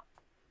 yeah.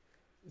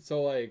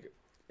 So like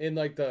in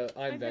like the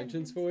I'm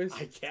Vengeance voice,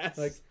 I guess.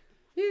 like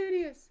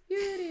Udius,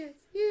 Udius,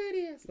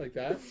 Udius, like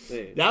that.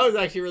 Hey. That was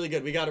actually really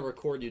good. We got to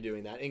record you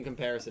doing that in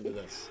comparison to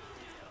this.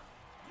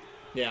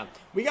 Yeah,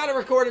 we got to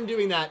record him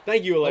doing that.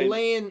 Thank you, Elaine.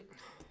 Elaine,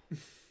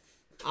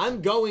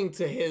 I'm going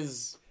to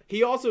his.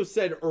 He also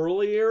said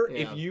earlier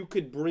Yeah. if you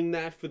could bring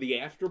that for the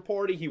after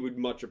party, he would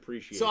much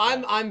appreciate. So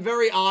that. I'm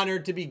very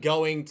honored to be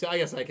going to. I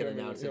guess I can Okay,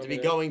 announce you it. To want be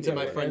me to- going to yeah,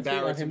 my yeah, friend answer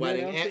it, Barrett's him to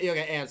wedding. announce it?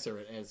 Okay, answer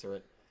it. Answer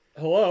it.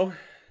 Hello.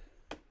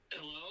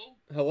 Hello?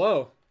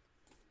 Hello.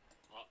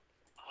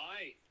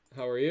 Hi.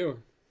 How are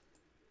you?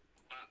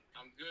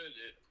 I'm good.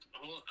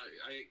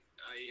 I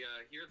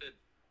hear that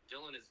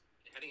Dylan is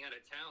heading out of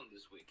town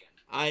this weekend.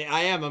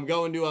 I am. I'm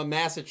going to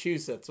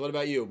Massachusetts. What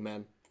about you,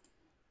 man?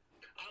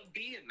 I'll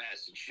be in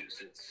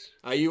Massachusetts.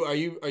 Are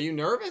you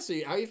nervous?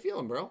 How are you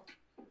feeling, bro?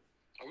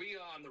 Are we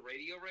on the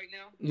radio right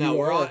now? No,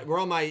 You are. we're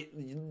on my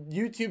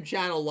YouTube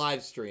channel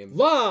live stream.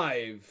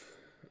 Live.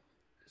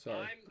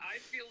 Sorry. I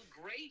feel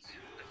great.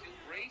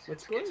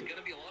 That's It's great. going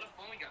to be a lot of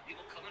fun. We got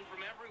people coming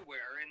from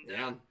everywhere, and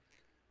Yeah.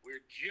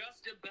 we're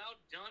just about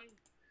done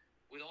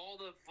with all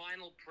the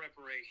final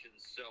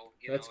preparations. So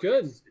That's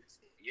good.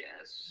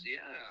 Yes, yeah,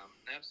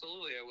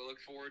 absolutely. I will look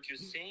forward to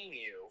seeing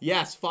you.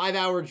 Yes,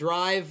 5-hour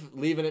drive,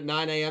 leaving at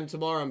 9 a.m.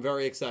 tomorrow. I'm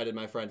very excited,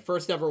 my friend.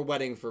 First ever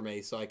wedding for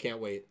me, so I can't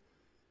wait.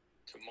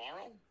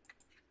 Tomorrow?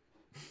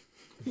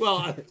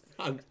 Well,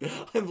 I'm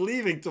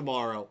leaving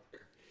tomorrow.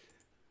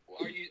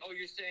 Are you? Oh,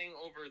 you're staying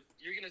over.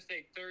 You're gonna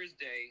stay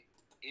Thursday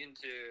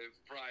into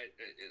Friday,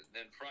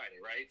 then Friday,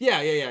 right?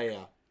 Yeah.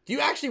 Do you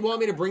actually want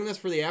me to bring this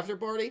for the after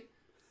party?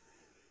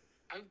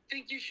 I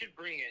think you should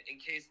bring it in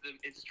case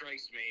it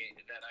strikes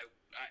me that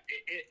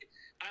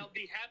I'll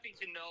be happy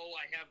to know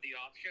I have the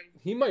option.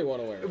 He might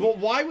want to wear it. Well,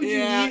 why would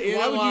Yeah, you need? you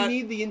Why know would what? you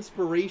need the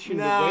inspiration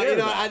to No, wear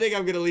that? I think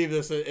I'm gonna leave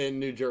this in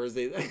New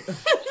Jersey.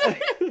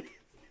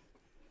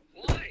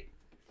 Why?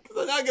 Because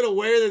I'm not gonna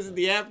wear this at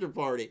the after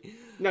party.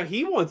 No,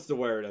 he wants to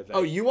wear it. I think.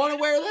 Oh, you want to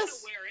wear I don't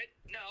this? wanna wear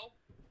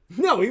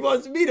it. No. No, he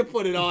wants me to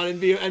put it on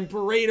and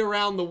parade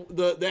around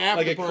the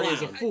after Like a party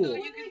as a clown. I fool. thought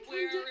you could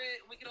wear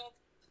it. We could all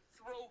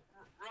throw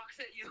rocks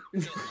at you.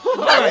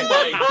 All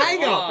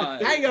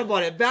right, hang up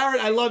on it,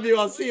 Barrett. I love you.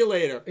 I'll see you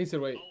later. He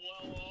said, "Wait."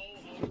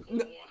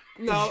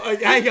 No,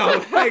 hang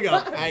up.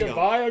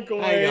 Goodbye, Uncle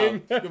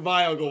Wayne.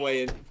 Goodbye, Uncle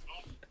Wayne.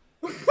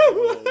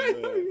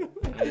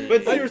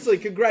 But seriously,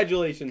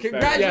 congratulations.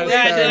 Congratulations,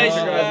 Congratulations,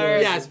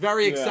 Barrett. Yes,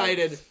 very Yeah.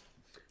 excited.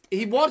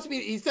 He wants me.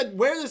 He said,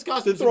 "Wear this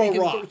costume To so throw we,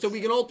 rocks. so we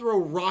can all throw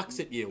rocks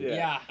at you."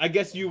 Yeah. I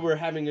guess you were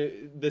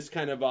having this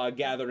kind of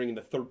gathering in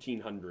the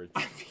 1300s.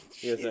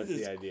 Yes, that's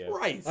Jesus the idea.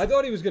 Christ. I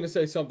thought he was gonna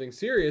say something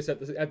serious at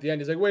the end.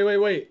 He's like,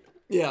 "Wait."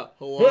 Yeah.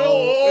 Hello.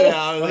 Hello. Yeah,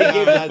 I was Well, like, he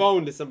gave that's- the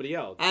phone to somebody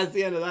else. That's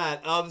the end of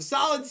that.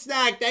 Solid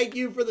Snack, thank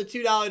you for the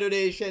 $2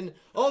 donation.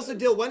 Also,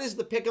 Dill, when is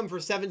the pick'em for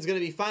Sevens going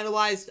to be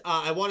finalized?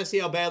 I want to see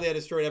how badly I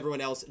destroyed everyone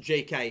else.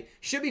 JK.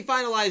 Should be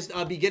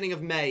finalized beginning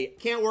of May.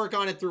 Can't work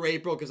on it through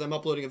April because I'm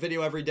uploading a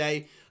video every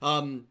day.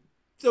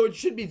 So it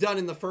should be done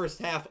in the first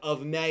half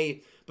of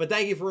May. But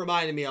thank you for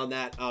reminding me on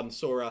that,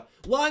 Sora.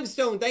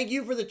 Limestone, thank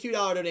you for the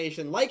 $2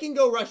 donation. Like and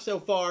Go Rush so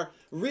far.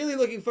 Really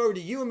looking forward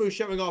to Yuumu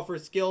showing off her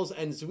skills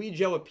and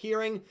Zuijo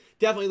appearing.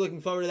 Definitely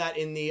looking forward to that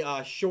in the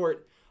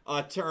short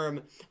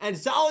term. And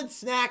Solid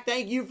Snack,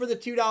 thank you for the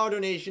 $2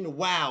 donation.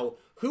 Wow.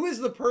 Who is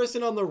the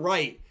person on the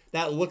right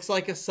that looks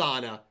like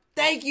Asana?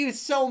 Thank you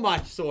so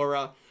much,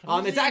 Sora.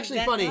 It's actually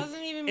funny.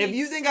 If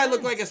you think I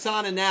look like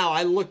Asana now,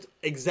 I looked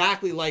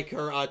exactly like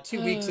her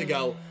 2 weeks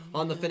ago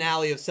on the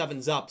finale of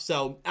 7's Up.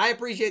 So I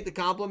appreciate the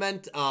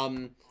compliment.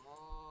 I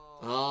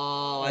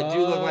do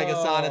look like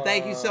Asana.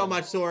 Thank you so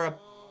much, Sora.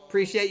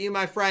 Appreciate you,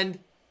 my friend.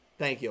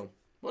 Thank you.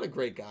 What a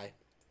great guy.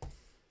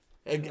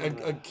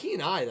 A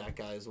keen eye, that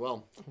guy, as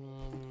well.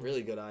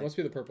 Really good eye. Must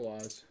be the purple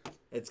eyes.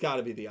 It's got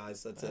to be the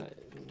eyes. That's it.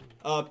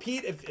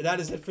 Pete, if that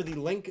is it for the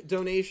link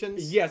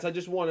donations. Yes, I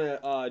just want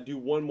to do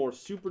one more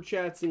super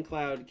chat.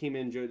 SinCloud came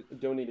in,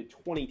 donated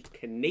 20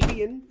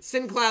 Canadian.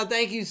 SinCloud,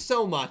 thank you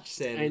so much,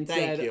 Sin. And thank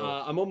said, you.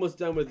 I'm almost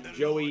done with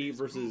Joey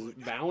versus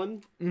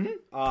Valen. Mm-hmm.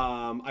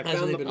 I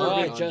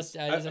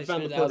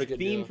found the perfect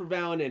theme for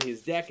Valen and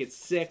his deck. It's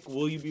sick.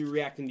 Will you be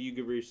reacting to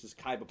Yuga versus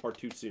Kaiba Part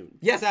 2 soon?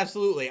 Yes,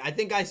 absolutely. I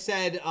think I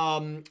said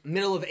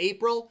middle of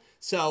April,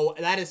 so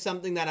that is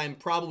something that I'm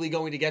probably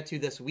going to get to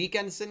this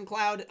weekend,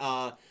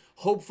 SinCloud.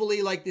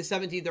 Hopefully, like the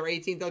 17th or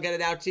 18th, I'll get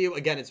it out to you.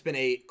 Again, it's been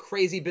a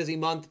crazy busy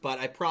month, but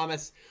I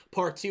promise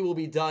Part 2 will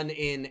be done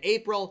in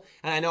April.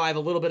 And I know I have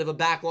a little bit of a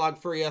backlog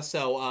for you,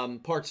 so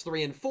Parts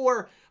 3 and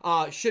 4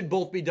 should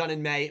both be done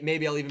in May.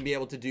 Maybe I'll even be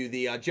able to do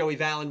the Joey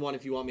Valen one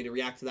if you want me to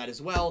react to that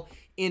as well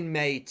in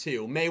May,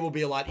 too. May will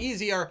be a lot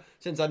easier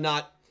since I'm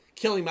not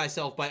killing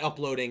myself by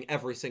uploading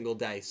every single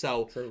day.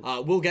 So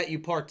we'll get you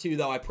Part 2,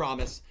 though, I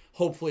promise.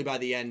 Hopefully by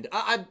the end.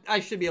 I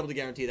should be able to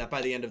guarantee that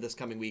by the end of this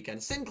coming weekend.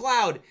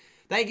 SinCloud,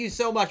 thank you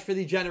so much for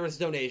the generous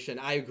donation.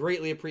 I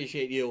greatly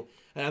appreciate you,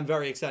 and I'm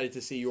very excited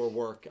to see your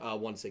work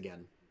once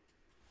again.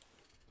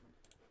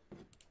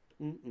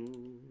 Are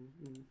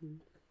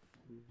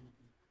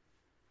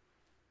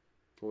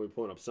we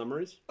pulling up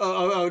summaries?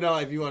 Oh, no,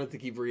 if you wanted to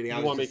keep reading.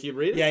 You want me to keep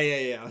reading?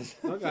 Yeah.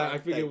 Okay, I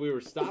figured we were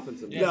stopping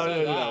something. No.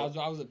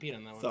 I was a Pete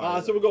on that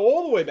one. So we'll go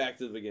all the way back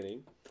to the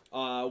beginning.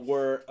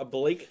 Where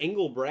Blake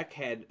Engelbrecht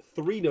had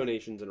 3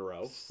 donations in a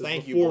row.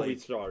 Thank you, before Blake. we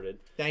started.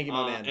 Thank you,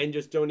 my man. And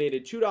just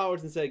donated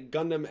 $2 and said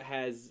Gundam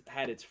has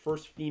had its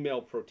first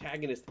female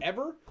protagonist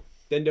ever.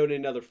 Then donated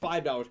another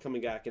 $5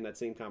 coming back in that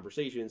same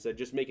conversation and said,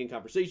 just making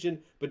conversation,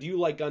 but do you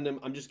like Gundam?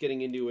 I'm just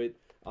getting into it.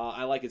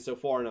 I like it so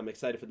far, and I'm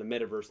excited for the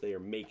metaverse they are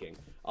making.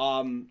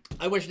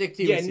 I wish Nick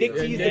T was Nick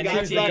here. T's the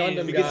guy for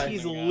that because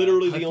he's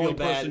literally the only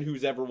person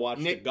who's ever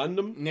watched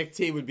Gundam. Nick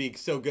T would be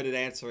so good at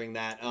answering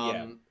that.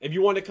 If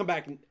you want to come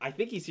back, I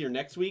think he's here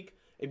next week.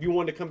 If you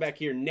want to come back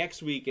here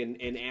next week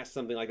and ask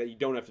something like that, you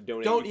don't have to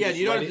donate.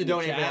 You don't have to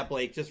donate for that,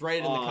 Blake. Just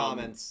write it in the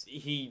comments.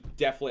 He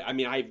definitely. I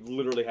mean, I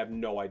literally have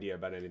no idea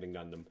about anything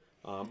Gundam.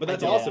 But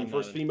that's awesome.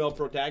 First female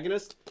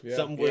protagonist. Yeah.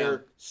 Something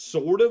we're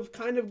sort of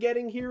kind of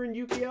getting here in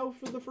Yu-Gi-Oh!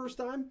 For the first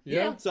time.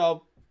 Yeah.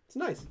 So it's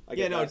nice.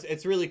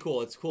 It's really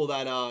cool. It's cool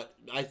that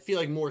I feel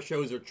like more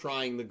shows are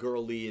trying the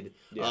girl lead.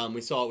 Yeah.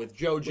 We saw it with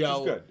JoJo. Which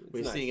is good.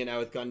 We're seeing it now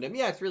with Gundam.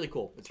 Yeah, it's really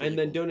cool.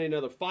 Then donate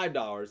another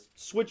 $5.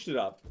 Switched it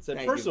up.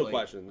 Said personal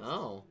questions.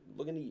 Oh.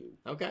 Looking at you.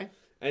 Okay.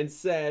 And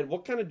said,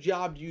 what kind of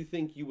job do you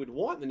think you would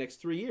want in the next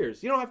 3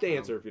 years? You don't have to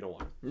answer if you don't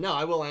want. No,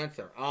 I will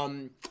answer.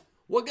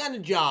 What kind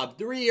of job?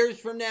 3 years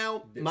from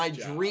now, my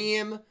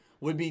dream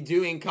would be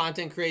doing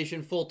content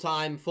creation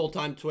full-time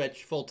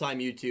Twitch, full-time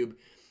YouTube.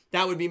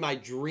 That would be my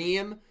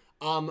dream.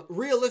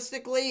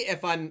 Realistically,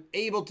 if I'm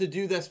able to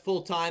do this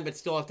full-time but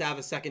still have to have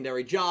a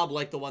secondary job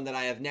like the one that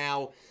I have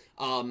now,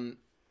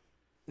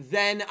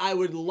 then I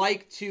would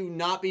like to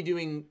not be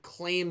doing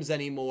claims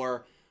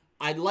anymore.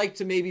 I'd like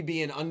to maybe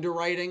be in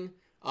underwriting.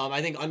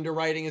 I think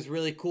underwriting is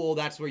really cool.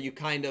 That's where you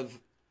kind of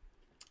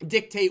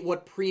dictate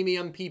what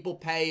premium people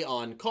pay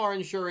on car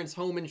insurance,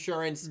 home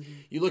insurance. Mm-hmm.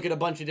 You look at a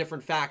bunch of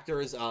different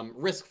factors,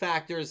 risk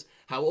factors,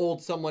 how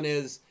old someone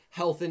is,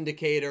 health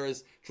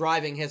indicators,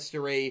 driving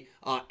history,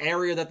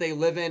 area that they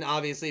live in.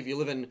 Obviously, if you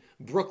live in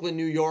Brooklyn,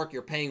 New York,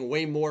 you're paying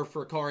way more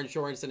for car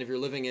insurance than if you're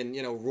living in,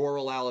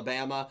 rural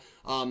Alabama.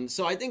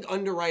 So I think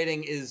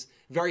underwriting is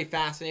very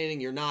fascinating.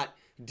 You're not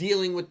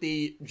dealing with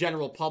the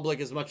general public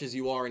as much as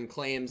you are in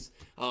claims.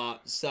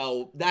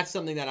 So that's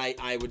something that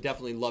I would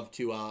definitely love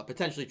to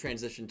potentially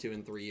transition to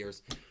in 3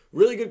 years.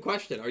 Really good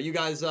question. Are you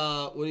guys,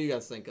 what do you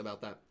guys think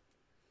about that?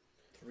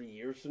 3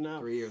 years from now?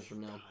 3 years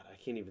from now. God, I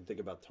can't even think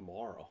about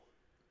tomorrow.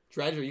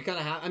 Treasure, you kind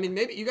of have,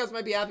 maybe you guys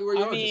might be happy where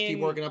you are. Just keep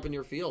working up in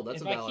your field.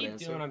 That's a valid answer. If I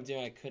keep doing what I'm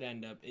doing, I could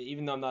end up,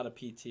 even though I'm not a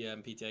PT,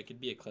 I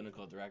could be a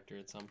clinical director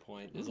at some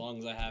point, as long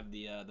as I have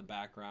the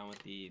background with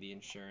the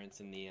insurance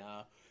and the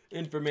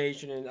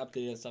information and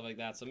updated and stuff like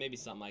that. So maybe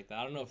something like that.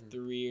 I don't know if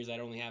 3 years. I'd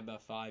only have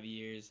about 5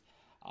 years.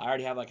 I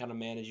already have that kind of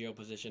managerial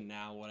position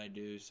now, what I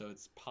do, so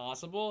it's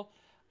possible.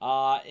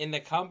 In the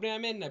company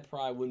I'm in, I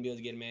probably wouldn't be able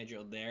to get a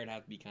managerial there. It'd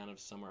have to be kind of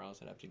somewhere else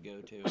I'd have to go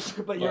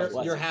to. But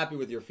you're happy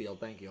with your field.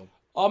 Thank you.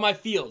 Oh, my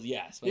field,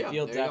 yes. My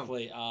field,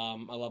 definitely. I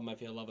love my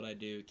field. I love what I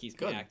do. It keeps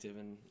me active,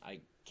 and I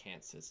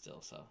can't sit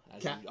still, so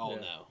as you all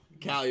know.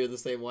 Cal, you're the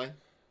same way?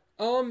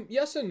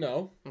 Yes and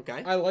no.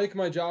 Okay. I like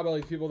my job. I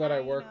like people that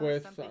I work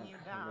with. I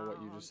don't know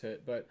what you just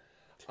hit, but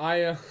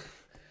I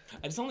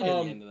just only get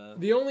the end of that.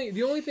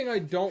 The only thing I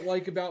don't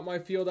like about my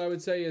field, I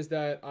would say, is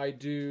that I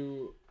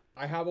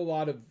have a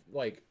lot of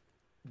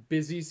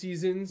busy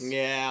seasons.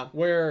 Yeah.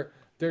 Where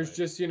there's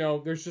just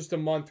a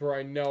month where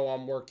I know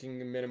I'm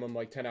working a minimum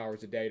 10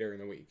 hours a day during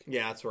the week.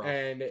 Yeah, that's rough.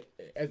 And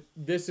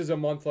this is a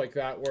month like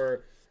that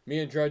where me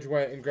and Dredge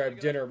went and grabbed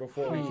dinner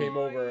before we came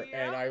over,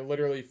 and I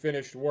literally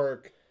finished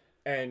work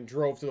and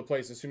drove to the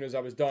place as soon as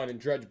I was done, and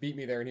Dredge beat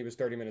me there, and he was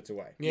 30 minutes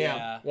away.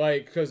 Yeah.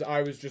 Because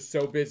I was just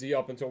so busy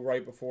up until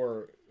right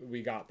before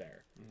we got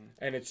there. Mm-hmm.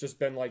 And it's just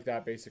been like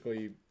that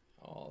basically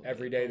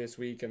every day this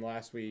week and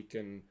last week,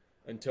 and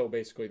until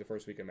basically the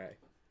first week of May.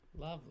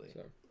 Lovely.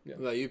 So, yeah.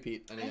 What about you,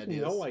 Pete? Any I have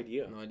ideas? no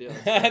idea. No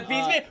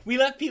idea. We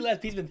left Pete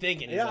left. Pete's been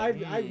thinking. He's Yeah,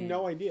 like, I have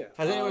no idea.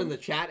 Has anyone in the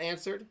chat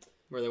answered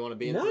where they want to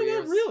be in No, 3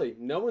 years? not really.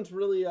 No one's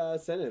really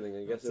said anything. I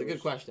guess That's a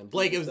good question.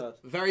 Blake, it was a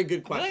very good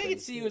I question. feel like I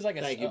could see you as like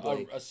Thank you,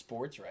 Blake. a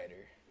sports writer.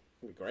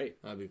 That'd be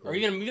great. That'd be Or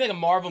great. even maybe like a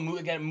Marvel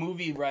movie, like a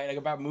movie, right? Like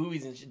about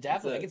movies and shit.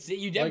 Definitely, I could see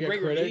you. Have Like a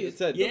great critic? reviews. It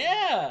said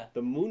Yeah.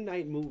 The Moon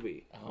Knight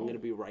movie. I'm Oh. gonna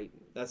be writing.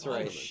 That's Oh,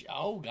 right.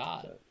 oh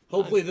God.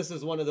 Hopefully this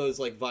is one of those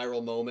like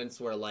viral moments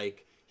where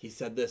like he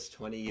said this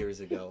 20 years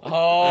ago.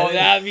 Oh,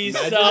 that'd be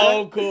Imagine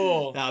so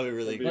cool. That would be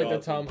really That'd be good.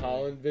 Like the awesome. Tom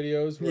Holland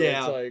videos where Yeah,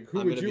 it's like, who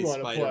I'm would gonna you be want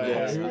to play?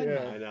 Spider-Man.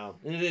 Yeah. I know.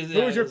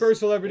 Who was your first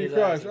celebrity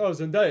crush? Oh,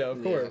 Zendaya, of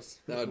Yeah, course.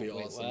 that would be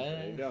Wait, awesome. what?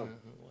 There you go.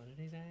 What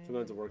did he say?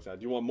 Sometimes it works out.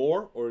 Do you want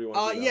more, or do you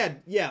want? to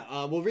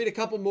Yeah. We'll read a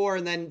couple more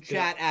and then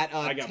chat at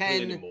I got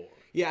plenty 10. more.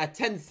 Yeah, at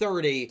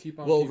 10:30 Keep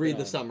on we'll keeping read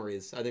the on.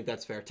 summaries. I think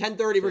that's fair.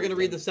 10:30 we're gonna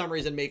read the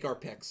summaries and make our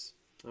picks.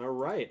 All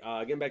right.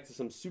 Getting back to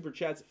some super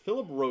chats.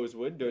 Philip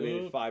Rosewood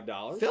donated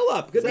 $5.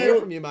 Philip, good to hear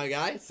from you, my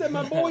guy. Said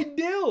my boy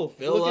Dill,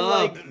 Philip.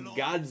 looking like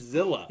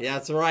Godzilla. Yeah,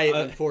 that's right.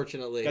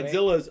 Unfortunately.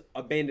 Godzilla's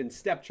abandoned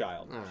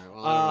stepchild. All right,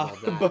 well, I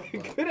don't know about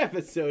that, But good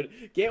episode.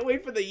 Can't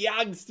wait for the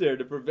youngster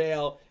to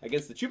prevail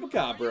against the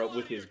Chupacabra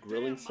with his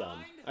grilling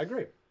son. I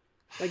agree.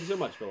 Thank you so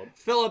much, Philip.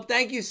 Philip,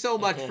 thank you so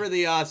much for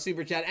the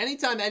super chat.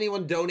 Anytime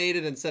anyone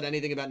donated and said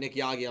anything about Nick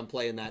Yagi, I'm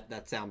playing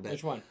that sound bit.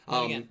 Which one?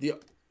 Not again. Are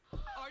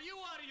you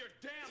out of your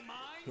damn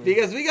mind?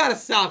 Because we gotta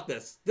stop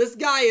this. This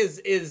guy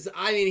is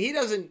I mean, he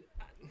doesn't.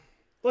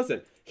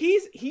 Listen,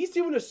 he's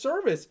doing a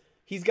service.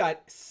 He's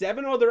got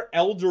 7 other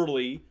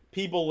elderly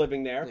people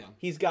living there. Yeah.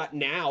 He's got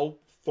now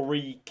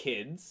 3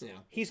 kids. Yeah.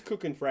 He's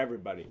cooking for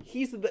everybody.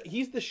 He's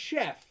the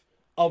chef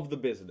of the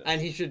business.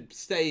 And he should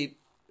stay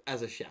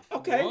as a chef.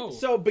 Okay, Whoa.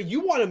 so but you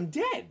want him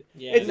dead.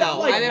 Yeah. It's No, not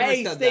like I never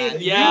hey, said stay. that.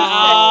 You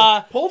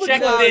Yeah, said, pull the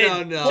check clip. the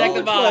vid. No. Check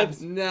the Pull vibes.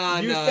 clips. No,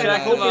 You no, said no, I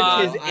hope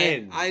no. it's his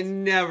end. I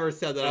never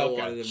said that I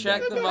Okay. wanted him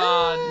Check dead. the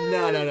VOD.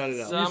 No.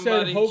 You Somebody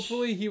said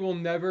hopefully he will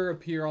never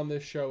appear on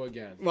this show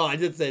again. Well, I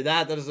did say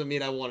that. That doesn't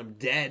mean I want him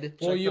dead.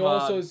 Well, Check you the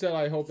also VOD. said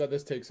I hope that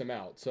this takes him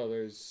out. So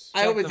there's.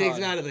 I hope it the takes VOD.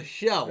 him out of the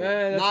show,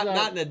 that's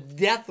not in a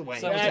death way.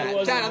 So that Chad,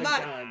 wasn't I'm my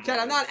not. God. Chad,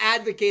 I'm not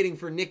advocating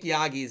for Nick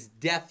Yagi's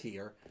death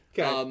here.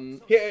 Okay.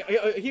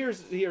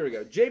 Here we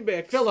go.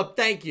 J-Bix. Philip,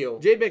 thank you.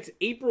 J-Bix,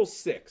 April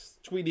 6th,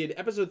 tweeted,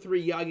 Episode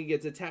 3, Yagi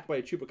gets attacked by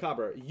a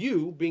Chupacabra.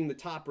 You, being the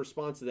top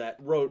response to that,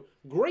 wrote,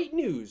 great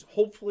news.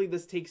 Hopefully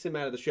this takes him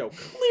out of the show.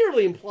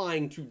 Clearly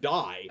implying to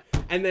die.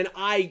 And then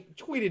I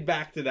tweeted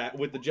back to that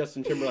with the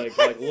Justin Timberlake,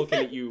 like, looking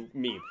at you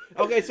meme.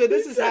 Okay, so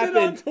this has Said it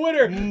on happened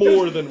Twitter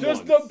more than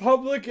just once. the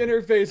public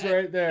interface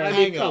right there. I mean,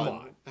 Hang come on.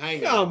 on.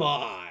 Hang Come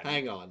on. on.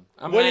 Hang on.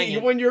 I'm When,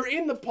 hanging. when you're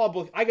in the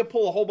public, I could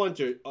pull a whole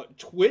bunch of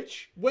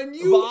Twitch When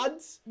you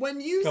VODs.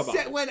 when you Come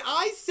say on. when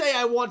I say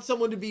I want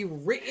someone to be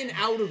written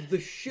out of the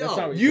show, That's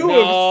not what You said.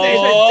 have No.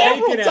 said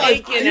several Taken times. out.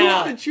 Taken You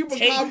out. want the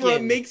Chupacabra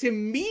Taken. makes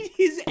him meet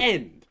his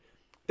end.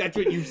 That's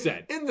what you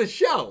said. in the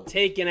show.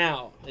 Taken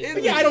out.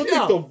 In Yeah, I don't think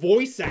show. the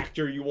voice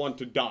actor you want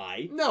to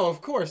die. No, of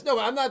course. No,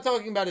 I'm not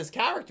talking about his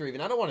character even.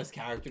 I don't want his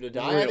character to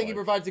die. I think he Really?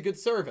 provides a good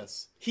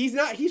service. He's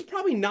not. He's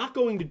probably not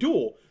going to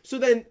duel. So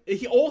then,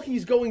 all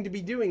he's going to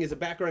be doing is a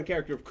background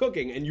character of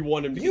cooking, and you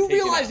want him to. You be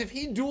taken realize out. if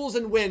he duels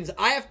and wins,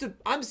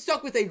 I'm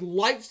stuck with a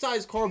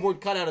life-size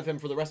cardboard cutout of him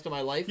for the rest of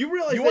my life. you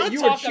realize You that wanna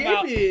you are talk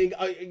about-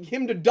 championing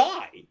him to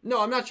die.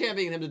 No, I'm not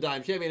championing him to die.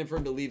 I'm championing him for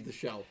him to leave the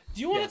show. Do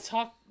you want to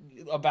talk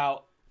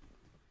about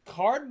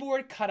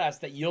cardboard cutouts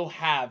that you'll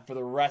have for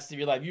the rest of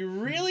your life? You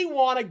really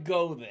want to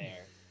go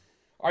there?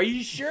 Are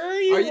you sure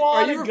you Are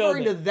want you to go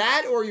referring there? to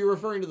that, or are you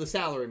referring to the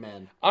salary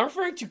man? I'm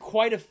referring to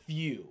quite a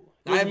few.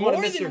 I have There's more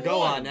more Mr. than Go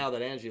one. on now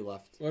that Angie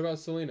left. What about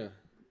Selena?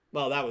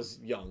 Well, that was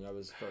young. I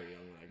was very young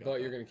when I got But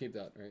that. you're gonna keep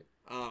that, right?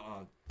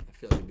 I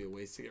feel like it'd be a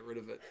waste to get rid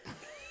of it.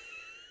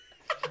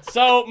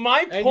 So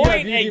my And you have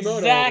point Yukimoto over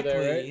exactly.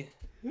 there, right?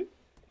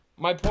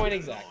 My point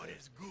exactly.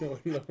 Oh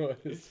no,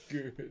 it's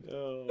good.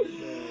 Oh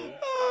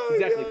no.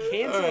 Exactly.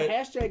 Cancel. All right.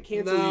 Hashtag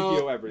cancel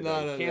Yu-Gi-Oh everything.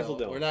 No, Cancel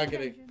no. Dylan. We're not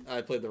gonna.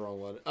 I played the wrong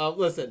one.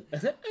 Listen.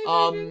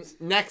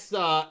 Next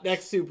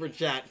super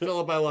chat.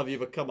 Philip, I love you,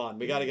 but come on,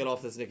 we got to get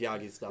off this Nick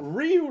Yagi stuff.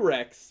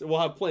 Rex, we'll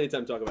have plenty of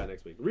time to talk about it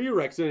next week.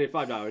 Rex donated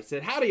 $5.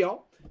 Said, howdy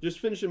y'all. Just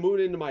finished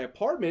moving into my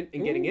apartment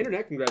and getting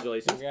internet.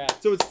 Congratulations.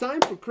 Congrats. So it's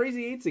time for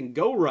Crazy Eights and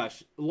Go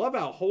Rush. Love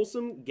how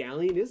wholesome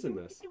Galleon is in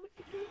this.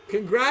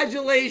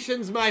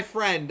 Congratulations, my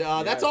friend.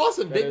 That's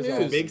awesome. that Big is news.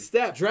 awesome. Big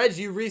step. Dredge,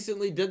 you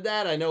recently did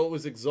that. I know it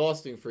was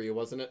exhausting for you,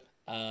 wasn't it?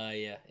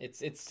 Yeah,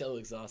 it's still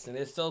exhausting.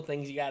 There's still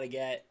things you gotta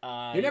get.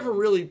 You never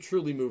really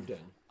truly moved in.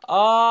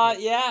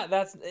 Yeah,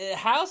 that's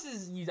house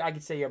is. I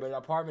could say yeah, but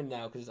apartment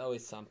now because there's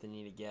always something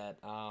you need to get.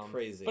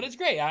 Crazy. but it's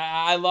great.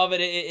 I love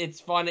it. It's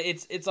fun.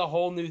 It's a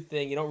whole new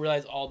thing. You don't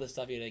realize all this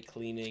stuff you're like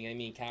cleaning. I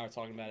mean, Cal was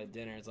talking about at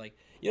dinner. It's like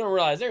you don't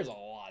realize there's a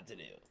lot to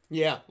do.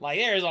 Yeah. Like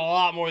there's a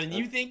lot more than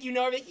you think you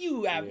know. Like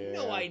you have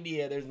no Yeah.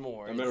 idea. There's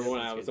more. I remember It's-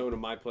 when it's I was good.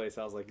 owning my place,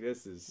 I was like,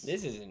 this isn't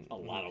This isn't a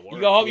lot of work.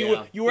 You go home.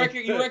 Yeah. You work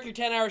your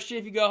 10-hour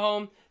shift. You go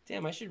home.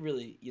 damn, I should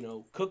really,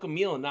 cook a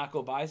meal and not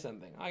go buy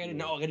something. I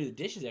gotta do the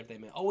dishes after they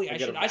make. Oh wait,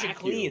 I should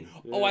clean.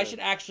 Yeah. Oh, I should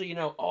actually,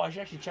 I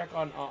should actually check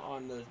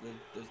on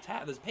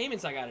those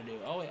payments I gotta do.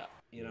 Oh yeah.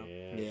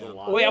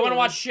 Oh, wait, I want to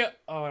watch show.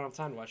 Oh, I don't have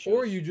time to watch shows.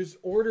 Or you just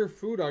order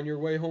food on your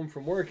way home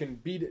from work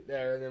and beat it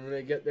there, and then when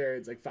they get there,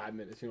 it's like 5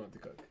 minutes. You don't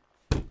have to cook.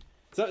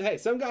 So hey,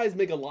 some guys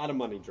make a lot of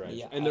money, Dredge,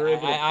 yeah, and they're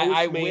able to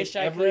I wish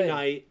I every could.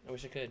 night. I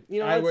wish I could.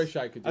 I wish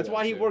I could. That's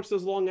why he works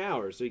those long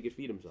hours so he could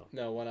feed himself.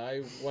 No, when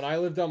I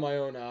lived on my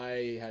own,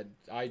 I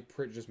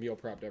just meal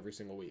prepped every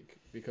single week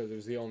because it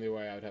was the only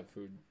way I would have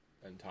food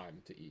and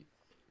time to eat.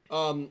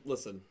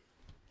 Listen,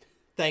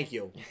 thank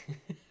you,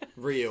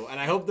 Ryu, and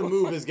I hope the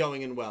move is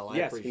going in well. I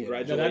appreciate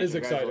congratulations. Yeah, that is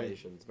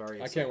Congratulations.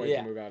 Very exciting. I can't wait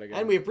to move out again.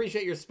 And we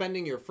appreciate your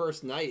spending your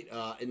first night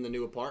in the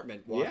new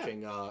apartment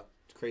watching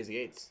Crazy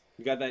 8's.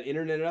 You got that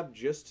internet up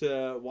just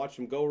to watch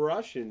them go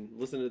rush and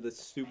listen to this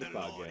stupid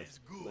podcast.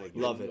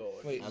 Love it.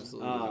 Wait,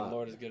 absolutely.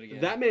 Lord is good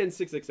again. That man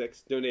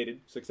 666 donated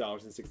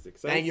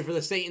 $6.66. Thank you for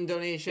the Satan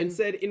donation. And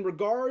said, in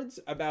regards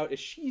about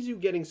Ishizu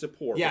getting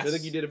support, yes, I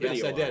think you did a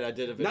video. Yes, I did. I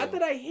did a video. Not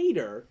that I hate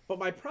her, but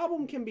my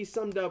problem can be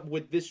summed up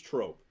with this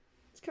trope.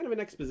 It's kind of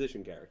an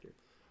exposition character.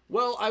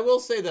 Well, I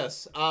will say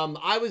this.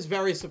 I was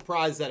very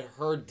surprised that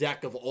her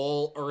deck of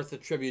all Earth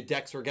attribute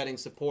decks were getting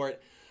support.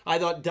 I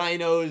thought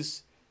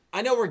Dinos...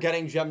 I know we're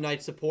getting Gem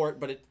Knight support,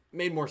 but it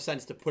made more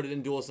sense to put it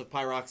in Duels of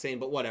Pyroxane,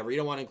 but whatever. You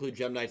don't want to include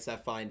Gem Knights,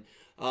 that's fine.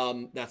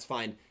 That's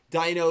fine.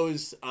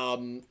 Dinos,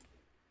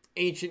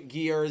 Ancient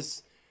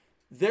Gears.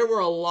 There were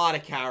a lot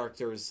of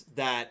characters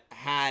that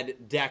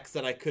had decks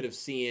that I could have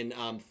seen.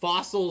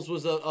 Fossils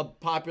was a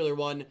popular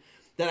one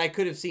that I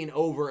could have seen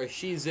over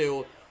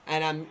Ishizu,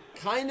 and I'm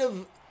kind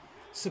of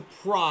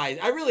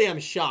surprised. I really am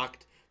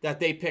shocked that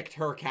they picked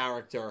her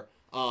character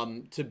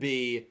to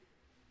be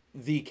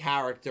the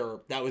character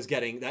that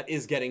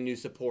is getting new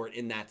support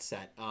in that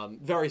set.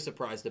 Very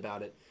surprised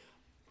about it.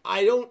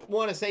 I don't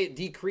want to say it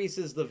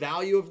decreases the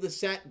value of the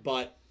set,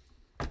 but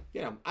I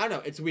don't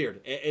know. It's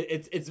weird.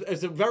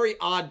 It's a very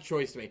odd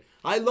choice to me.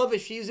 I love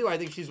Ishizu. I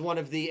think she's one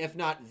of the, if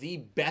not the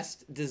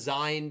best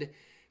designed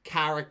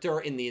character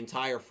in the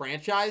entire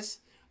franchise.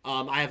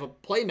 I have a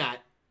playmat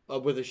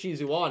with a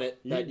Shizu on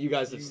it that you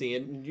guys have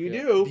seen. You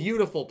do.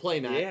 Beautiful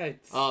playmat.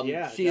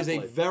 She is a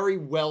very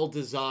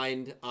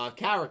well-designed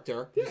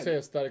character. Did you say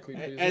aesthetically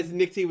pleasing? As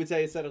Nick T would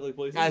say, aesthetically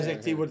pleasing. As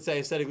Nick T would say,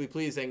 aesthetically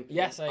pleasing.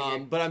 Yes, I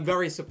agree. But I'm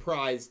very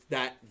surprised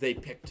that they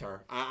picked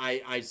her.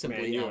 I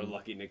simply Man, you were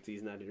lucky Nick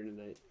T's not here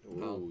tonight.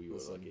 Ooh, you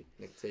were lucky.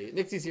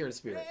 Nick T's here in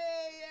spirit.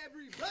 Hey,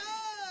 everybody!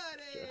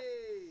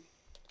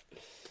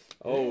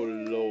 Oh,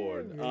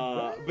 Lord.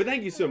 But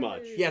thank you so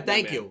much. Yeah,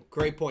 thank you.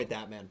 Great point,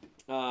 that man.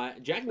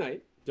 Jack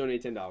Knight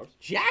donated $10.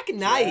 Jack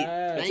Knight.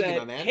 Yes. Thank you,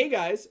 my man. Hey,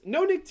 guys.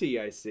 No Nick T,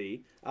 I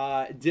see.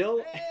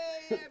 Dill... Hey,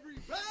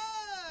 everybody!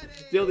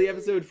 Still, the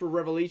episode for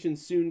Revelation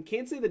soon.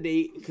 Can't say the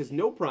date because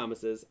no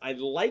promises. I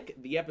like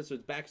the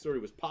episode's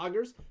backstory was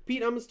poggers.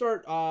 Pete, I'm gonna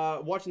start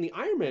watching the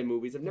Iron Man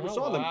movies. I've never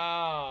saw them.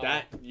 Wow.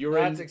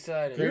 That's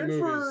exciting. You're in Great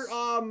for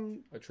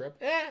a trip?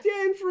 yeah,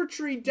 in for a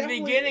treat.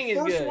 Definitely. beginning is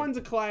First good. one's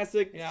a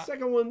classic. Yeah.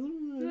 Second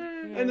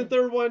one, and the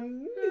third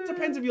one. It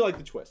depends if you like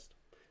the twist.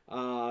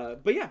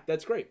 But yeah,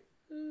 that's great.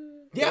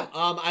 Yeah,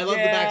 I love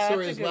the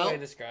backstory as well. Way to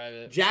describe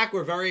it. Jack,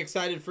 we're very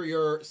excited for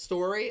your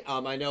story.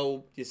 I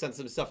know you sent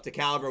some stuff to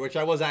Caliber, which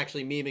I was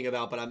actually memeing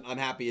about, but I'm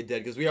happy you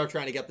did because we are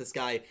trying to get this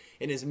guy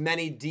in as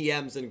many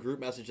DMs and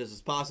group messages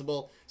as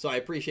possible. So I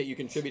appreciate you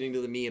contributing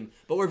to the meme.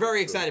 But we're very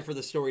excited for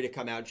the story to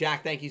come out.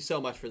 Jack, thank you so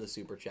much for the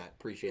super chat.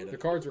 Appreciate it. The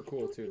cards were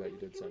cool too that you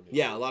did send me.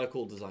 Yeah, a lot of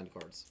cool designed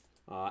cards.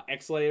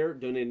 X-Layer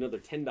donated another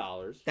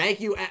 $10. Thank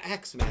you,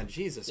 X, man.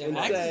 Jesus Yeah,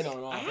 Christ. X is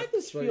going on. I had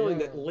this feeling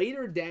that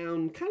later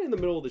down, kind of in the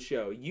middle of the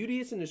show,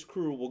 Udius and his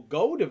crew will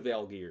go to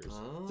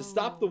Velgears to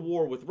stop the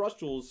war with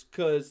Rustules,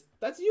 because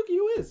that's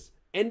Yukio is.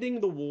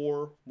 Ending the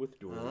war with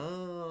dueling.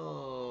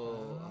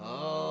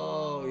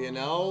 You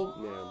know?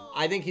 Yeah.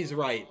 I think he's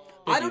right.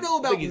 I don't know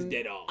about he's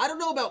dead off. I don't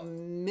know about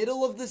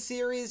middle of the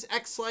series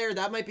X-Slayer.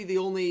 That might be the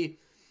only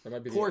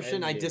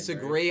portion I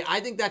disagree. Right? I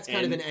think that's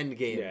kind of an end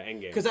game. Yeah,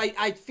 end game. Because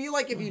I feel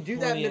like if you do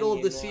that middle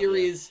of the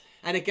series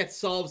and it gets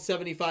solved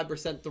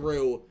 75%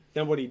 through,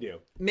 then what do you do?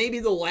 Maybe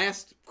the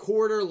last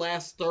quarter,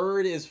 last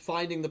third is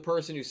finding the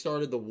person who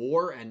started the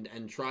war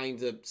and trying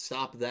to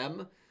stop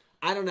them.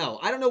 I don't know.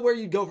 I don't know where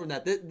you'd go from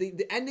that.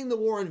 The ending the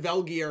war in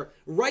Velgear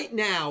right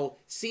now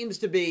seems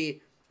to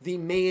be the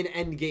main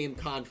end game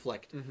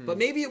conflict. But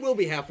maybe it will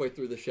be halfway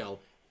through the show.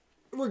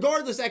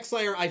 Regardless,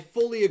 X-Slayer, I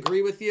fully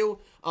agree with you.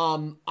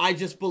 I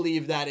just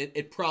believe that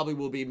it probably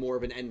will be more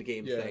of an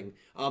endgame thing.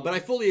 But I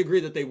fully agree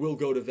that they will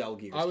go to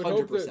Velgear. I would 100%.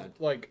 hope that,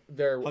 like,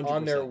 they're 100%.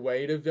 on their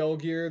way to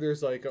Velgear.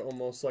 There's like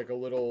almost like a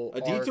little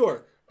a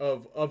detour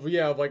of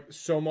like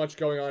so much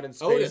going on in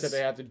space that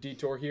they have to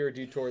detour here,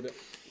 detour there.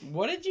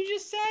 What did you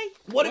just say?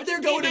 What if they're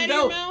going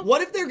to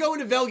What if they're going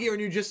to Velgear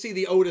and you just see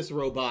the Otis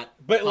robot?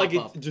 But like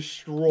it's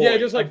destroyed. Yeah,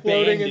 just like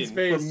floating in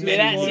space. See,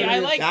 I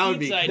like that would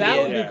be Pete's cool. idea.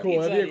 That would be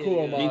cool. That'd be a cool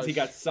homage. Means he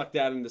got sucked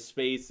out into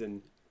space,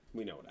 and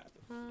we know what happened.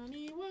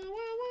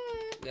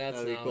 That's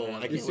That'd be not cool. I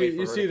happening. can't wait for You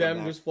her see to come them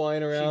back. just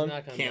flying She's around.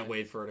 not coming Can't back.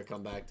 wait for her to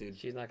come back, dude.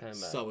 She's not coming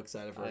back. So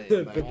excited for her I-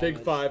 to come The back. big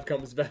five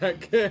comes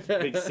back.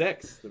 Big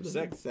six. The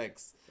six.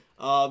 Six.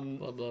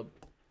 Blub blub.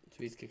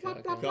 Tweets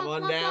Kakaka. Come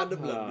on down to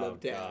Blub Oh,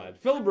 Blub Town. God.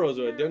 Philip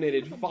Rosa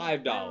donated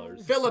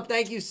 $5. Philip,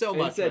 thank you so And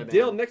much, said, my man.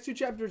 Dill, next 2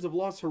 chapters of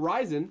Lost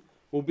Horizon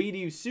will be to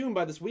you soon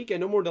by this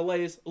weekend. No more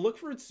delays. Look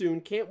for it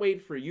soon. Can't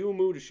wait for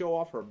Yuumu to show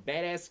off her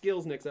badass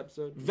skills next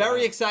episode.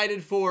 Very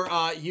excited for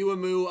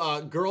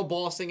Yuumu girl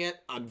bossing it.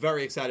 I'm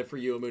very excited for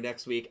Yuumu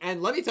next week.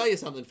 And let me tell you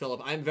something,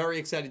 Philip. I'm very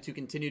excited to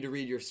continue to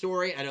read your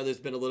story. I know there's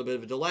been a little bit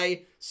of a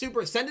delay.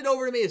 Super. Send it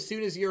over to me as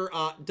soon as you're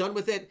done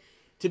with it.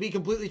 To be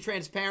completely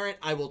transparent,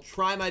 I will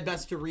try my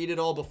best to read it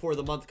all before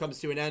the month comes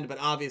to an end. But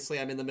obviously,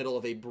 I'm in the middle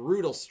of a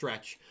brutal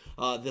stretch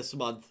this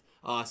month.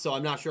 So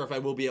I'm not sure if I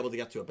will be able to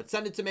get to it. But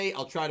send it to me.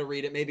 I'll try to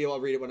read it. Maybe I'll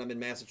read it when I'm in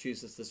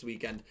Massachusetts this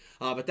weekend.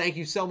 But thank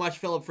you so much,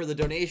 Philip, for the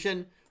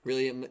donation.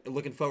 Really am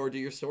looking forward to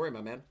your story, my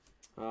man.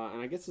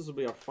 And I guess this will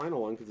be our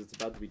final one because it's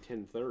about to be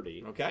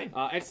 10:30. Okay.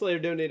 X-Layer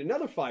donated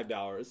another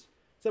 $5.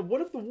 Said,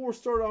 what if the war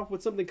started off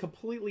with something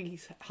completely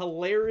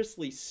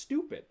hilariously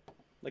stupid?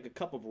 Like a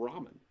cup of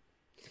ramen.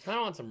 I kind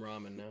of want some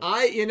ramen now.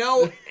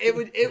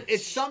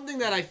 It's something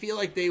that I feel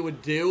like they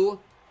would do.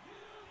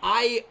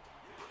 I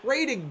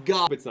pray to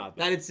God It's not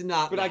that. that it's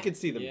not. But that. I could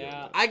see them doing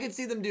Yeah. it. I could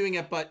see them doing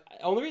it, but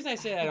Only reason I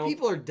say that I don't.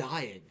 people are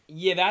dying.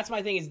 Yeah, that's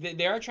my thing. Is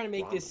they are trying to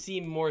make this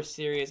seem more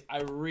serious.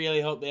 I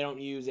really hope they don't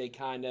use a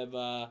kind of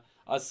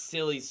a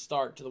silly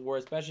start to the war,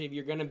 especially if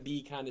you're gonna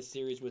be kind of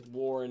serious with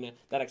war and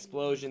that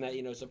explosion that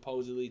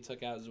supposedly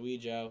took out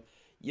Zuijo.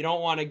 You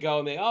don't want to go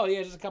and be, oh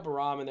yeah, just a cup of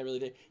ramen that really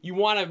did. You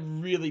want to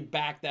really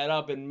back that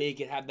up and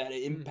make it have that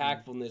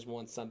impactfulness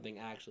once something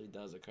actually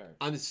does occur.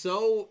 I'm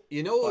so But you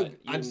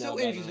I'm know so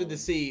better interested than to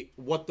see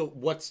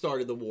what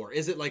started the war.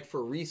 Is it like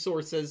for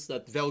resources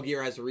that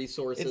Velgear has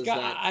resources It's got.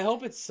 that, I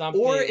hope it's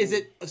something. or is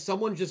it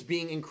someone just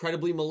being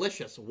incredibly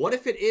malicious? What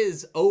if it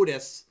is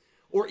Otis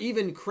or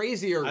even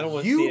crazier I don't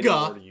want to see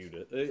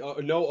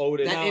Yuga no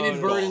Otis. that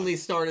inadvertently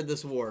started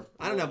this war?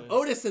 I don't know.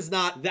 Otis is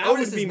not. That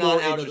Otis would be is more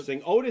not out of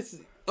interesting. Otis,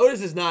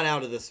 Otis is not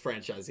out of this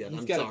franchise yet. he's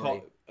I'm got to sorry.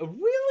 call.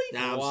 Really?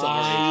 Nah, I'm Wow.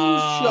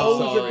 sorry.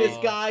 Shows I'm of this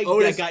sorry. guy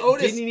Otis, that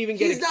Otis didn't even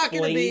get he's not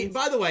going to be. explained.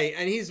 By the way,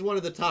 and he's one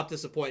of the top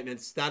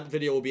disappointments. That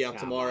video will be out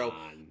Come tomorrow.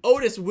 on.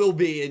 Otis will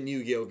be in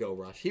Yu-Gi-Oh! Go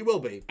Rush. He will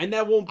be. And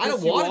that won't. I don't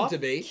piss you want him off? to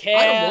be. I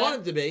Care don't want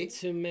him to be.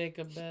 to make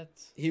a bet.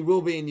 He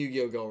will be in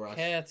Yu-Gi-Oh! Go Rush.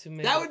 Care to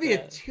make That would be a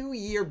bet.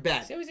 2-year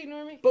bet. See how he's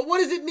ignoring me? But what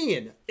does it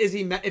mean? Is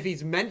he if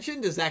he's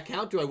mentioned? Does that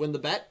count? Do I win the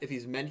bet if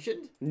he's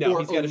mentioned? No, Or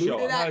he's got to show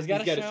alluded up. at? No, he's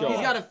gotta gotta show show up. He's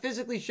up. got to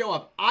physically show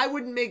up. I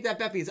wouldn't make that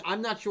bet because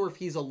I'm not sure if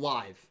he's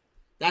alive.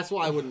 That's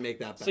why I wouldn't make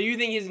that bet. So you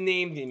think his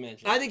name be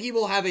mentioned? I think he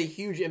will have a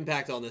huge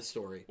impact on this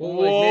story. Well,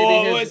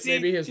 Whoa, like see-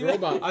 maybe his see-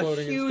 robot A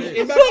floating in huge space.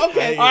 impact.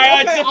 Okay, All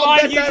right, okay, define I'll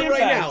bet huge that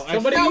right impact. now.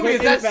 Somebody No,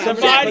 quick because that's impact.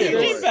 Somebody subjective.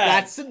 huge impact.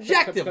 That's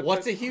subjective.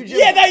 What's a huge Yeah,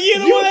 impact? that you're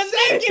the You one that's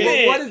said making But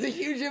it. what is a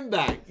huge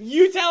impact?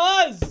 You tell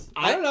us.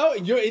 I don't know.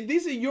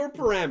 These are your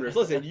parameters.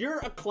 Listen, you're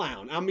a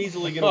clown. I'm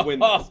easily going to win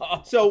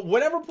this. So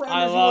whatever I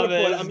parameters you love want to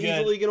it. put, It's I'm good.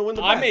 easily going to win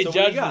the I bet. may So what do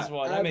judge you got? this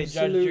one. I may judge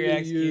your Absolutely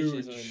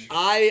executions. huge.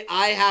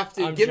 I have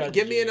to I'm give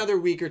judging me you. another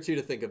week or two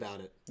to think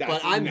about it. That's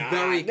But I'm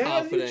very no,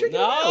 confident. you chicken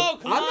No,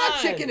 out. come I'm not on.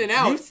 chickening You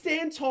out.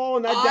 stand tall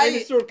in that I-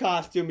 dinosaur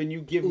costume and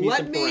you give me Let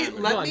some me parameters.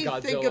 let on, me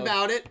Godzilla. think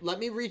about it. Let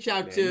me reach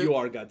out Man, to you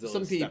are Godzilla's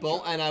some people,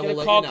 stepchild. and I Gotta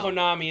will call let you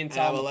know. Konami and I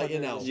tell will them let to you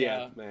put know. this,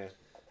 Yeah, man.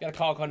 Gotta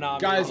call Konami.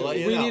 Guys, I'll let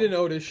we you know. need an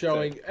Otis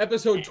showing.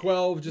 Episode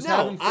 12, just No,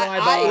 have him fly I-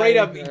 by. Straight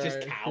up, All just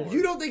right. coward.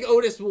 You don't think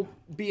Otis will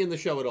be in the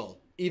show at all?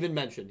 Even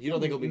mentioned? You don't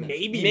think he'll be mentioned?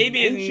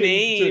 Maybe his mentioned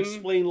name- to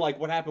explain like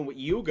what happened with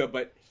Yuga,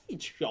 but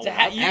he'd show To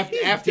ha- up. you-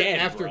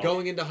 After bro.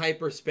 going into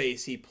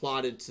hyperspace, he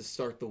plotted to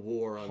start the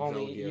war on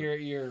Homie,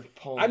 Velgear. you're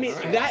pulling. I mean,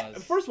 straws.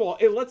 that first of all,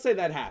 let's say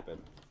that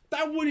happened.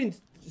 That wouldn't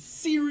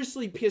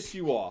seriously piss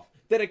you off.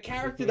 That a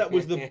character that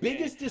was the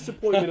biggest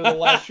disappointment of the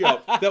last show,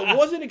 that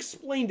wasn't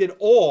explained at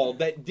all,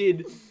 that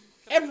did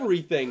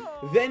everything,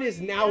 then is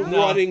now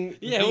running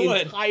Yeah, the it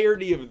would.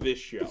 entirety of this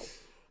show.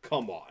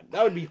 Come on,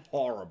 that would be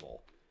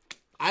horrible.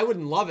 I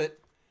wouldn't love it.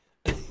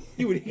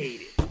 You would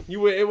hate it. You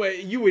would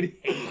hate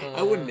it.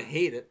 I wouldn't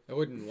hate it. I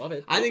wouldn't love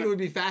it. I think it would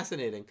be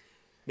fascinating.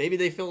 Maybe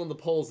they fill in the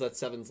polls that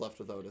Seven's left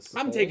with Otis.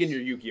 I'm taking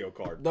your Yu-Gi-Oh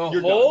card. The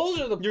You're holes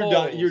done. or the You're poles?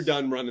 done. You're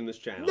done running this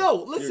channel. No,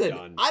 You're listen.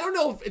 done. I don't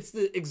know if it's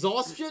the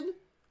exhaustion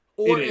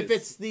or It if is.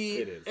 it's the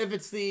It is. if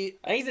it's the.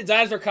 I think it's the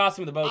dinosaur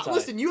costume with the bow tie.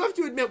 Listen, you have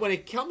to admit when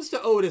it comes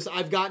to Otis,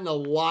 I've gotten a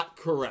lot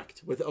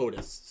correct with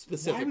Otis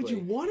specifically. Why would you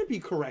want to be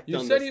correct You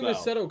on said this, he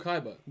was though? Seto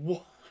Kaiba.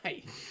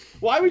 Why?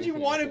 Why would you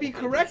want to be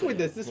correct with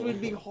this? This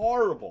would be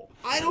horrible.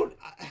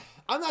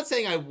 I'm not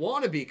saying I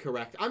want to be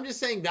correct. I'm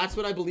just saying that's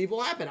what I believe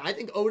will happen. I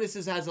think Otis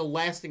has a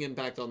lasting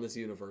impact on this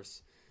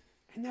universe.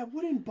 And that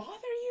wouldn't bother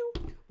you?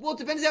 Well, it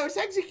depends how it's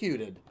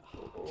executed.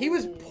 He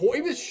was poor.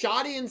 He was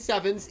shoddy in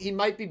Sevens. He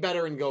might be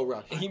better in Go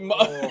Rush. He Okay.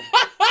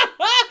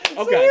 So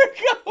we're going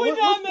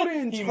Let's on put there. it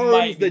in He terms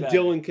might be that better.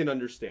 Dylan can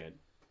understand.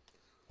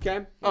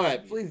 Okay? All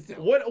right, please do.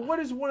 What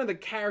is one of the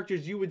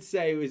characters you would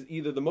say is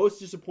either the most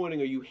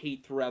disappointing or you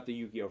hate throughout the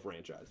Yu-Gi-Oh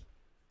franchise?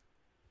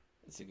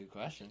 That's a good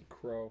question.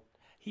 Crow.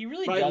 He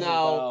really Right, doesn't,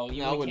 no, though.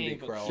 no, it wouldn't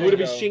be Crow. Would it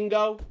be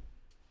Shingo?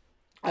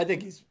 I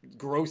think he's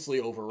grossly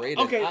overrated.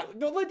 Okay,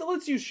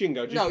 let's use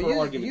Shingo just for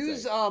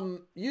argument's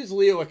sake. Use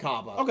Leo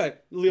Akaba. Okay,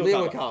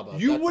 Leo Akaba.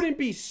 You wouldn't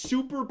be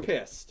super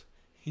pissed.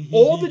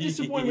 All the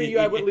disappointment you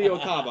had with Leo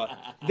Akaba,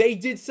 they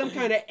did some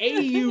kind of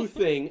AU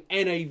thing,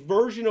 and a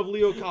version of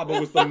Leo Akaba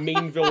was the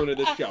main villain of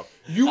the show.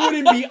 You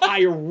wouldn't be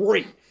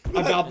irate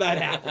about that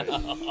happening.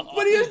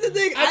 But here's the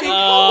thing. I mean, come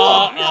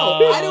on.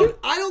 No,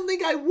 I don't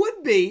think I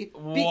would be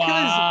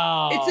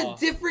because it's a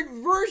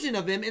different version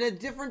of him in a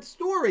different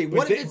story.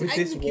 What if it's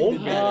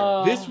executed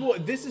better?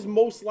 This is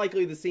most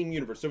likely the same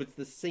universe, so it's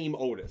the same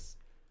Otis.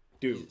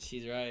 Dude,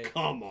 she's right.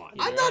 Come on.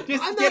 I'm not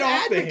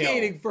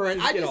advocating for it.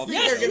 I just think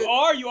yes, you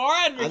are. You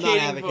are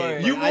advocating for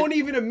it. You won't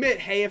even admit,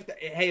 hey,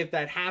 if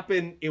that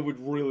happened, it would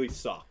really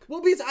suck.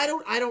 Well, because I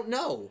don't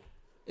know.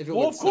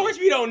 Well, of course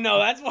we don't know.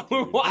 That's why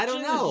we're watching I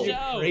don't know. the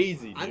show.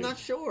 Crazy, dude. I'm not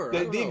sure.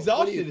 The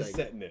exhaustion is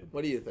setting in.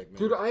 What do you think, man?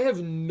 Dude, I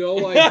have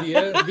no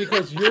idea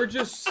because you're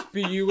just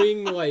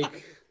spewing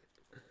like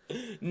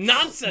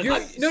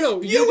nonsense.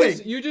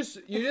 You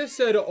just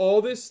said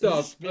all this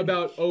stuff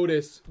about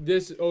Otis,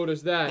 this,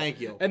 Otis, that. Thank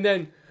you. And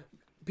then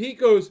Pete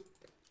goes,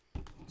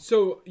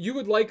 "So you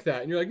would like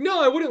that?" And you're like,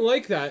 "No, I wouldn't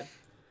like that."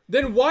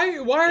 Then why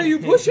are you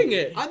pushing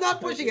it? I'm not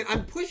pushing it.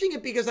 I'm pushing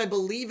it because I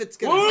believe it's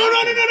gonna.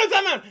 No,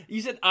 time out.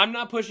 You said I'm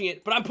not pushing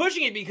it, but I'm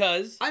pushing it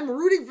because I'm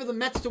rooting for the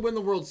Mets to win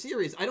the World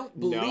Series. I don't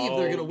believe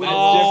they're gonna win.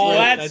 Oh,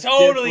 that's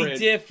totally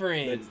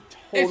different.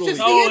 It's just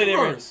the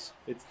inverse.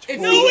 It's the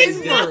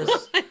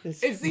inverse.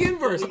 It's the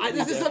inverse.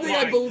 This is something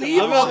I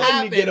believe will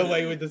happen. You get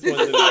away with this is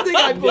something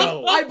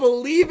I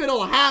believe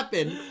it'll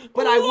happen,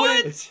 but I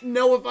wouldn't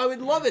know if I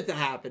would love it to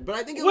happen. But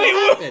I think it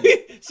will happen.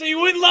 So you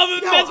wouldn't love it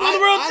if the Mets won the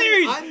World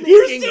Series?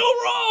 You're still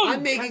wrong.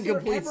 I'm making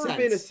complete sense. Has there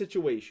ever been a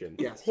situation,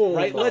 yes,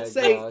 right? Let's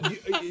say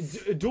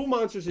Dual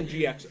Monsters and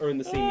GX are in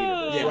the same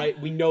universe, right?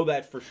 We know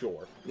that for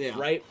sure,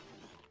 right?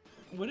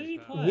 What did he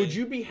play? Would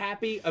you be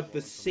happy if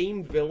the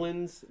same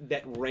villains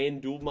that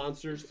ran Dual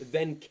Monsters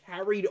then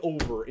carried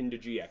over into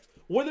GX?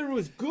 Whether it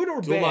was good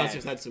or bad. Dual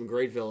Monsters had some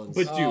great villains.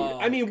 But dude,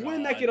 I mean,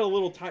 wouldn't that get a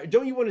little tired?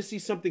 Don't you want to see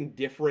something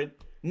different?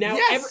 Now,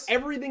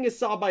 everything is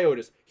solved by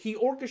Otis. He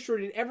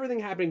orchestrated everything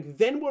happening,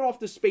 then went off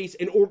to space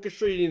and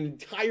orchestrated an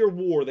entire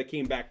war that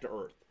came back to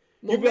Earth.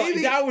 Well,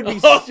 maybe that would be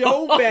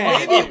so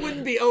bad. Maybe it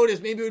wouldn't be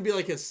Otis. Maybe it would be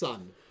like his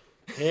son.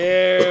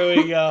 Here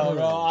we go,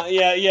 bro.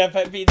 Yeah,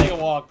 Pete, take a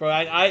walk, bro.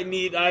 I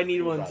need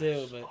one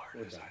too, but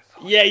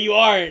yeah, you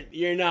aren't.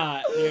 You're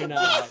not.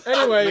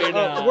 Anyway,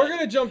 we're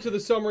gonna jump to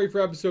the summary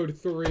for episode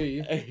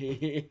 3.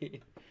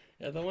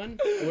 The other one,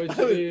 which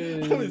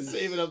is I was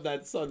saving up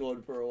that sun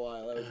one for a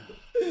while.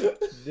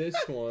 This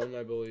one,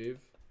 I believe.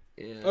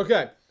 Yeah.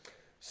 Okay.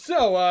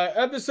 So,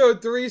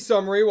 episode 3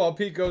 summary while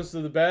Pete goes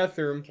to the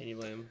bathroom. Can you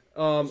blame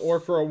him? Or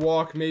for a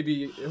walk,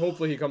 maybe.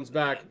 Hopefully he comes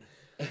back.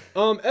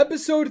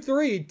 Episode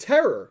 3,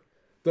 Terror,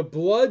 the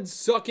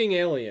blood-sucking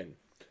alien.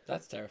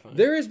 That's terrifying.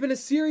 There has been a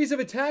series of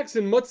attacks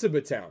in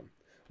Mutsuba Town.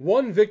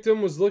 One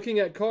victim was looking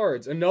at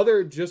cards,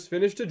 another just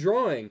finished a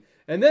drawing,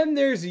 and then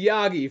there's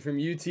Yagi from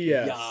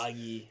UTS.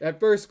 Yagi. At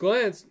first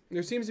glance,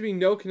 there seems to be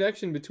no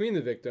connection between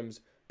the victims,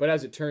 but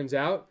as it turns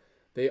out,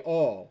 they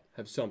all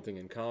have something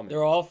in common.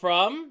 They're all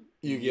from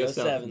Yu-Gi-Oh!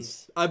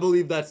 7's. I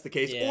believe that's the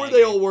case. Yeah, or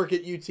they all work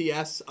at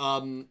UTS.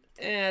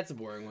 That's a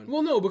boring one.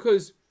 Well, no,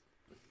 because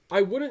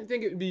I wouldn't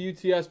think it would be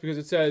UTS because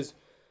it says,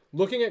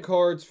 looking at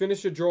cards,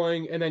 finish a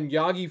drawing, and then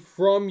Yagi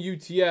from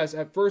UTS.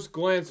 At first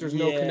glance, there's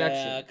no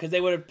connection. Yeah, because they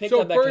would have picked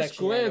up that connection. So first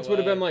glance would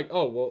have been like,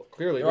 oh, well,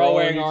 clearly they're all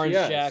wearing orange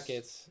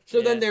jackets.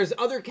 So then there's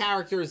other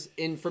characters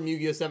from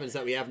Yu-Gi-Oh! 7's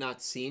that we have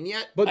not seen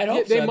yet.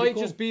 But they might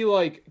just be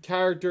like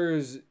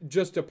characters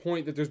just to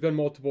point that there's been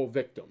multiple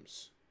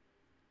victims.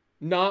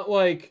 Not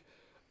like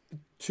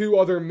 2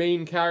 other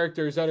main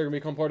characters that are going to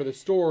become part of the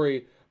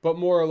story, but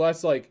more or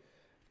less like,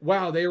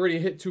 wow, they already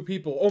hit 2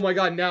 people. Oh my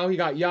god, now he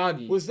got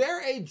Yagi. Was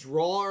there a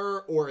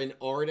drawer or an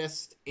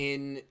artist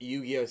in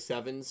Yu-Gi-Oh!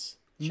 7's?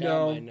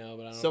 No. I know,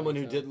 but I don't someone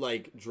think who so. did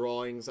like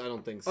drawings. I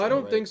don't think so. I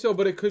don't think so,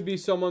 but it could be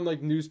someone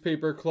like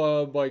Newspaper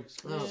Club, like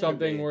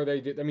something where they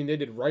did. I mean, they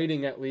did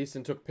writing at least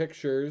and took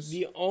pictures.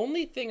 The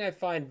only thing I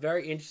find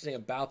very interesting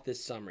about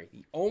this summary,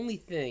 the only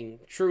thing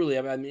truly,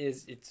 I mean,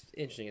 it's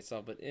interesting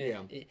itself, but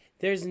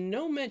there's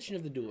no mention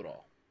of the duel at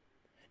all.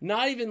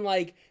 Not even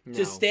like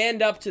to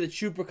stand up to the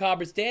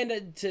Chupacabra, stand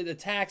up to the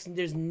attacks, and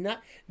there's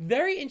not.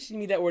 Very interesting to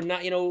me that we're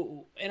not,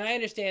 and I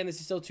understand this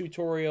is still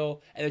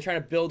tutorial, and they're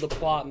trying to build the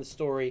plot and the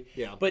story,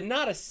 but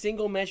not a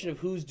single mention of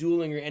who's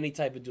dueling or any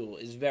type of duel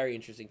is very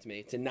interesting to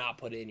me to not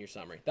put it in your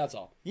summary. That's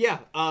all. Yeah,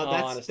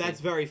 that's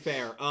very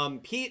fair.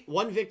 Pete,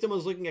 one victim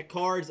was looking at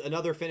cards,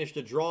 another finished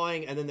a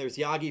drawing, and then there's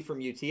Yagi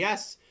from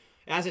UTS.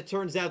 As it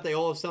turns out, they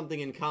all have something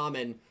in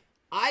common.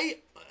 I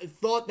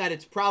thought that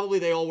it's probably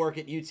they all work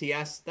at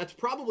UTS. That's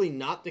probably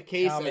not the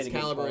case, as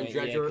Caliber and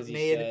Dredger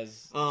made. He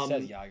says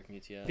Yagi from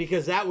UTS.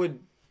 Because that would...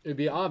 It'd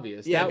be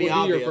obvious. Yeah, that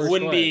would be your first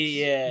Wouldn't glance. be,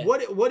 yeah.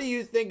 What do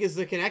you think is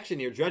the connection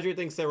here? Dredger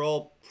thinks they're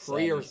all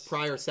prior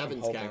 7's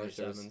Sevens. characters.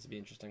 Sevens would be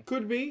interesting.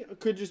 Could be.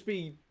 Could just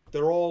be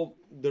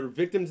they're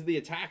victims of the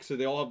attack, so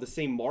they all have the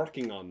same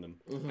marking on them,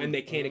 and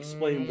they can't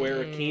explain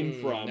where it came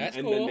from, That's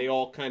and cool. then they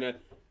all kind of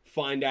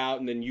find out,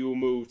 and then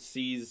Yuumu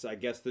sees, I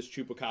guess, this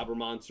Chupacabra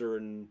monster,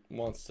 and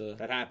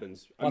that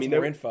happens. I mean,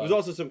 there was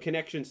also some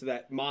connections to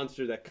that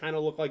monster that kind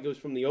of looked like it was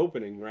from the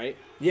opening, right?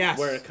 Yes.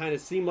 Where it kind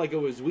of seemed like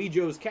it was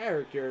Weejo's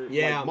character,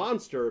 like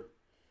monster.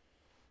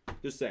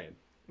 Just saying.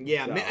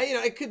 Yeah, So. you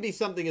know, it could be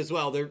something as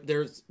well.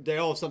 They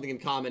all have something in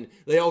common.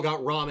 They all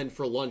got ramen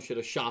for lunch at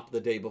a shop the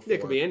day before.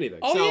 It could be anything.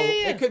 Oh, So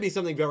yeah. it could be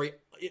something very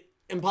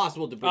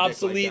impossible to predict.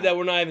 Obsolete like that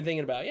we're not even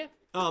thinking about. Yeah.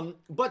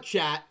 But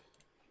chat,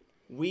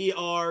 we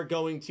are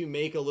going to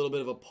make a little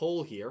bit of a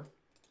poll here.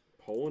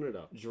 Pulling it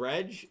up.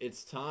 Dredge,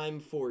 it's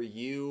time for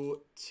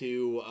you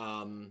to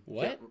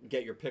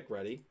get your pick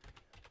ready.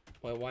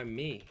 Why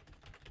me?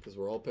 Because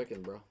we're all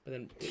picking, bro. But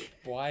then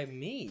why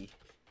me?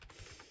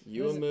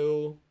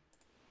 Yuumu.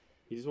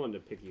 He just wanted to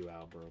pick you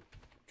out, bro.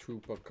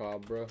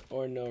 Chupacabra.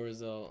 Or no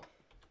result.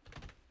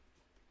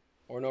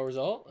 Or no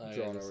result?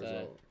 Draw no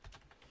result.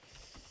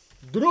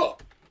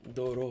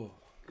 Doro.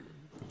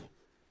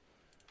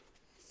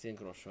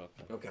 Synchro shock.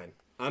 Okay.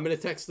 I'm going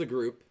to text the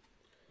group.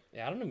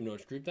 Yeah, I don't even know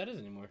which group that is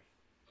anymore.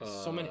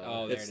 So many.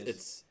 Oh, there it is.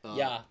 It's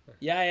Yeah.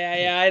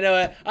 I know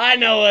it. I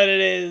know what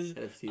it is.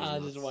 NFT's I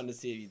nuts. just wanted to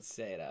see if you'd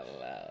say it out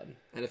loud.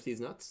 NFT's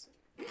nuts.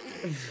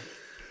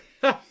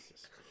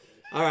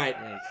 All right.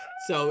 Thanks.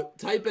 So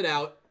type it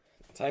out.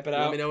 Type it Let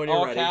out. me know when you're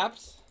All ready.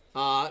 caps.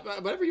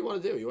 Whatever you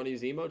want to do. You want to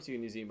use emotes? You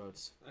can use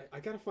emotes. I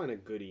gotta find a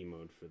good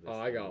emote for this. Oh,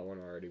 I got one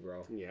already,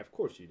 bro. Yeah, of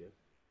course you did.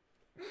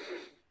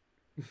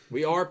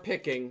 We are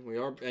picking.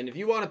 And if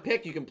you want to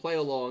pick, you can play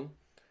along.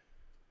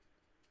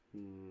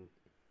 What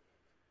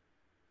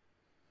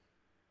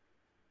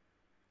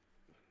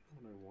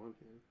I want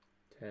here.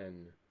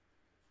 10,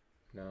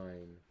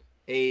 9,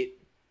 8,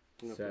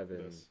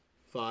 7,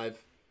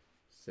 5,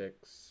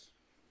 6.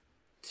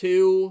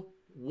 2,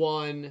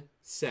 1,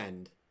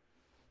 send.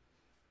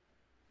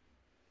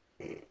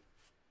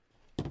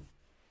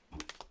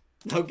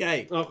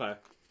 Okay. Okay.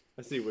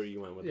 I see where you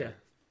went with that.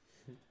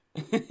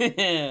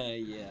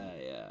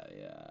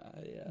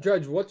 Yeah.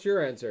 Judge, what's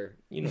your answer?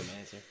 You know my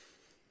answer.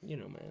 You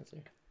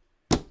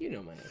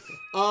know my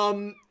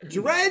answer.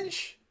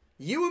 Dredge,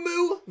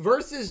 Yuumu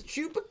versus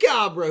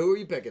Chupacabra. Who are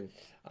you picking?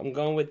 I'm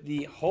going with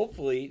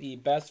hopefully the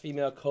best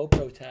female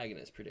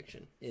co-protagonist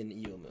prediction in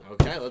Yuumu.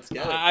 Okay, let's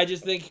get it. I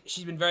just think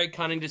she's been very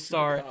cunning to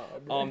start.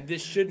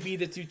 This should be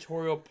the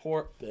tutorial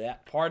part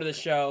of the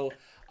show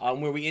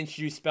where we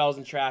introduce spells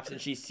and traps, and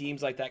she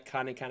seems like that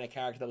cunning kind of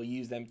character that will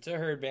use them to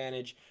her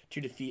advantage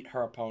to defeat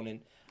her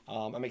opponent.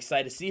 I'm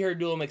excited to see her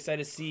duel. I'm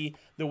excited to see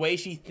the way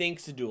she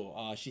thinks a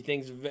duel. She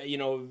thinks,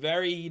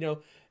 very,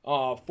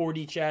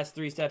 4D chess,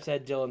 3 steps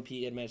ahead, Dylan,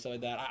 Pete, and stuff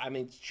like that. I'm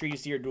intrigued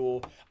to see her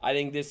duel. I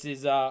think this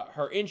is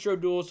her intro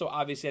duel, so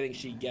obviously I think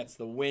she gets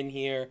the win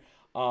here.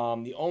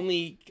 The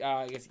only,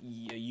 I guess,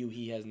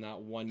 he has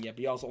not won yet,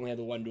 but he also only had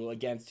the one duel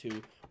against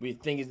who we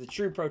think is the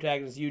true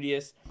protagonist,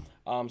 Udius.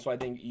 So I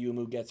think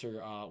Yuumu gets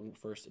her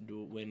first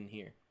duel win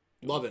here.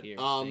 Love it.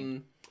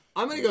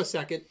 I'm going to go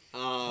second.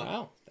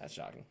 Wow, that's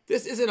shocking.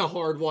 This isn't a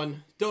hard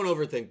one. Don't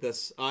overthink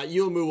this.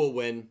 Yuumu will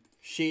win.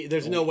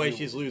 There's no way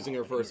she's losing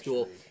her first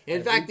duel.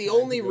 In fact, the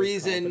only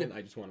reason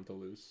I just want him to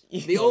lose.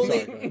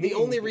 the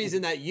only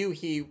reason that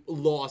Yuhi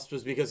lost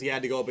was because he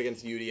had to go up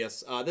against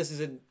Udius. This is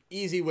an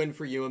easy win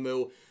for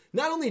Yuumu.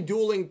 Not only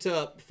dueling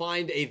to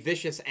find a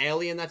vicious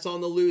alien that's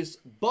on the loose,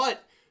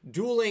 but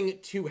dueling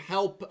to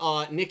help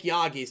Nick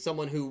Yagi,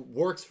 someone who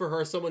works for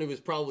her, someone who is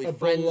probably A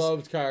friends,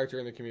 beloved character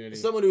in the community.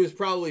 someone who is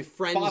probably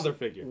friends, Father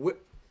figure.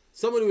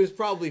 Someone who is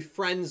probably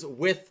friends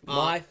with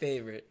My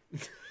favorite.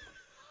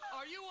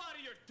 Are you out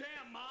of your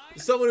damn mind?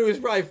 someone who is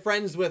probably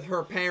friends with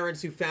her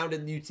parents who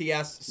founded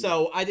UTS.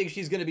 So I think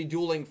she's going to be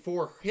dueling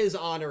for his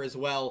honor as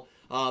well.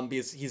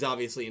 Because he's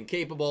obviously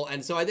incapable,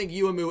 and so I think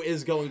Yuumu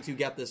is going to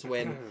get this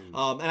win. And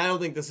I don't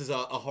think this is a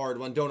hard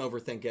one. Don't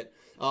overthink it.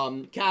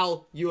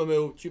 Cal,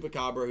 Yuumu,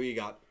 Chupacabra, who you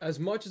got?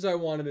 As much as I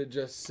wanted to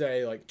just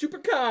say, like,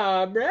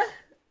 Chupacabra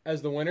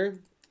as the winner,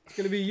 it's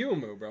going to be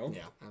Yuumu, bro.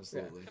 Yeah,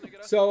 absolutely.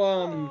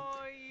 So,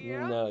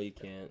 No, you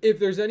can't. if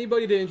there's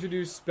anybody to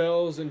introduce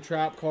spells and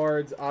trap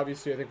cards,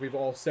 obviously I think we've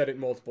all said it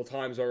multiple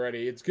times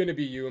already. It's going to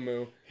be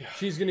Yuumu. Yeah.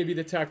 She's going to be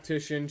the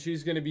tactician.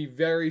 She's going to be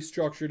very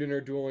structured in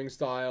her dueling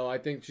style. I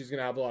think she's going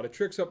to have a lot of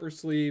tricks up her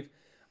sleeve.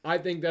 I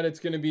think that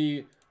it's going to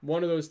be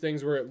one of those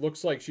things where it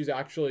looks like she's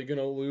actually going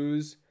to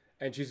lose,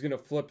 and she's going to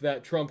flip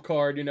that trump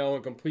card,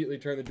 and completely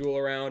turn the duel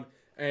around.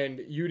 And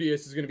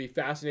Udius is going to be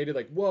fascinated,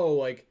 like, whoa,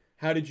 like,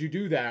 how did you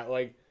do that?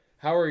 Like,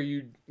 how are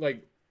you,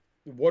 like,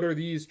 what are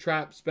these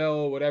trap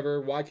spell,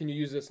 whatever? Why can you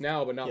use this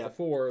now but not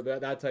before?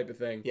 That type of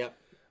thing. Yep.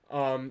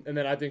 And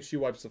then I think she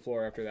wipes the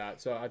floor after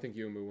that. So I think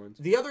Yuumu wins.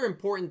 The other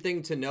important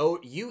thing to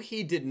note,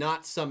 Yuhi did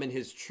not summon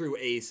his true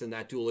ace in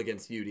that duel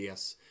against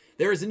Udius.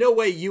 There is no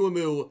way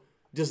Yuumu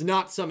does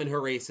not summon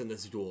her ace in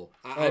this duel.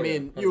 I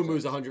mean,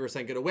 Yuumu's 100%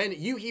 going to win.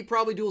 He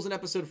probably duels in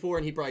episode 4,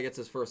 and he probably gets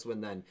his first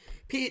win then.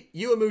 Pete,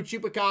 Yuumu,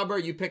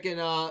 Chupacabra, you picking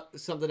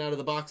something out of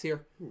the box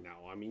here? No,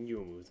 I mean,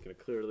 Yuumu's going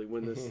to clearly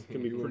win this. It's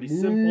going to be pretty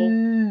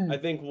simple. I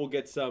think we'll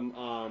get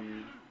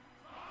some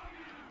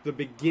the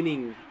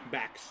beginning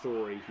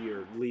backstory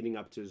here leading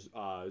up to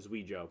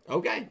Zuijo.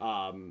 Okay.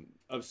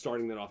 Of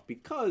starting that off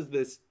because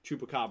this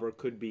Chupacabra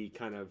could be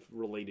kind of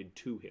related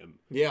to him.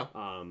 Yeah.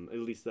 At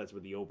least that's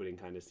what the opening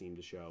kind of seemed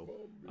to show.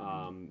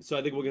 So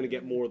I think we're going to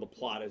get more of the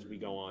plot as we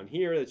go on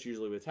here. That's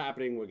usually what's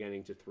happening. We're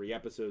getting to 3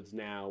 episodes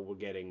now. We're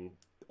getting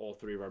all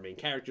 3 of our main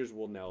characters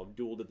will now have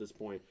dueled at this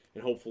point,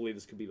 and hopefully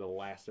this could be the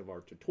last of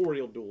our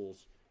tutorial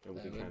duels. And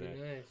we can kind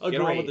of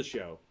get on with the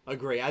show.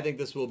 Agree. I think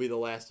this will be the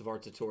last of our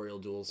tutorial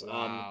duels.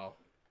 Wow.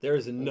 There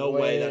is no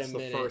way that's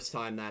the first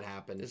time that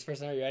happened. This is the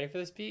first time. Are you ready for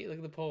this, Pete? Look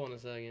at the poll in a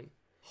second.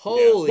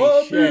 Holy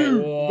shit.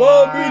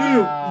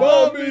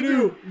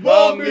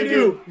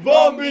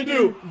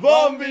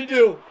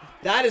 Vombidu.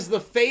 That is the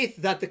faith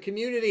that the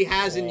community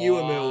has in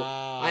Yuumu.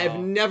 I have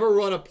never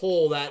run a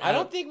poll that... I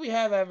don't think we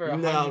have ever.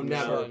 No,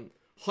 never.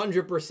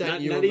 100%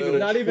 Yuumu.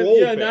 Not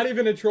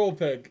even a troll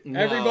pick. No.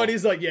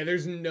 Everybody's like, yeah,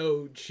 there's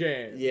no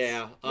chance.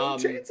 Yeah. No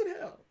chance in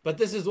hell. But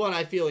this is one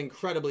I feel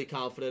incredibly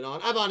confident on.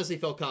 I've honestly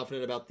felt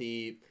confident about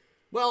the...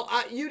 Well,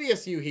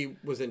 UDSU, he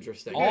was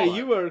interesting. Yeah,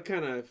 you were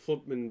kind of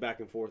flipping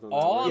back and forth on that.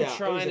 All one. I'm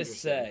trying to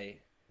say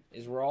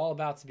is we're all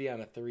about to be on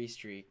a 3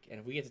 streak, and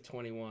if we get to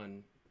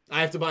 21...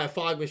 I have to buy a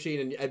fog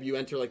machine, and you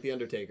enter like the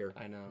Undertaker.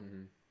 I know.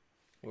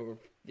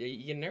 You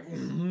getting nervous?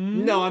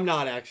 No, I'm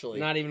not actually.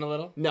 Not even a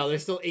little? No,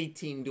 there's still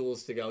 18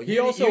 duels to go. He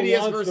also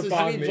wants the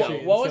fog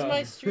machine. What was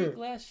my streak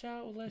last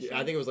shot?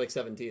 I think it was like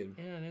 17.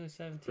 Yeah, I think it was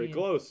 17. Pretty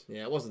close.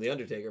 Yeah, it wasn't the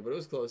Undertaker, but it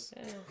was close.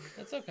 Yeah,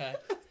 that's okay.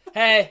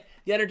 Hey,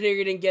 the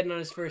Undertaker didn't get it on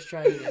his first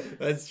try either.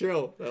 That's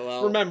true.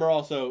 Well, remember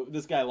also,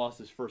 this guy lost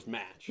his first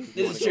match.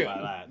 This is true.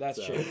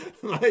 That's true.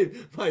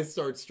 My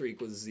start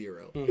streak was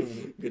 0.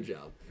 Good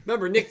job.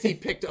 Remember, Nick T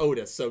picked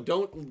Otis, so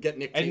don't get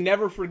Nick T. And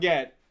never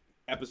forget,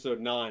 episode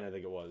 9, I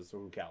think it was,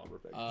 who Caliber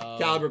picked.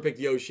 Caliber picked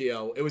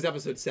Yoshio. It was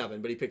episode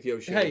 7, but he picked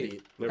Yoshio to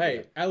beat.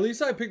 Hey, at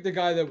least I picked the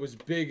guy that was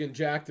big and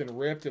jacked and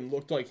ripped and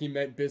looked like he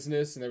meant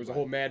business, and there was a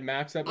whole Mad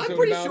Max episode. I'm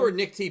pretty sure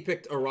Nick T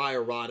picked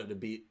Araya Rada to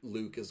beat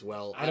Luke as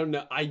well. I don't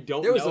know. I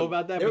don't know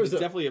about that, but it's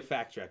definitely a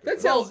fact check.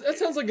 That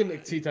sounds like a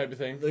Nick T type of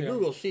thing. The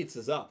Google Sheets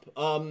is up.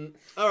 All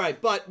right,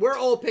 but we're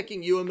all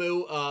picking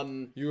Yuumu.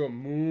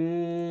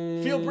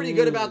 Yuumu. Feel pretty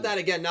good about that.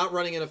 Again, not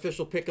running an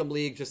official pick'em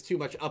league, just too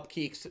much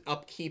upkeep.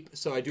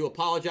 So I do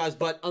apologize,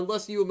 but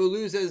unless Yuumu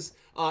loses,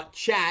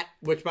 chat,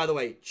 which by the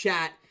way,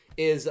 chat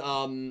is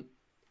going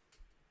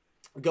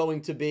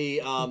to be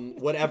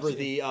whatever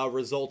the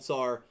results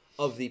are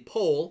of the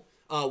poll,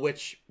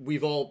 which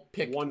we've all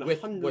picked 100%.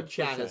 With what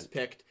chat has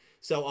picked.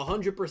 So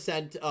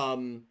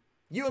 100%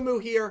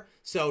 Yuumu here.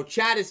 So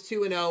chat is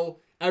 2-0.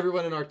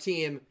 Everyone in our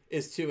team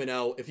is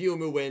 2-0. If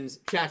Yuumu wins,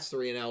 chat's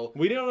 3-0.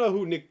 We don't know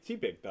who Nick T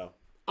picked though.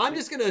 I'm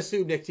just gonna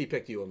assume Nick T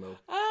picked Yuumu.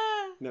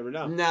 Never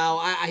know. No,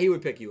 he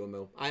would pick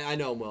Yuumu. I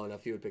know him well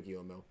enough. He would pick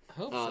Yuumu.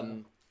 Hope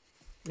so.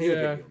 He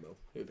would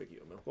pick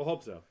Yuumu. We'll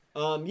hope so.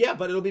 Yeah,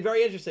 but it'll be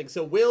very interesting.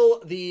 So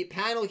will the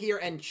panel here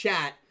and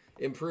chat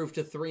improve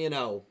to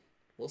 3-0?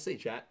 We'll see,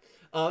 chat.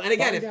 And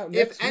again,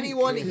 if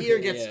anyone here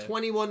gets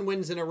 21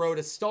 wins in a row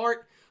to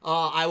start,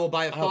 I will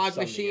buy a fog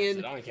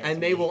machine,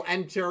 and they will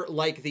enter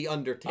like the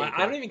Undertaker.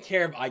 I don't even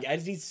care. I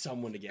just need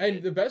someone to get it.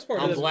 And the best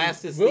part is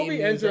we'll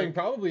be entering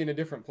probably in a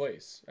different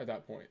place at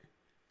that point.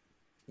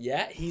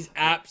 Yeah, he's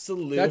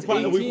absolutely. That's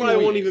we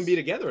probably won't even be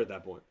together at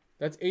that point.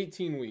 That's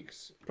 18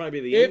 weeks. Probably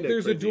the if end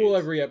there's a duel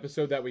every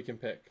episode that we can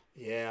pick.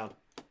 Yeah.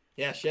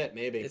 Yeah, shit,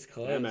 maybe. It's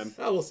close. Yeah, man.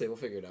 Oh, we'll see. We'll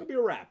figure it out. It'll be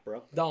a wrap,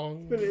 bro.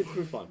 Dong. It's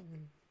been fun.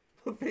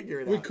 We'll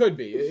figure it out. We could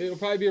be. It'll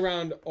probably be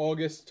around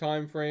August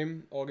time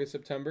frame, August,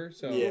 September.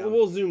 So yeah.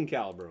 We'll zoom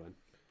Caliber in.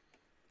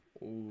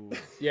 Ooh.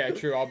 Yeah,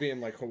 true. I'll be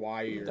in like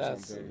Hawaii or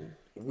something.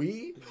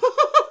 We.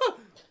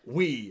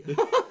 You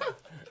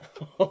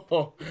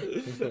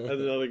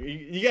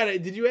got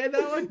it. Did you add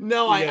that one?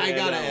 No, I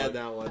gotta add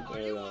that one.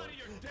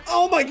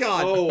 Oh my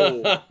god!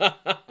 Oh,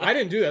 I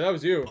didn't do that. That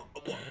was you.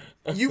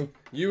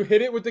 You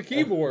hit it with the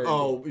keyboard.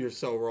 Oh, you're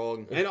so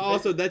wrong. and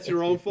also that's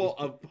your own fault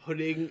of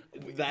putting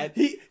that.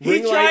 He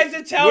ring tries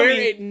light to tell where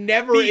me it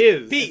never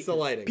is. Pete, It's the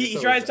lighting. Pete, he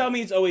It's tries always to tell there.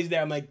 me it's always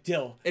there. I'm like,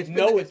 Dill.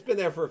 It's been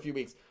there for a few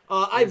weeks.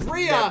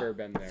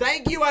 Ivrea,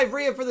 thank you,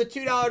 Ivrea, for the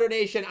 $2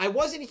 donation. I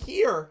wasn't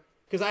here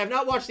because I have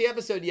not watched the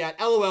episode yet.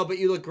 LOL, but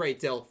you look great,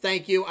 Dill.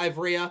 Thank you,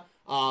 Ivrea.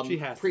 She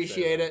has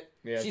appreciate to say it.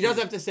 Yeah, she does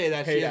have to say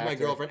that. She is my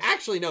actor. girlfriend.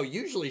 Actually, no.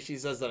 Usually she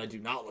says that I do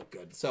not look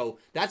good. So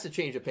that's a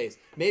change of pace.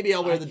 Maybe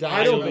I'll wear the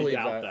I dinosaur. don't believe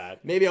doubt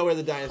that. Maybe I'll wear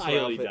the dinosaur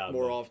Highly outfit doubt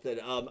more that. often.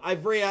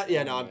 Ivrea,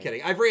 yeah, no, I'm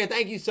kidding. Ivrea,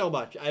 thank you so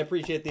much. I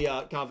appreciate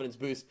the confidence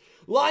boost.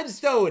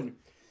 Limestone,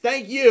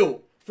 thank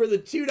you for the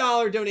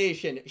 $2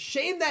 donation.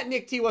 Shame that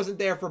Nick T wasn't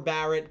there for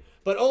Barrett,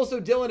 but also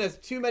Dylan has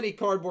too many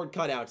cardboard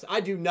cutouts. I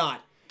do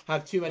not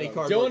have too many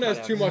cardboard Dylan cutouts.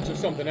 has too much of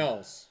something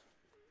else.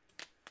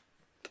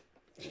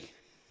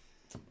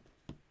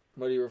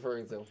 What are you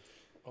referring to?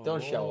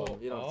 Don't show him.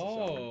 You don't have to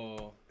show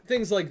him.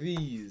 things like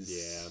these.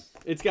 Yeah.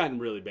 It's gotten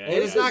really bad.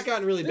 It has not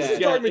gotten really This bad. is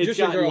Dark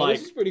Magician Girl. Like,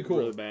 This is pretty cool.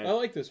 really bad. I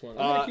like this one.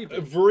 I'm gonna keep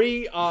it.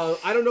 Vree,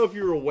 I don't know if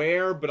you're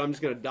aware, but I'm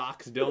just gonna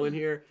dox Dylan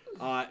here.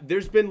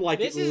 There's been like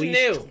This at is least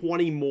new.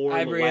 20 more in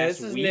the Ivory, last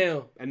this is week,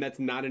 new. and that's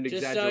not an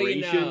Just so you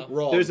exaggeration. know.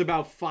 Wrong. There's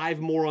about 5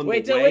 more on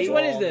Wait, the so way. which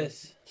one is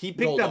this? He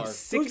picked up Goldar.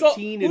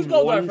 16 who's in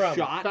Goldar one from?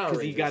 shot Power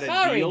because he got a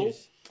Power deal.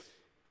 Rangers.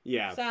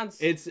 Yeah, Sounds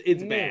it's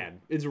new. bad.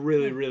 It's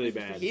really really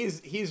bad.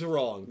 He's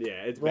wrong.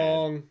 Yeah, it's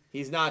Wrong.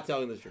 He's not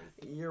telling the truth.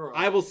 You're wrong.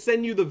 bad. I will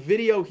send you the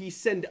video he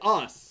sent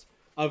us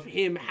of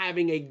him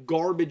having a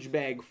garbage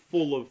bag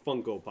full of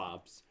Funko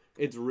Pops.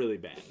 It's really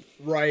bad.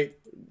 Right.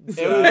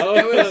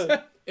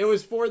 It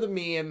was for the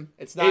meme.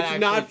 It's not. It's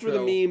not for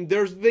true. the meme.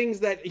 There's things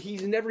that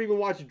he's never even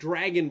watched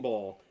Dragon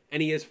Ball,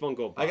 and he has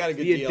Funko Pops. I got a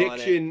good the deal on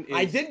addiction it.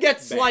 I is did get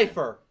bad.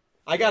 Slifer.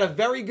 I got a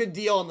very good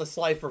deal on the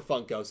Slifer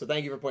Funko, so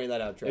thank you for pointing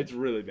that out, Trey. It's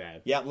really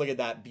bad. Yeah, look at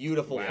that.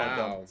 Beautiful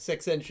Wow. Funko.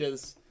 6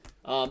 inches.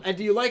 And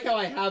do you like how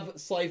I have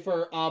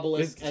Slifer,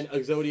 Obelisk, and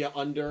Exodia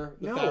under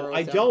the Pharaoh? No,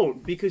 I Town?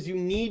 don't, because you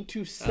need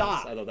to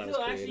stop. I thought that was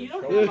No, actually, you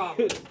creative. don't have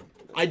Obelisk.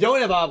 I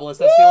don't have Obelisk.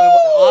 That's the only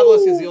one.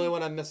 Obelisk is the only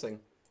one I'm missing.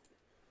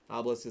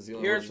 Obelisk is the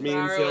only Here's one. Means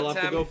Pharaoh he'll have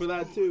to Tem. go for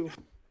that too.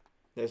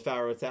 There's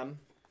Pharaoh Tem.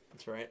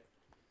 That's right.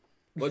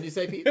 What did you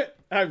say, Pete?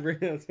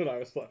 That's what I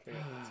was laughing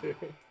at too.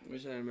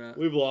 Which one about?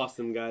 We've lost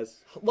him, guys.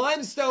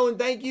 Limestone,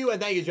 thank you,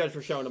 and thank you, Judge,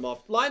 for showing them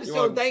off.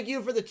 Limestone, thank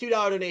you for the $2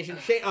 donation.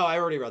 Oh, I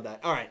already read that.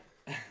 All right.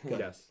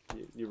 Yes,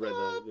 you read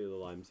the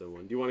limestone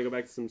one. Do you want to go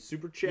back to some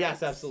super chats?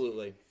 Yes,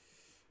 absolutely.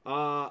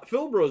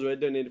 Phil Broswood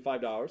donated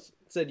 $5.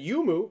 Said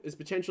Yumu is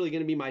potentially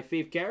going to be my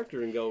fave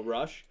character in Go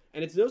Rush,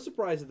 and it's no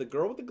surprise that the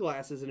girl with the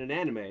glasses in an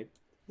anime is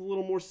a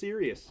little more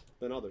serious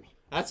than others.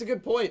 That's a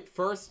good point.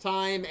 First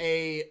time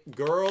a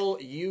girl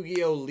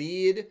Yu-Gi-Oh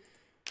lead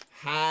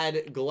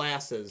had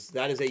glasses.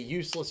 That is a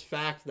useless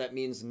fact that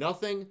means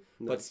nothing,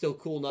 but still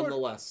cool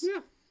nonetheless. Yeah.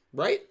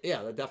 Right?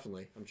 Yeah,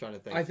 definitely. I'm trying to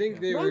think. I think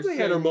they were Ronze saying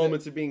had her that-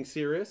 moments of being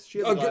serious. She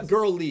had the glasses.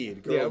 girl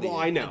lead. Girl Yeah, lead. well,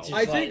 I know. And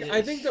I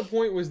she's think the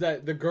point was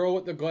that the girl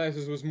with the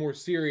glasses was more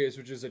serious,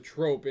 which is a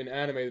trope in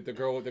anime that the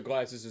girl with the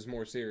glasses is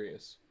more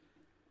serious.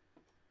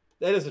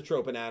 That is a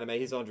trope in anime.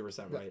 He's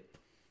 100% right.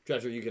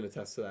 Dredger, you can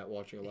attest to that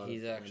watching a lot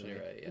He's of actually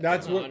anime. right. Yeah.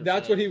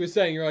 That's what he was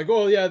saying. You're like,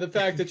 oh yeah, the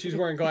fact that she's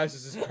wearing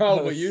glasses is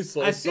probably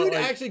useless. As soon, but,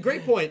 like, actually,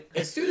 great point.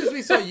 As soon as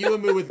we saw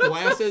Yuumu with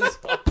glasses,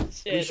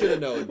 we should have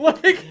known.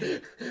 like,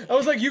 I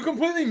was like, you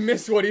completely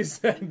missed what he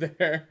said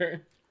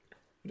there.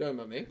 You talking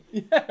about me?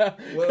 Yeah,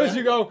 because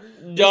you go,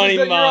 Don't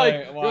even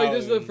bother. you're like,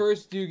 this is the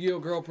first Yu-Gi-Oh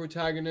girl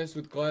protagonist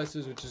with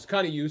glasses, which is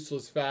kind of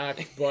useless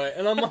fact, but,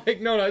 and I'm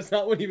like, no, that's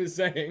not what he was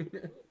saying.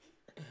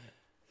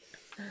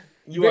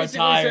 You are basically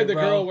tired, said the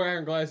bro. girl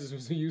wearing glasses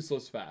was a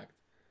useless fact.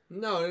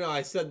 No.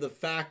 I said the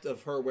fact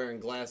of her wearing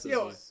glasses. Yeah,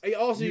 was...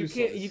 also you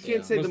useless,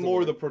 can't say was the the more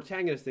word. the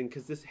protagonist thing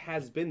because this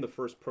has been the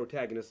first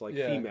protagonist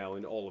female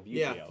in all of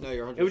Yu-Gi-Oh. Yeah, no,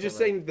 you're 100% It was just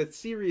right. saying that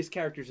serious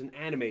characters in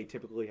anime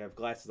typically have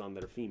glasses on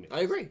that are female. I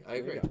agree.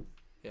 you go.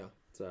 Yeah.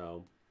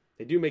 So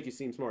they do make you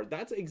seem smart.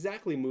 That's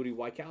exactly Moody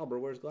why Caliber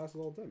wears glasses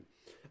all the time.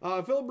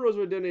 Philip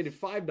Rosewood donated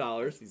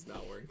 $5. He's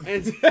not wearing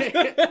And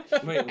said,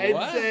 Wait, and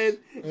what? said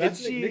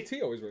That's Nick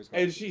T always wears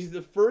glasses. and she's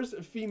the first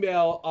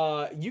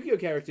female Yu-Gi-Oh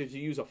character to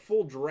use a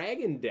full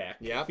dragon deck.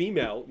 Yep.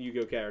 Female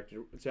Yu-Gi-Oh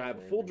character to have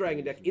a full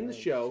dragon deck in the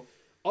show.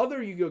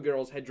 Other Yu-Gi-Oh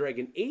girls had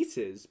dragon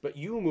aces, but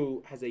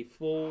Yumu has a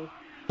full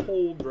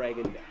whole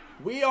dragon deck.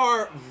 We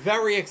are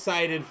very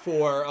excited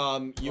for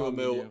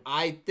Yuumu. yeah.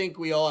 I think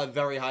we all have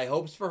very high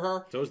hopes for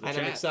her. So is the and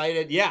I'm chat.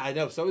 excited. Yeah, I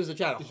know. So is the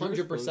chat. Is yours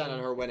 100% frozen? on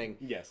her winning.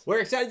 Yes. We're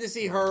excited to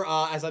see her,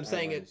 as I'm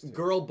saying mine's too. it,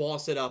 girl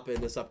boss it up in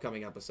this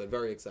upcoming episode.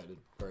 Very excited.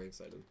 Very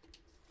excited.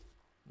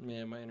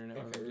 Yeah, my internet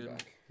was Okay, we're good.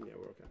 back. Yeah,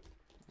 we're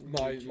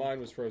okay. Mine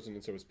was frozen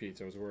and so was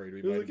Pete's. I was worried. We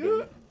It was might have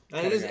like, been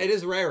And cutting out. it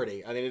is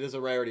rarity. I mean, it is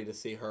a rarity to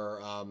see her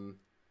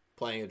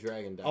playing a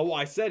dragon deck. Oh, well,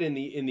 I said in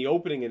the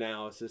opening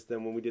analysis,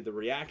 then when we did the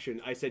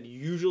reaction, I said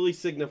usually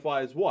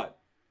signifies what?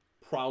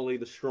 Probably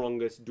the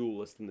strongest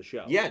duelist in the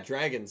show. Yeah,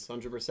 dragons,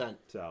 100%.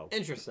 So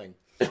Interesting.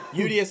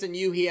 Udius and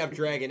Yuhi have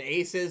dragon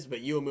aces,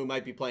 but Yuumu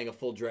might be playing a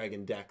full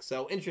dragon deck.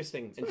 So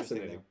interesting. Interesting.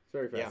 fascinating.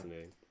 There. Very Yeah.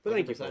 fascinating. But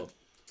thank you, 100%. Philip.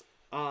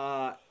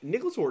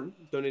 Nicholas Horton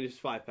donated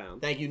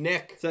 £5. Thank you,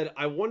 Nick. Said,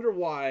 I wonder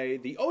why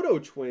the Odo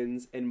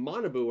twins and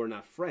Manabu are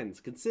not friends,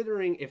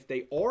 considering if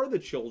they are the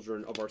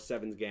children of our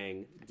Sevens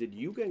gang, did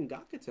Yuga and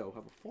Gakuto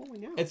have a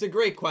falling out? It's a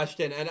great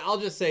question, and I'll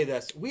just say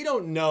this. We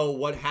don't know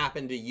what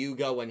happened to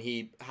Yuga when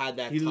he had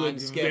that He time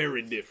looked skip.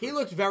 very different. He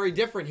looked very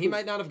different. He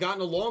might not have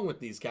gotten along with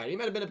these guys. He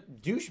might have been a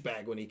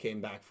douchebag when he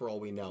came back, for all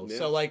we know. Yeah.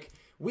 So, like,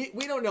 we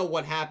don't know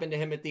what happened to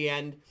him at the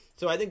end.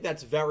 So I think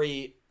that's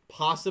very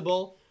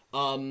possible.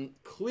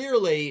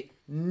 Clearly,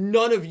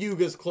 none of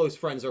Yuga's close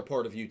friends are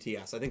part of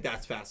UTS. I think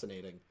that's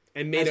fascinating.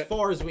 And As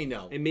far as we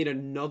know. and made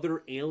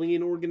another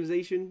alien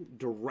organization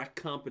direct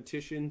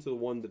competition to the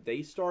one that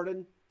they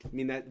started. I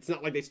mean, that it's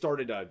not like they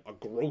started a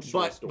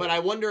grocery store. But I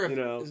wonder if you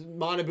know?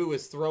 Manabu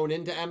is thrown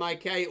into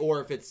MIK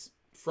or if it's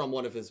from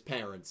one of his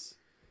parents.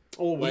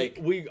 Oh, like-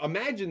 we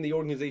imagine the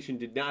organization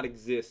did not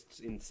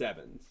exist in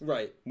Sevens.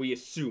 Right. We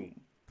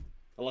assume.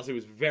 unless it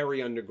was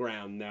very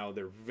underground. Now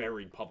they're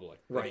very public.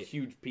 Right. A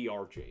huge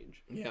PR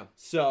change. Yeah.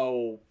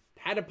 So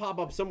had to pop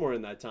up somewhere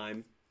in that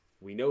time.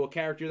 We know a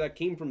character that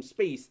came from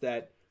space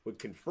that would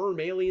confirm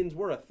aliens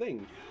were a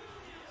thing.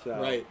 So,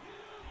 Right.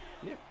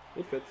 Yeah,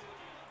 it fits.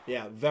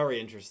 Yeah, very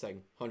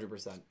interesting.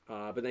 100%.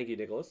 But thank you,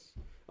 Nicholas.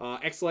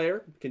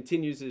 X-Layer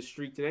continues his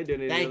streak tonight.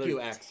 Donated Thank another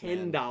you, X,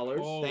 man.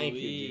 $10. Thank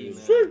you,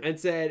 dude. man. And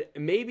said,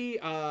 maybe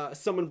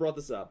someone brought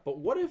this up, but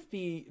what if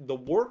the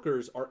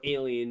workers are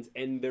aliens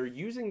and they're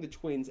using the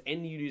twins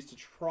and UDs to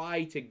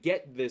try to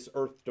get this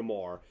Earth to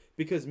Mars?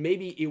 Because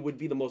maybe it would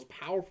be the most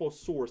powerful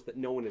source that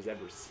no one has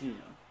ever seen.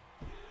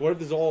 What if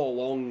this is all a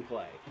long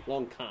play,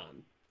 long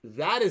con?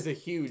 That is a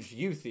huge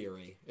you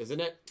theory, isn't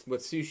it?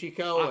 With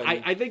Sushiko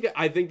and...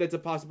 I think that's a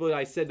possibility.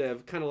 I said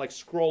kind of like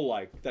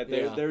scroll-like, that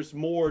there's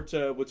more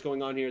to what's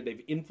going on here.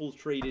 They've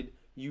infiltrated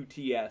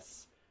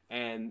UTS,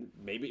 and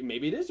maybe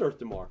it is Earth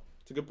to Mars.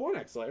 It's a good point,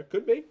 X-Layer.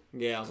 Could be.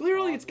 Yeah.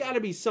 Clearly, it's got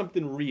to be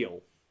something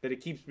real that it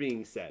keeps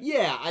being said.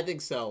 Yeah, I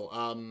think so.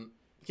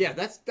 Yeah,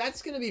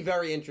 that's going to be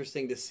very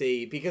interesting to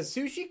see, because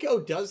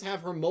Sushiko does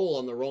have her mole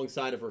on the wrong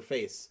side of her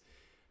face.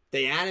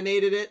 They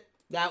animated it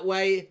that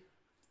way.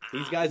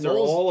 These guys are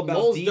all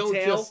about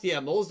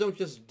detail. Moles don't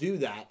just do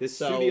that. This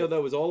studio,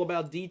 though, is all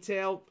about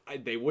detail.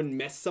 They wouldn't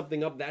mess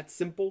something up that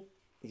simple.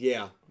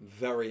 Yeah,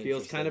 very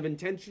Feels interesting. kind of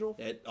intentional.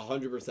 It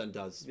 100%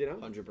 does.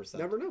 100%.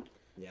 Never know.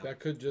 Yeah.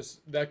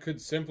 That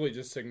could simply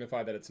just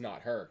signify that it's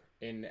not her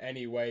in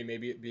any way.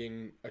 Maybe it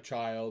being a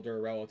child or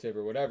a relative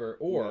or whatever,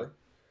 or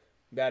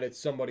that it's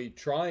somebody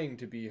trying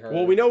to be her.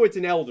 Well, we know it's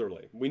an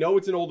elderly. We know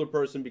it's an older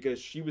person because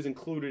she was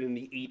included in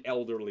the 8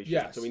 elderly show.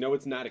 Yes. So we know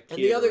it's not a kid.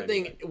 And the other or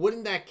thing, anything.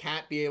 wouldn't that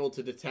cat be able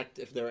to detect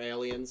if they're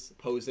aliens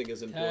posing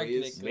as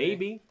employees? Technically.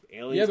 Maybe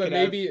aliens. Yeah, but could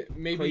have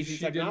maybe crazy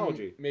she technology.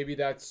 didn't. Maybe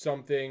that's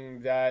something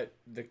that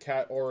the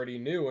cat already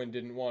knew and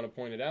didn't want to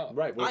point it out.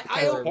 Right. Well, I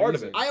that's hope- part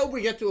of it. I hope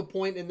we get to a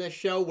point in this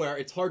show where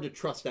it's hard to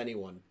trust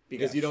anyone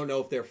because you don't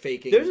know if they're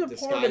faking. There's a part of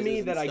disguises me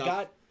and that I stuff.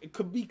 got. It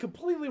could be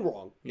completely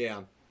wrong,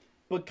 Yeah.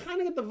 but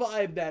kind of get the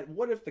vibe that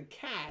what if the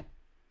cat?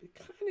 It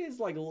kind of is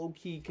like low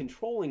key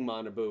controlling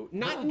Manabu,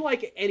 not in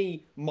like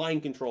any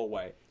mind control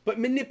way, but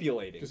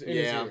manipulating Just in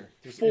his Yeah. ear.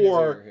 Just in his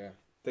for ear, yeah.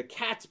 the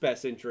cat's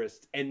best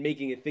interest and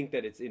making it think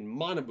that it's in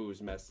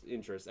Manabu's best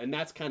interest, and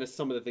that's kind of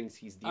some of the things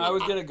he's dealing. I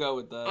was with. gonna go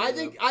with that. I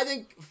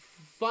think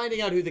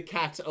finding out who the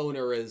cat's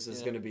owner is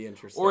going to be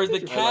interesting. Or is the I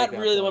like cat that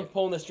really the one point.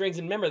 pulling the strings?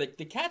 And remember,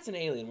 the cat's an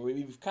alien.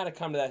 We've kind of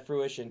come to that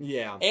fruition.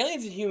 Yeah.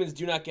 Aliens and humans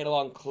do not get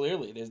along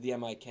clearly. There's the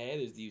MIK,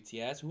 there's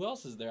the UTS. Who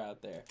else is there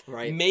out there?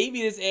 Right.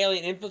 Maybe this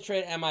alien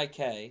infiltrated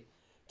MIK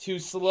to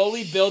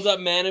slowly build up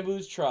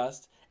Manabu's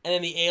trust, and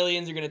then the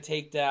aliens are going to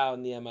take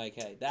down the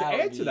MIK. To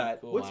add to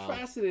that, cool. what's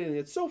fascinating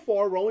is so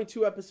far we're only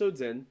 2 episodes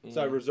in, so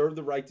I reserve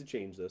the right to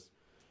change this.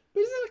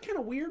 But isn't that kind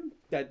of weird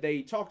that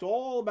they talked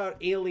all about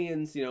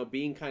aliens,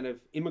 being kind of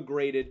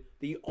immigrated?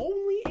 The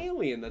only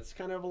alien that's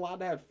kind of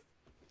allowed to have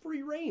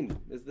free reign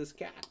is this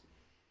cat.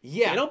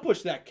 Yeah. They don't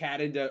push that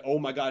cat into, oh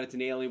my god, it's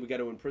an alien, we got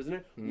to imprison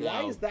it. No.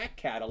 Why is that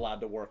cat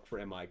allowed to work for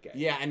MIK?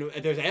 Yeah, and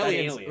there's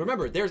aliens. alien.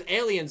 Remember, there's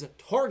aliens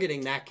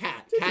targeting that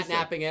cat. interesting.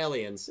 Catnapping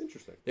aliens. It's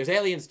interesting. There's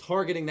aliens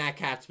targeting that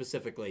cat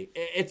specifically.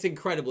 It's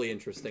incredibly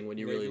interesting when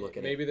you really look at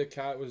it. Maybe the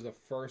cat was the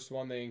first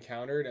one they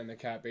encountered, and the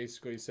cat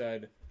basically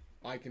said,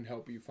 "I can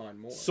help you find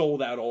more."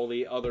 Sold out all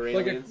the other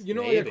Like aliens. like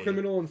a Maybe.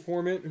 criminal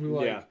informant who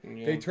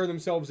they turn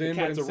themselves in,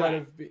 but cat's a instead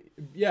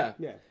rat.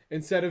 of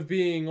instead of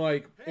being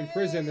like in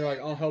prison, they're like,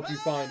 "I'll help you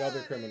find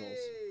other criminals."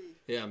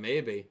 Yeah,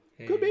 maybe.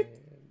 Could be.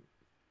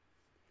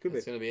 Could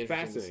It's be. gonna be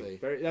interesting to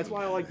Fascinating. see. That's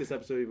why I like this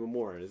episode even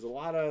more. There's a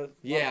lot of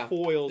Yeah.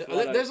 foils.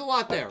 There's a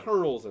lot there.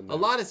 Kernels in there. A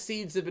lot of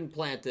seeds have been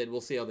planted. We'll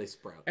see how they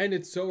sprout. And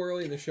it's so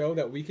early in the show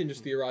that we can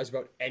just theorize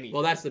about anything.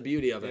 Well, that's the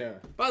beauty of it. Yeah.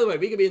 By the way,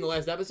 we could be in the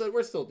last episode.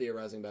 We're still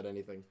theorizing about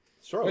anything.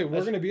 Sure. Wait,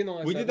 we're gonna be in the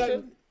last We did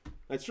episode? that.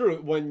 That's true.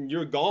 When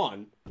you're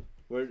gone,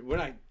 we're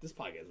not. This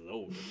podcast is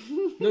over.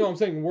 No, I'm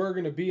saying we're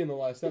gonna be in the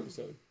last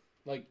episode,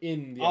 like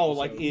in the. Oh, episode.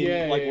 like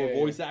in we're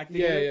voice acting.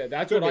 Yeah, in it? yeah.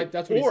 That's Could what be.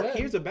 That's what Or he said.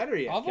 here's a better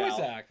yet. I'll voice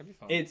Cal. act. That'd be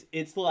fun.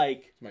 It's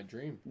like It's my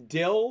dream.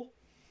 Dill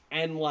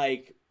and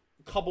like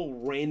a couple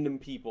random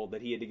people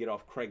that he had to get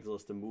off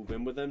Craigslist to move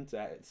in with him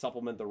to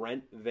supplement the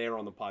rent. They're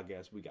on the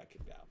podcast. We got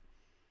kicked out.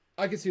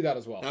 I could see that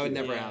as well. That would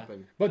never Yeah.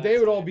 happen. But they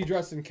would all be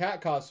dressed in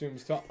cat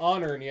costumes to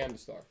honor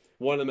Neanderstar.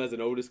 One of them has an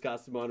Otis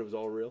costume on. It was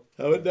all real.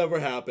 That would never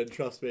happen.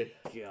 Trust me.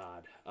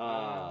 God.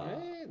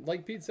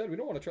 Like Pete said, we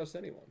don't want to trust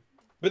anyone.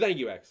 But thank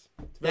you, X.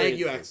 It's very Thank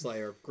you, interesting. X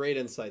Slayer. Great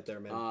insight there,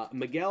 man.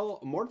 Miguel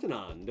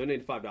Martinon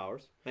donated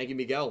 $5 Thank you,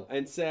 Miguel.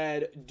 and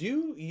said,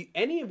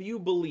 any of you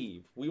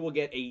believe we will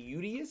get a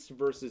Udius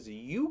versus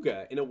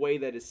Yuga in a way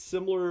that is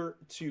similar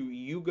to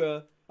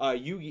Yugi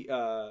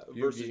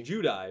versus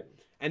Judai?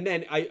 And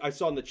then I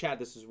saw in the chat,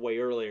 this is way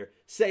earlier,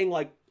 saying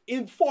like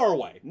in far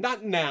away,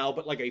 not now,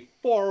 but like a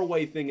far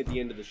away thing at the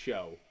end of the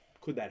show.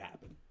 Could that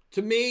happen?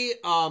 To me,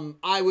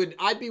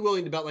 I'd be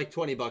willing to bet like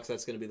 $20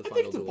 that's going to be the I final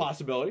think it's duel. a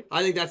possibility.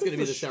 I think that's going to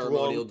be the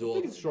ceremonial I duel.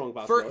 think it's a strong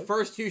possibility.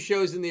 First 2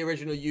 shows in the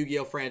original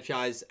Yu-Gi-Oh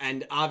franchise,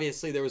 and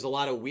obviously there was a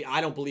lot of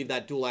I don't believe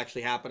that duel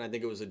actually happened. I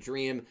think it was a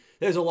dream.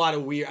 There's a lot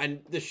of weird, and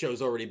this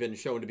show's already been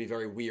shown to be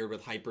very weird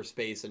with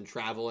hyperspace and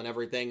travel and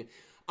everything.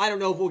 I don't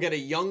know if we'll get a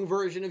young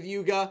version of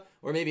Yuga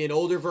or maybe an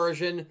older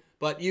version,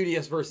 but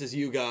UDS versus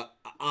Yuga,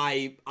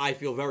 I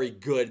feel very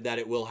good that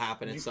it will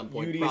happen at some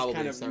point. UDS Probably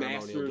kind a of ceremonial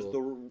masters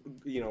duel.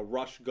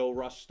 the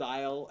rush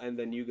style, and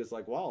then Yuga's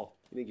like, well,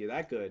 you think you're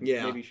that good?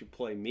 Yeah. Maybe you should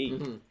play me.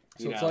 Mm-hmm.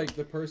 So it's like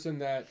the person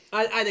that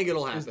I think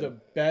it'll happen. is the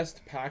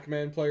best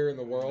Pac-Man player in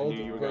the world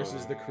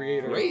versus the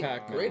creator of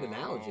Pac-Man. Great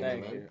analogy,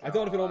 Thank man. you. I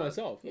thought of it all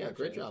myself. Yeah,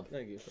 great job.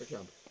 Thank you. Great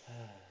job.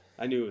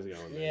 I knew it was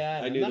going there.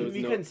 Yeah, I knew there was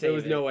you no, couldn't there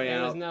was save no it. way There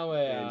out. was no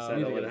way And out. so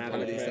Need that to would get have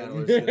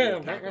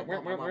a happened.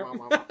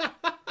 Pac-Man.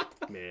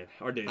 Man,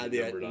 our days are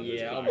Yeah, numbered on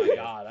this. oh podcast. my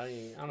god. I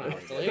don't know how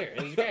it's still here.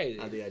 It was crazy.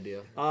 Had the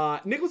idea.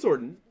 Nicholas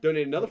Orton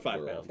donated another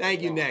 £5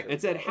 Thank you, Nick. and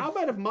said, "How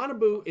about if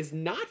Manabu is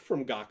not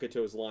from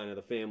Gakuto's line of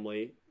the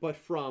family, but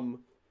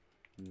from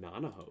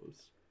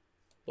Nanaho's?"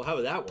 Well, how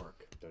would that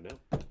work? Don't know.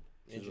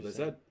 That's what they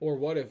said. Or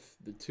what if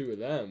the two of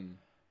them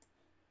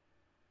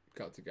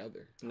got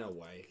together? No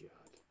way.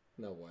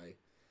 No way.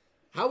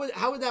 How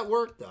would that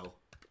work though?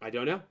 I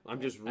don't know.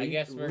 I'm just I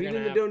guess we're reading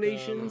gonna the have to,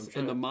 donations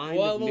and the mind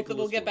Well, of Nicholas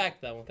we'll get Orton. back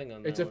to that. We'll think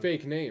on that. It's a one.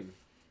 fake name.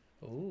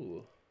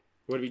 Ooh.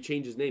 What if he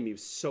changed his name? He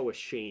was so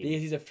ashamed.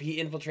 Because he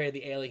infiltrated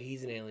the alien.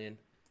 He's an alien.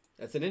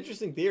 That's an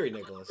interesting theory,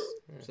 Nicholas.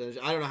 So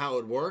I don't know how it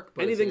would work,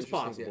 but Anything's it's an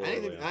interesting possible,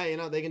 theory. Anything,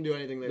 yeah. they can do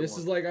anything they This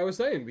want. is like I was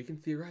saying. We can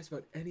theorize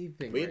about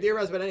anything. We right can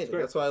theorize about anything.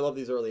 great. That's why I love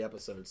these early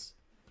episodes.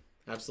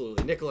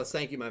 Absolutely, Nicholas.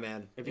 Thank you, my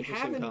man. If you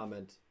Interesting haven't-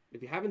 comment.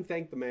 If you haven't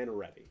thanked the man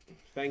already,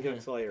 thank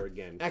X-Slayer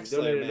again. He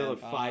X-Slayer, donated man.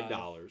 another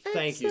 $5.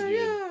 Thank you,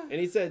 dude. And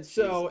he said,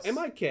 so Jesus.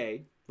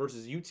 MIK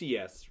versus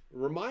UTS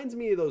reminds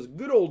me of those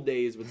good old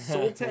days with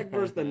Soltec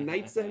versus the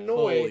Knights of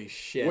Hanoi. Holy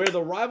shit. Where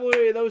the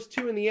rivalry of those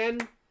two in the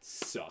end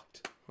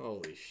sucked.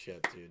 Holy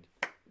shit, dude.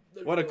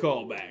 What a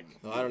callback.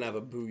 Oh, I don't have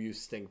a boo you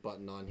stink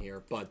button on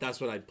here, but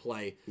that's what I'd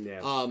play. Yeah.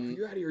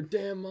 You're out of your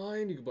damn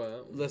mind. You can buy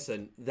that one.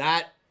 Listen,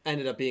 that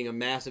ended up being a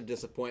massive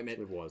disappointment.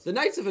 It was. The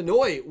Knights of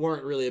Hanoi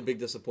weren't really a big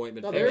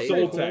disappointment No, for they're me.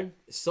 pretty Soltec.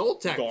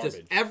 Soltec, Garbage.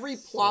 just every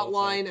plot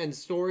line and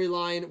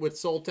storyline with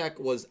Soltec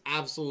was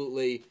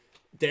absolutely,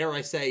 dare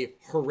I say,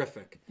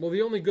 horrific. Well,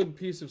 the only good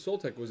piece of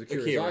Soltec was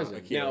Akira's Akira. Aizen.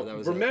 Akira. Now, that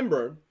was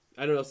remember,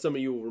 I don't know if some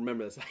of you will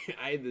remember this.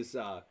 I had this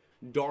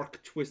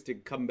dark,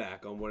 twisted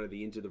comeback on one of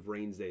the Into the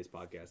Brains Days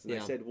podcasts. And I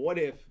Yeah. said, what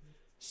if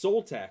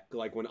Soltec,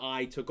 like when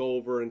I took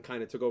over and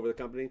kind of took over the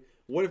company,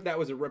 what if that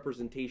was a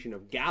representation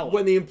of Gala?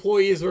 When the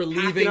employees were packing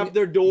leaving up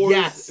their doors,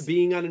 yes.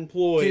 being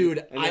unemployed,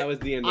 Dude, and that was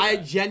the end of I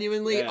that.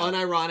 genuinely, Yeah.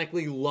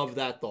 unironically love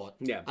that thought.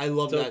 Yeah. I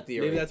love So that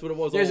theory. maybe that's what it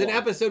was There's all an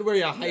along. episode where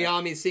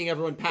Hayami's seeing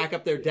everyone pack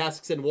up their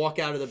desks and walk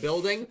out of the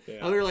building. Yeah.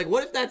 And we were like,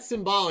 what if that's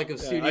symbolic of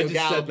I Studio just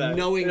Gallup said that.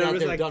 knowing And I that was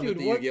they're like, done dude, with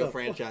the what Yu-Gi-Oh the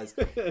franchise?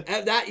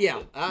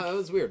 That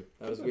was weird.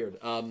 That was weird.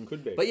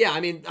 Could be. But yeah, I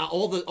mean,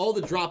 all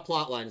the drop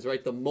plot lines,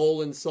 right? The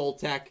Mole and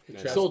Soltec,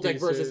 Chess Soltec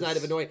versus pieces. Knight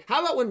of Hanoi.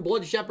 How about when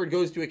Blood Shepherd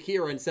goes to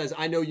Akira and says,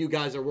 I know you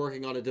guys are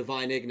working on a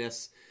Divine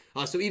Ignis.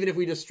 So even if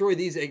we destroy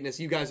these Ignis,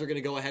 you guys are going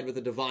to go ahead with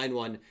a Divine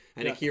one.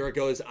 And Yeah. Akira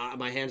goes,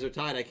 my hands are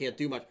tied. I can't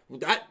do much.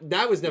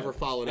 That was never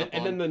followed up And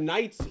on. then the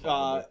Knights,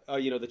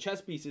 the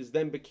chess pieces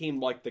then became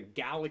like the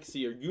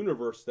galaxy or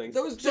universe things.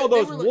 Those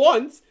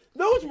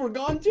Those were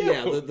gone too.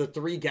 Yeah, the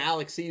 3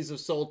 galaxies of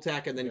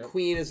Soltec, and then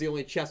Queen is the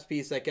only chess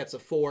piece that gets a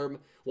form.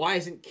 Why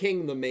isn't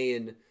King the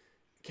main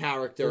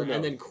character? Who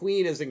And then knows?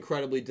 Queen is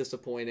incredibly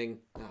disappointing.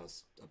 That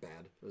was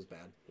bad. It was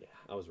bad. Yeah,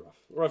 that was rough.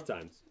 Rough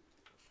times.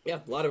 Yeah,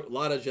 a lot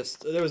of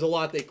just there was a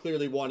lot they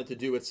clearly wanted to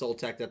do with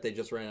Soltec that they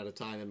just ran out of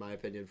time, in my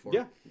opinion. For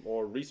Yeah,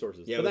 or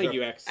resources. Yeah, but it was thank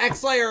you, rough. X.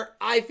 X-Slayer,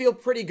 I feel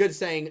pretty good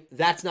saying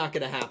that's not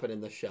going to happen in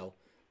this show.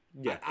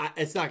 Yeah.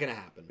 It's not going to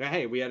happen. But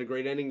hey, we had a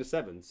great ending to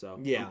 7, so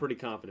Yeah. I'm pretty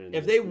confident.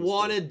 If they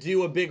want to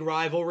do a big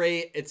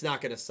rivalry, it's not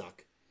going to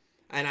suck.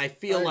 And I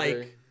feel I like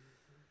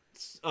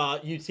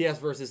agree. UTS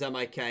versus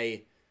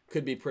MIK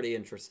could be pretty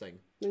interesting.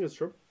 I think that's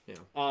true.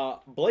 Yeah.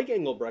 Blake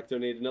Engelbrecht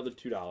donated another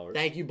 $2.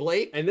 Thank you,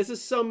 Blake. And this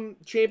is some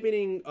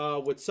championing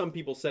what some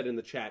people said in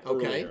the chat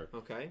earlier.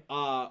 Okay.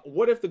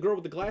 What if the girl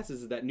with the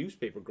glasses is that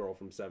newspaper girl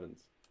from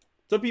 7's?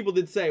 Some people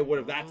did say, what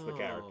if that's the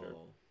character?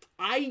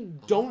 I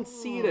don't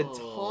see it a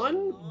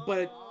ton,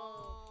 but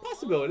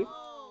possibility.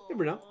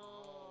 Never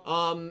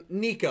know.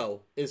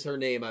 Nico is her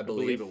name, I I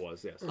believe. believe it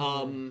was, yes.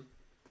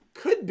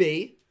 Could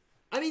be.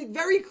 I mean,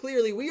 very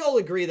clearly, we all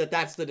agree that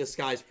that's the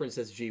disguised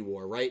Princess G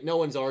War, right? No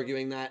one's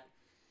arguing that.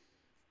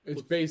 It's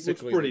looks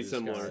basically pretty the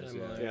similar. disguise,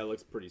 Similar. Yeah, it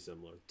looks pretty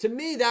similar. To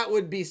me, that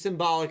would be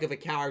symbolic of a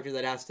character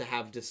that has to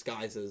have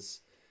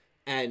disguises.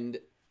 And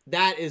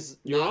that is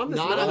You're on this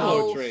Nanaho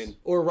Nanaho train.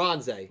 or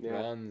Ronze.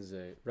 Yeah.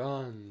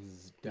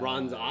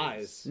 Ron's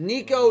eyes.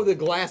 Nico, the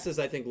glasses,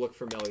 I think, look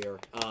familiar.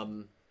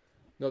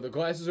 No, the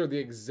glasses are the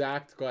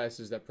exact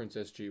glasses that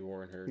Princess G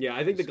wore in her. Yeah,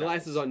 I think the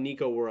disguise. glasses on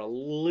Nico were a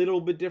little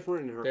bit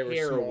different, and her They were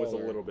hair was a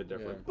smaller. little bit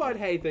different. Yeah. But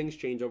hey, things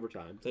change over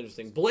time. It's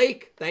interesting.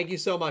 Blake, thank you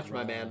so much,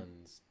 my man.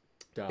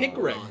 Pick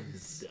Rick.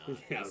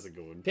 That was a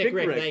good one. Pick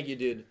Rick, thank you,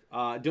 dude.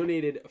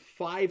 Donated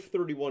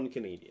 531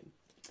 Canadian.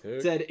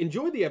 Said,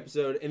 enjoyed the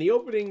episode, and the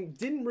opening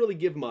didn't really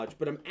give much,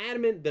 but I'm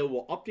adamant they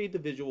will update the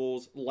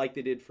visuals like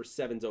they did for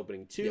 7's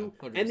opening too,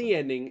 and the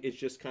ending is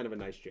just kind of a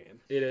nice jam.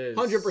 It is.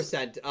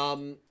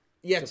 100%.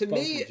 Yeah, to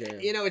me, jam.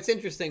 you know, it's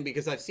interesting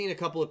because I've seen a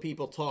couple of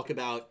people talk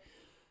about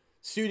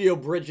Studio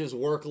Bridge's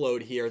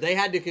workload here. They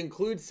had to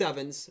conclude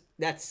 7's,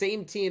 that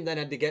same team that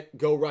had to get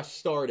Go Rush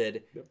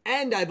started,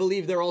 and I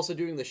believe they're also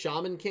doing the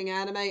Shaman King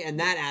anime, and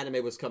that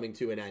anime was coming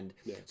to an end.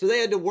 So they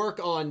had to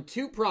work on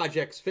 2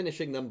 projects,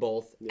 finishing them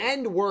both,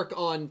 and work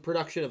on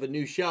production of a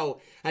new show,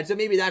 and so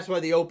maybe that's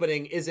why the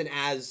opening isn't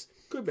as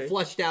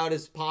fleshed out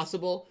as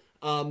possible.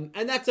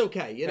 And that's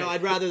okay. You know,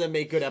 I'd rather them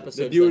make good episodes.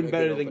 They're doing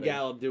better than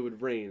Gallup did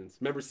with Reigns.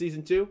 Remember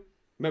season 2?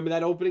 Remember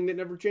that opening that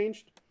never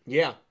changed?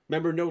 Yeah.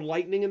 Remember no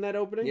lightning in that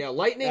opening? Yeah,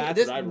 lightning.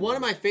 One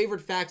of my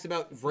favorite facts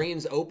about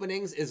Reigns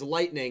openings is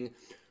lightning,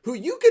 who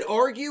you could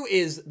argue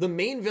is the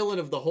main villain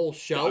of the whole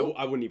show. No,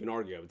 I wouldn't even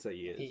argue. I would say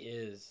he is. He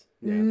is.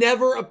 Yeah.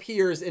 Never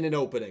appears in an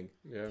opening.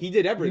 Yeah. He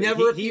did everything.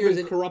 Never appears he even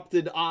in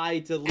corrupted Eye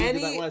to lead to that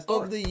any last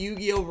of arc. the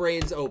Yu-Gi-Oh!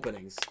 Reigns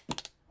openings.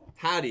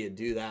 How do you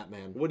do that,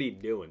 man? What are you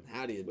doing?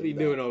 How do you do that? What are you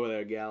doing over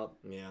there, Gallup?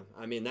 Yeah,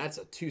 I mean, that's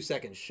a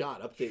 2-second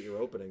shot. Update your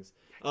openings.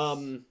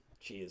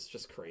 Geez,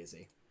 just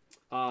crazy.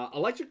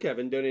 Electric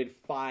Kevin donated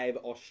 5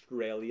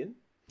 Australian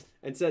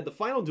and said the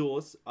final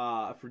duelist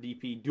for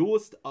DP,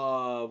 duelist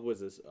of, what is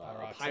this?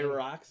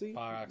 Pyroxene?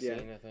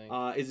 Pyroxene, I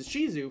think. Is a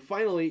Shizu.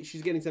 Finally,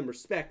 she's getting some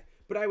respect,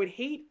 but I would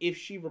hate if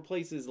she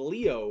replaces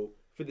Leo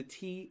for the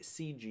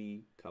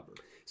TCG cover.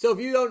 So if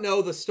you don't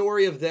know, the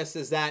story of this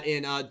is that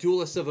in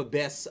Duelists of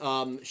Abyss,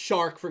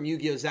 Shark from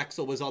Yu-Gi-Oh!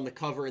 Zexal was on the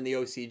cover in the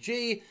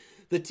OCG.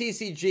 The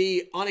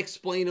TCG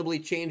unexplainably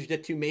changed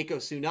it to Mako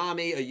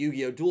Tsunami, a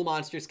Yu-Gi-Oh! Duel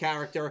Monsters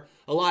character.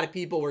 A lot of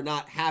people were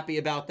not happy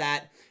about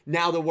that.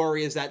 Now the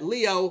worry is that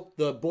Leo,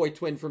 the boy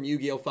twin from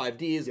Yu-Gi-Oh!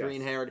 5Ds,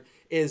 green-haired,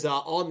 is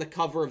on the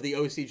cover of the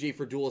OCG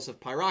for Duelists of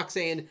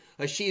Pyroxene.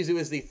 Shizu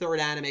is the 3rd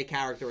anime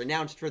character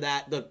announced for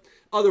that. The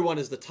other one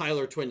is the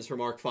Tyler twins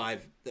from Arc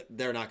 5.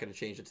 They're not going to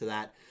change it to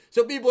that.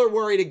 So people are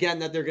worried again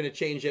that they're going to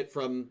change it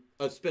from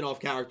a spin-off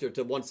character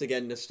to, once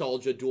again,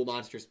 nostalgia, Duel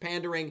Monsters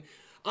pandering.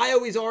 I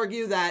always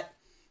argue that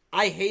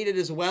I hate it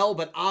as well,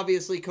 but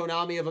obviously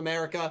Konami of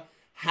America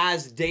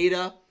has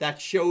data that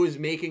shows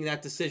making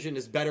that decision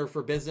is better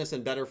for business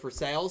and better for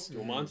sales.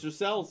 Duel Monsters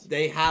sells.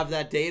 They have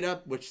that data,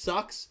 which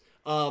sucks.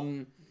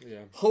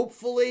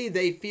 Hopefully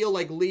they feel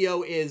like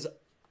Leo is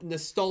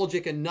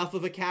nostalgic enough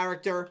of a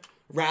character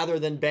rather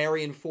than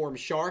Barry Informed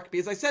Shark.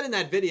 Because I said in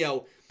that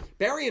video,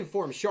 Barry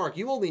Informed Shark,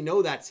 you only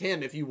know that's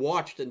him if you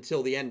watched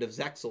until the end of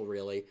Zexal,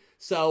 really.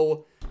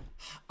 So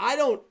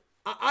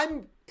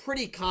I'm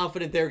pretty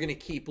confident they're going to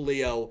keep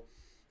Leo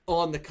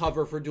on the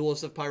cover for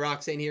Duelists of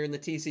Pyroxene here in the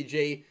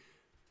TCG.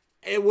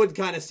 It would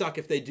kind of suck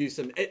if they do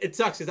some... It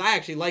sucks because I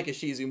actually like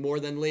Ishizu more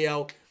than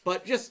Leo,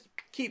 but just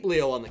keep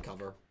Leo on the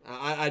cover.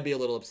 I'd be a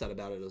little upset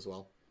about it as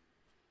well.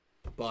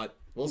 But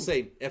we'll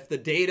see. If the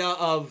data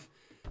of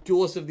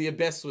Duelists of the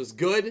Abyss was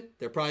good,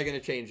 they're probably going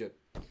to change it.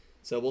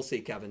 So we'll see,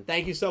 Kevin.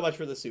 Thank you so much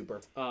for the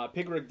super.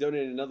 Pickerick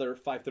donated another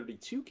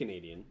 532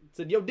 Canadian.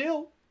 Said, yo,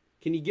 Dill,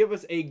 can you give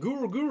us a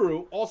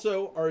Guru?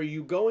 Also, are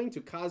you going to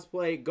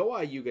cosplay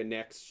Goa Yuga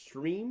next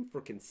stream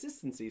for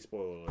consistency?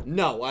 Spoiler alert.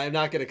 No, I am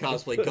not going to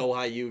cosplay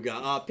Goha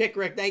Yuga.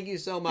 Pickerick, thank you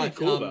so much.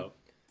 Pretty cool, though.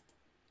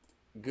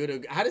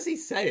 Guru. How does he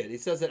say it? He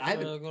says it. I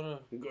haven't. Guru.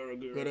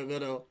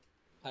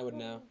 I would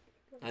know.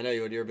 I know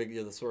you would. You're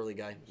the swirly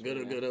guy.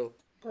 Guru.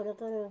 God,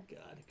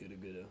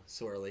 Guru.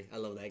 Swirly. I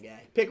love that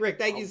guy. Pickerick,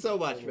 thank you so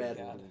much, man.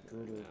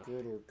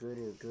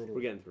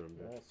 We're getting through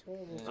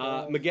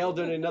him. Miguel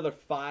donated another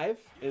 5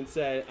 and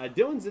said,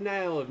 Dylan's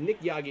denial of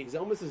Nick Yagi is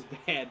almost as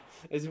bad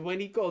as when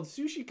he called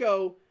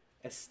Sushiko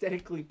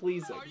aesthetically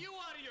pleasing. Are you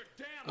out of your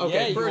damn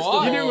Okay, Yeah, first you of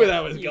all, you knew where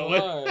that was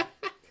going.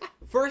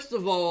 First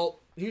of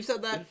all, who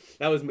said that?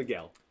 That was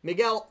Miguel.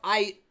 Miguel,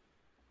 I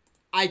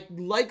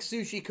like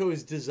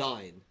Sushiko's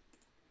design.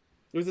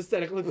 It was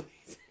aesthetically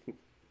pleasing.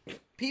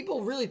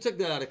 People really took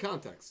that out of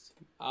context.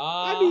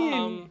 I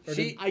mean,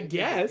 I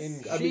guess.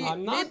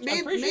 I'm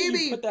pretty sure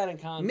you put that in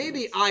context.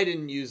 Maybe I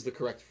didn't use the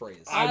correct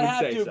phrase. I would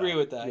have to so. agree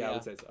with that. Yeah, I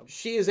would say so.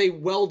 She is a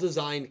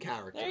well-designed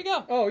character. There you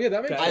go. Oh, yeah,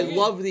 that makes I sense.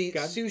 love the Okay.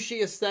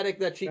 sushi aesthetic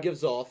that she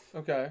gives off.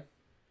 Okay.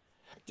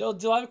 Dill,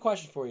 I have a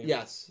question for you.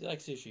 Yes. Do you like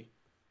sushi?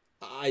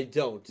 I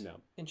don't. No.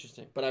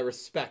 Interesting. But I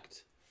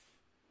respect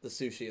the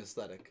sushi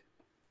aesthetic.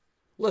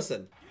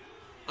 Listen,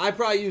 I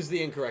probably used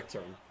the incorrect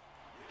term.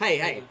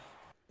 Hey,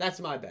 that's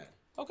my bad.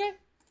 Okay.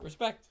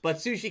 Respect. But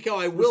Sushiko,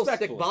 I will stick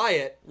Respectfully. by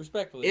it.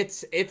 Respectfully.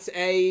 It's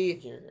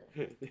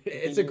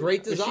a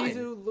great design.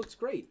 Shizu looks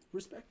great.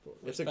 Respectful.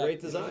 It's a great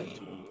design.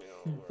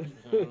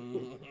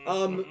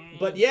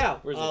 But yeah,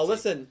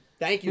 listen,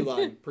 thank you,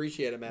 Lon.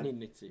 Appreciate it, I man. need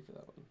Nick C for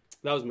that one.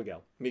 That was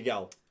Miguel.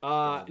 Miguel.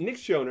 Nick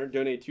Schoner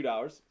donated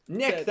 $2.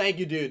 Nick, Said, thank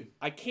you, dude.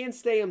 I can't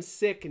stay. I'm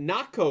sick.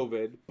 Not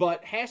COVID,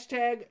 but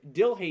hashtag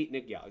Dill hate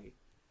Nick Yagi.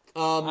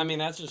 I mean,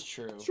 that's just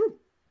true. It's true.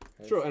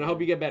 It's true. And I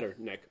hope you get better,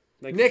 Nick.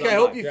 Nick, I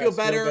hope you feel Yes,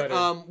 better. feel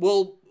better.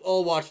 We'll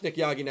all watch Nick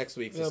Yagi next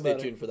week, so Feel stay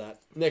better. tuned for that.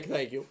 Nick,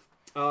 thank you.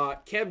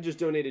 Kev just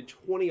donated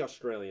 20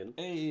 Australian.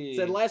 Hey.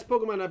 Said last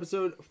Pokemon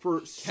episode,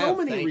 for so Kev,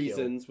 many thank you.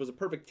 reasons, was a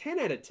perfect 10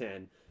 out of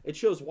 10. It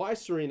shows why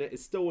Serena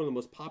is still one of the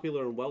most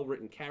popular and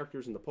well-written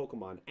characters in the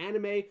Pokemon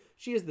anime.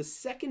 She is the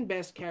second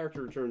best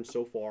character return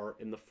so far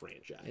in the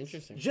franchise.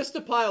 Interesting. Just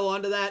to pile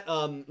onto that,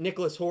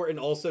 Nicholas Horton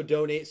also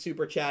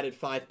super chatted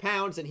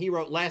 £5, and he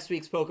wrote, last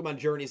week's Pokemon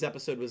Journeys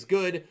episode was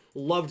good.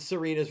 Loved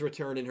Serena's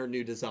return in her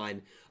new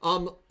design.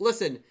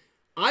 Listen,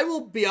 I will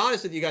be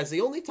honest with you guys.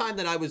 The only time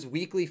that I was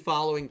weekly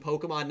following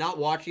Pokemon, not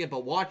watching it,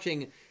 but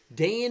watching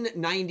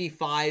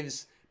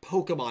Dane95's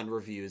Pokemon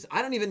reviews.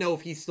 I don't even know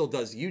if he still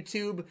does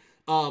YouTube.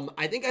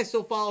 I think I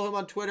still follow him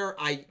on Twitter.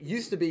 I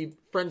used to be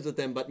friends with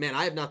him, but man,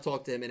 I have not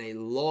talked to him in a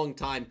long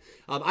time.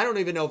 I don't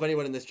even know if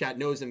anyone in this chat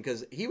knows him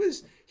because he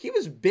was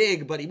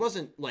big, but he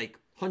wasn't like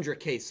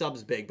 100K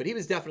subs big, but he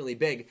was definitely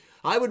big.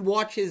 I would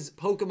watch his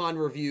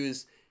Pokemon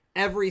reviews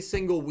every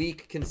single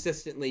week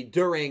consistently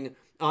during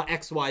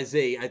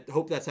XYZ. I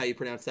hope that's how you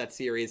pronounce that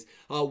series.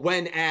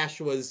 When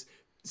Ash was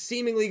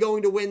seemingly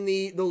going to win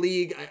the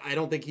league. I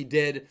don't think he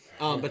did.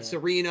 But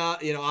Serena,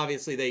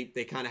 obviously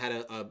they kind of had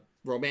a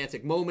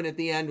romantic moment at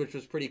the end, which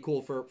was pretty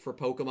cool for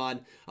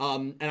Pokemon.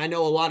 And I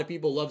know a lot of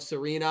people love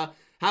Serena.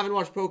 Haven't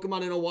watched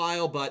Pokemon in a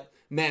while, but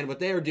man, what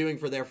they are doing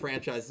for their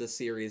franchise this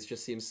series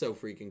just seems so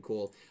freaking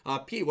cool.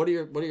 Pete, what are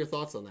your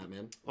thoughts on that,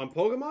 man? On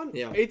Pokemon?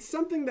 Yeah. It's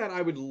something that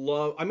I would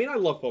love. I mean, I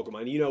love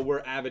Pokemon. We're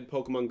avid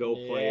Pokemon Go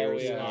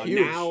players. we are. Huge.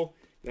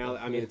 Now,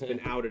 I mean, it's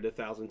been outed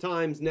 1,000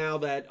 times. Now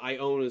that I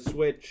own a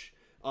Switch,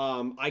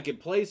 I could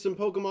play some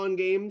Pokemon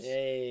games,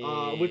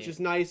 which is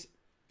nice.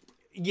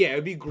 Yeah,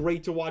 it'd be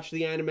great to watch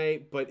the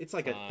anime, but it's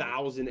like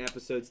 1,000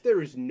 episodes.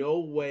 There is no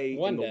way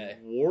One in day.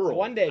 the world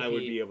One day, I would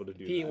Pete. be able to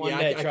do Pete, that. one Yeah,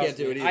 day, I trust can't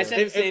do it me. either. I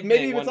said the same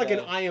Maybe thing if it's one like day.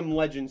 an I Am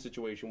Legend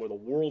situation where the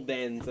world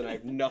ends and I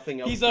have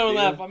nothing else He's to over do.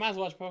 left. I might as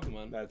well watch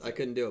Pokemon. That's I it.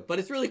 couldn't do it. But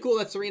it's really cool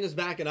that Serena's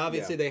back, and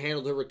obviously Yeah. they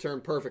handled her return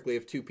perfectly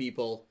of two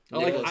people.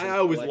 I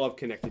always love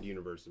connected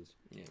universes.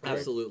 Yeah.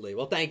 Absolutely.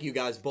 Well, thank you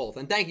guys both.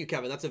 And thank you,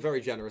 Kevin. That's a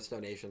very generous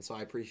donation, so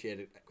I appreciate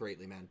it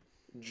greatly, man.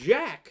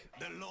 Jack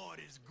The Lord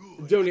is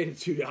good. donated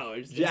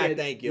 $2. He Jack, said,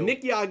 thank you.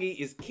 Nick Yagi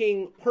is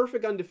king,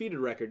 perfect undefeated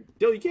record.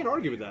 Dill, you can't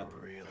argue with that.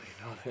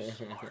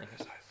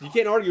 You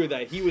can't argue with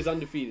that. He was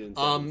undefeated. In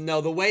sevens.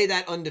 No, the way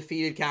that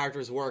undefeated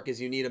characters work is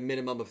you need a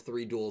minimum of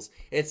 3 duels.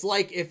 It's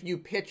like if you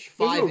pitch There's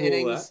no 5 rule of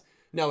innings. that.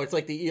 No, it's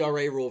like the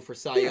ERA rule for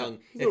Cy Yeah, Young.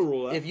 there's no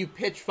rule of that. If you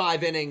pitch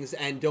 5 innings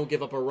and don't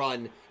give up a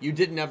run, you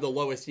didn't have the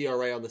lowest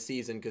ERA on the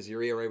season because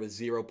your ERA was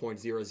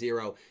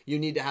 0.00. You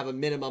need to have a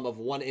minimum of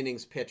 1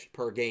 innings pitched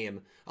per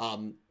game,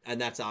 and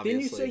that's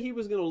obviously. Didn't you say he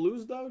was going to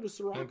lose though to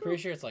Sirocco? I'm pretty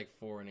sure it's like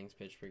 4 innings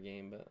pitched per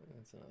game, but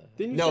that's not that.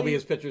 Didn't you No, say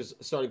because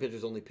starting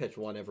pitchers only pitch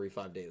 1 every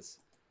 5 days.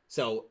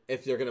 So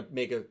if they're gonna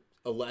make a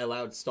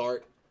allowed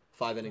start,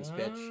 5 innings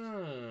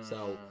pitched.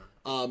 So,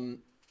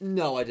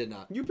 no, I did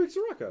not. you picked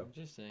Sirocco?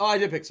 Just saying. Oh, I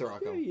did pick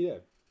Sirocco. Yeah, you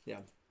did.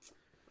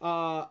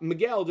 Yeah.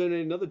 Miguel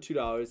donated another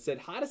 $2. Said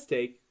hottest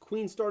take: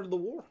 Queen started the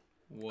war.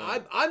 Whoa.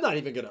 I'm not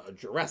even gonna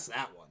address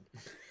that one.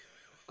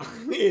 I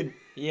mean,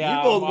 Yeah,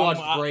 you both I'm- watched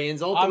I'm-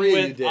 Brains. All I'm 3 of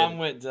with, you did. I'm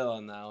with Dill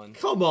on that one.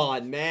 Come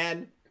on,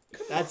 man.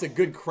 That's a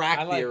good crack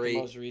I like theory. the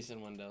most recent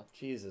one, though.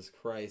 Jesus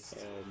Christ.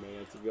 Oh man,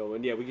 that's a good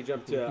one. Yeah, we can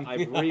jump to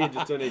Ivoria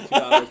just donated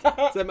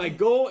 $2. Said my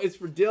goal is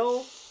for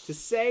Dill to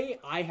say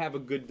I have a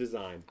good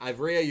design.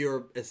 Ivrea,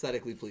 you're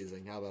aesthetically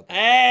pleasing. How about that?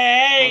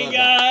 Hey, How about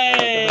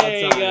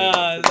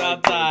guys! It's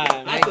about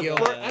time. Thank you.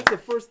 That's the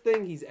first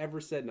thing he's ever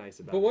said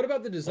nice about. But me. what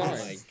about the design?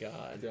 Oh my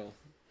god. Dill?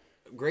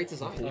 Great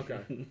design.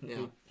 Okay.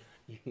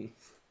 Yeah.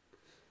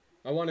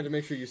 I wanted to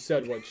make sure you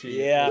said what she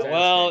Yeah, was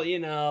well, asking. you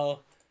know.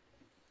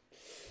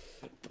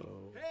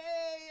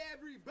 Hey,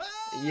 everybody!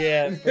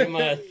 Yeah, pretty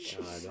much.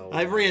 I know.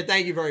 Ivrea,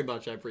 thank you very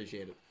much. I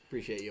appreciate it.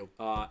 Appreciate you.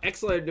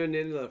 X-Layer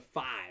donated another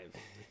 $5.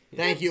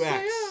 Thank you,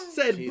 X.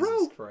 Said, Jesus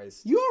bro,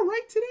 Christ. you all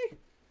right today?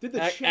 Did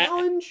the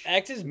challenge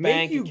X's make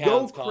bank you go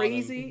account's calling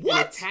crazy him. in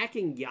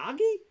attacking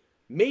Yagi?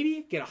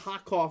 Maybe get a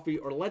hot coffee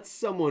or let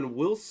someone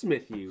Will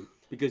Smith you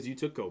because you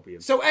took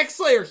copium. So,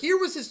 X-Slayer, here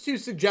was his 2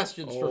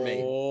 suggestions for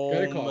me. Oh,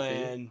 Get a coffee.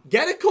 man.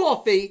 Get a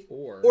coffee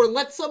Or-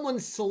 let someone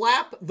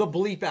slap the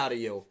bleep out of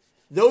you.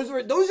 Those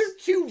are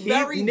 2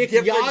 very Keep Nick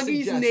different Yagi's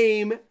suggestions.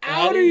 name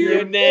Out of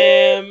your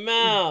damn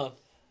mouth.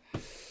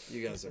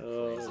 You guys are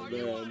Oh,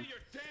 crazy. man.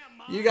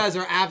 You guys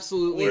are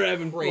absolutely We're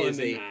having fun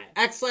crazy. tonight.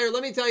 X-Slayer,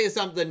 let me tell you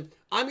something.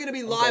 I'm going to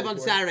be live on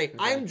Saturday.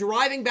 I am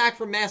driving back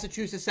from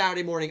Massachusetts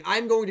Saturday morning.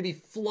 I'm going to be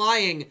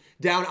flying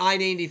down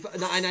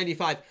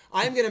I-95.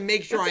 I'm going to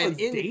make sure That I am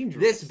sounds in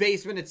dangerous. this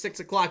basement at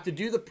 6 o'clock to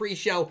do the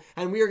pre-show,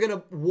 and we are going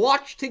to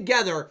watch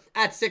together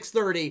at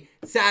 6:30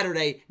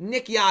 Saturday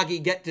Nick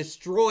Yagi get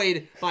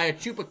destroyed by a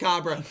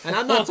Chupacabra, and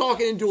I'm not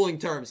talking in dueling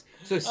terms.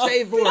 So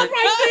save for it. right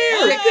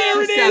there! 6 There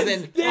to it is!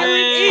 7. There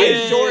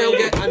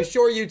it is! I'm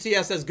sure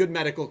UTS has good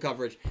medical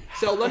coverage.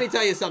 So let me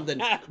tell you something.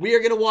 We are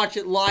going to watch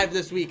it live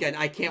this weekend.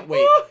 I can't wait.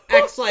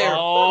 great. X-Slayer,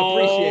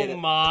 appreciate Oh it.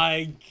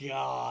 my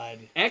god.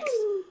 X,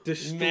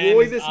 destroy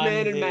Man is this man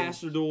in unhinged.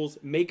 Master Duels.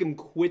 Make him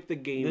quit the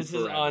game This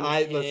is forever.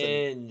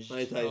 unhinged. let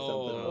me tell you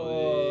something.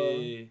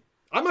 Holy.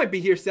 I might be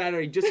here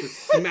Saturday just to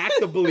smack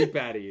the bleep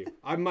out of you.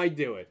 I might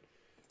do it.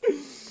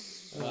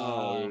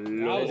 Oh, that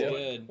Lord. was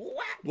good.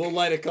 We'll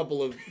light a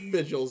couple of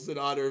vigils in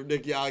honor of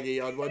Nick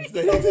Yagi on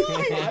Wednesday.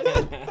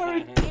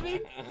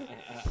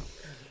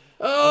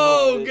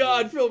 Oh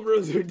God, Phil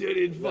Bruiser did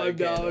it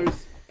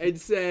 $5 and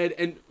said,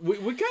 and we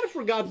kind of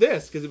forgot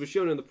this because it was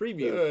shown in the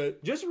preview.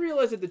 Just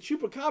realized that the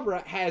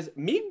Chupacabra has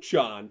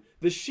Ming-chan,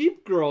 the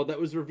sheep girl that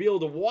was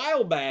revealed a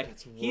while back.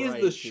 He is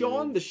right, the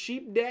Shawn, dude. the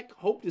sheep deck.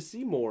 Hope to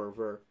see more of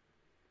her.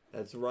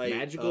 That's right.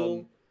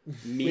 Magical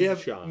We have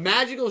Ming-chan.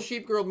 magical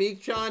sheep girl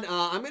Meek-chan.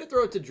 I'm gonna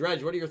throw it to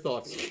Dredge. What are your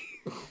thoughts?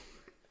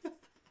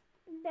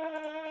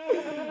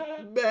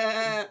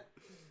 Bah.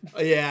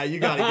 Yeah, you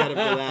gotta get him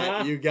for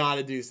that. You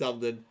gotta do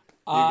something. You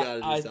gotta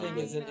do I something.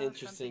 think it's an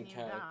interesting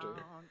character.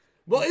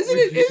 Well, isn't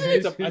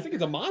it? I think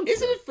it's a monster.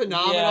 Isn't it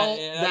phenomenal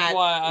Yeah, that that's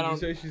why I Did you don't.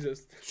 say she's a...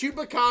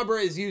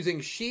 Chupacabra is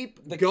using sheep,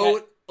 The goat,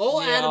 cat-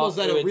 all yeah, animals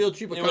that it a would- real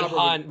it would Chupacabra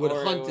hunt would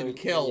or hunt it and would-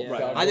 kill.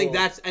 yeah. I think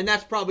that's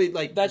probably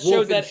like That wolf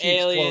shows in that sheep's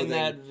alien,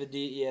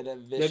 clothing. that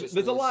vicious.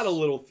 There's a lot of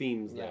little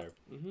themes Yeah. there.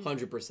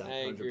 100%. I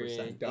agree.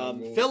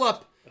 100%.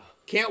 Philip,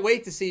 can't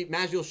wait to see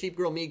Magical Sheep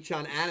Girl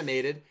Meek-chan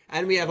animated.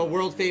 And we have a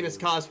world-famous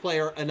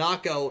cosplayer,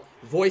 Anako,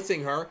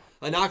 voicing her.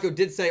 Anako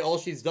did say all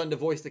she's done to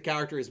voice the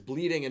character is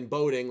bleeding and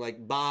boating,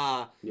 like,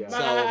 bah. Yeah.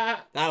 So,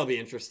 that'll be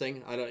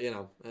interesting.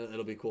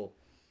 It'll be cool.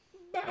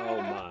 Oh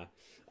my.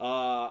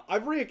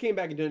 Ivrea came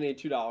back and donated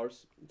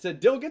 $2. It said,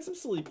 Dill, get some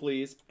sleep,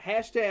 please.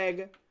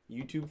 Hashtag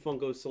YouTube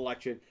Funko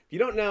Selection. If you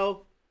don't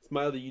know, it's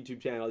my other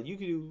YouTube channel. You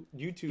can do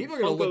YouTube People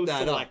are gonna Funko look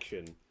that up.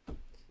 Selection.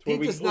 It's where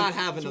Pete does not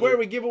have it's another- where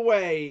we give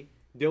away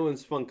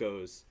Dylan's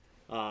Funkos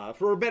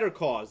for a better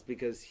cause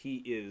because he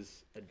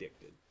is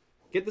addicted.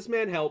 Get this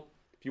man help.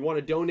 If you want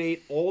to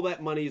donate, all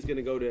that money is going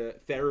to go to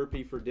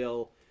therapy for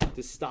Dill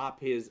to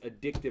stop his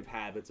addictive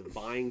habits of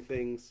buying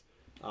things.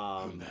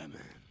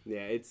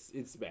 Yeah, it's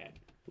bad,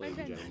 ladies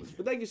and gentlemen.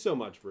 But thank you so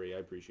much, Bree. I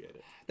appreciate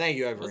it. Thank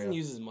you, Doesn't Everett.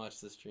 use as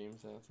much this stream,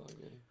 so that's all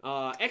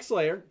good.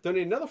 X-Layer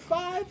donated another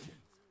 $5.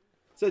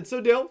 Said,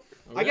 so Dill,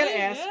 I gotta Really?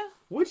 ask, Yeah?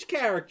 which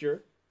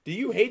character do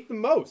you hate the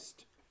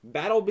most?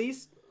 Battle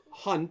Beast,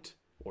 Hunt,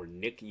 or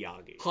Nick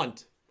Yagi?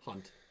 Hunt.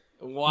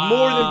 Wow.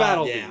 More than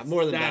Battle Yeah, Beast.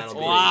 more than That's Battle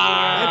Beast.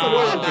 Wow. That's a More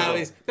than logical. Battle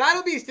Beast.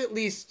 Battle Beast at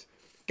least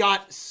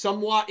got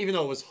somewhat, even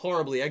though it was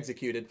horribly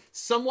executed,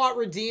 somewhat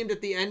redeemed at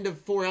the end of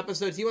 4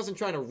 episodes. He wasn't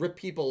trying to rip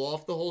people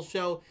off the whole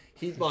show.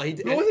 He did.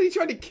 But wasn't he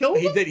trying to kill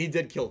them? He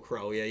did kill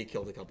Crow. Yeah, he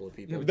killed a couple of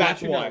people.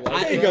 That's you why. not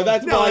like There you go.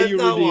 That's why you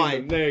not redeemed why.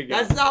 him. There you go.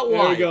 That's not There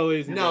why. we go,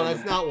 ladies and No, gentlemen.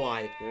 that's not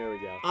why. There we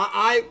go.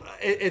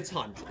 It's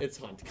Hunt. It's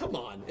Hunt. Come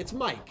on, it's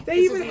Mike. They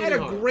This even isn't had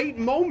a hard. great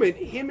moment,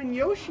 him and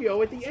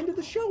Yoshio, at the end of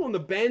the show on the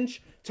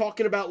bench,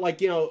 talking about,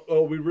 like,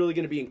 are we really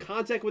going to be in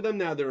contact with them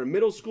now? They're in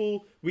middle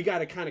school. We got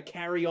to kind of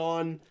carry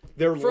on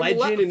their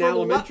legend in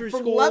elementary from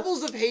school.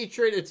 levels of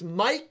hatred, it's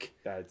Mike,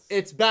 That's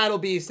it's Battle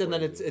Beast, and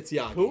then it's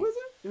Yagi. who is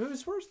it? Who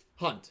is first?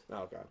 Hunt.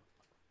 Oh, okay.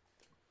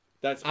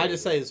 That's I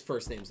just say crazy. his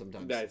first name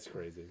sometimes. That's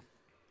crazy.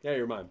 Yeah,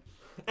 you're mine.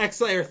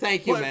 X-Slayer,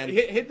 thank you, But man.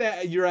 hit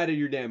that. You're out of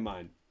your damn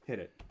mind. Hit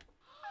it.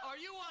 Are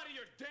you out of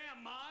your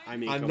damn mind? I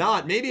mean, I'm come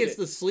not. on. Maybe it's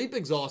the sleep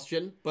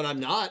exhaustion, but I'm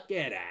not.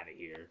 Get out of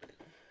here.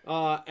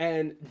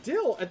 And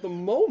Dill, at the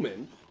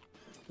moment,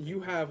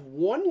 you have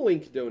 1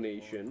 link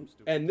donation,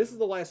 and this is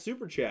the last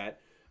super chat.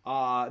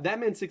 That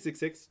man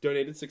 666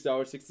 donated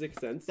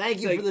 $6.66.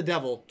 Thank you Saying, for the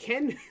devil.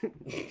 Can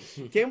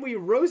we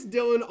roast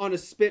Dylan on a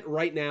spit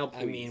right now,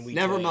 please? I mean, we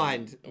Never can.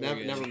 mind. We're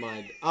good. Never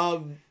mind.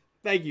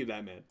 Thank you,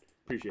 that man.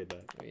 Appreciate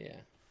that. Yeah.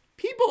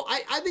 People,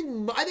 I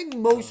think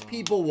most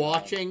people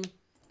watching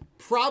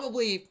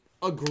probably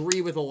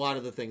agree with a lot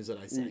of the things that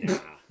I say. Nah,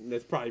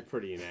 that's probably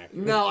pretty inaccurate.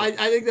 No, I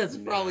think that's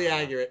probably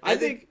accurate. I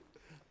think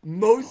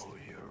most.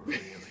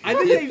 I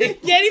think they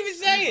Can't even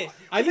say it.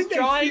 I think He's they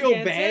trying, feel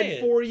can't say bad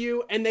it. for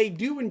you, and they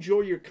do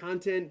enjoy your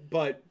content,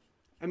 but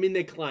I mean,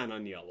 they clown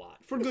on you a lot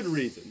for good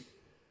reason.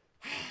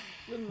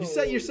 You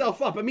set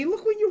yourself up. I mean,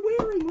 look what you're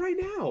wearing right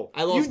now.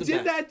 I lost You the did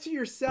bet. that to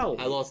yourself.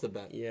 I lost the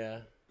bet. Yeah.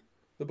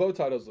 The bow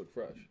tie does look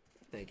fresh.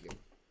 Thank you.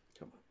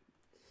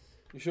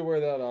 You should wear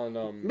that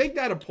on Make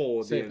that a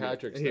poll. At the St. end.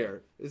 Patrick's Day.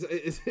 Here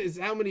is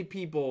how many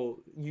people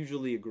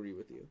usually agree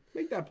with you.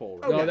 Make that poll.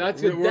 Right No, now.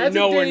 that's We're- a, that's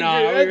no, a we're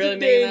not. Are we that's really a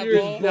making that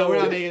dangerous poll? No, we're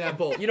poll. not making that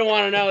poll. You don't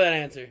want to know that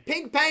answer.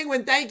 Pink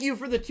Penguin, thank you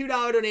for the $2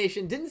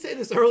 donation. Didn't say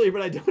this earlier,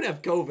 but I don't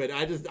have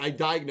COVID. I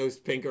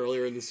diagnosed Pink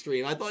earlier in the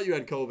stream. I thought you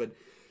had COVID.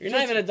 You're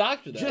not even a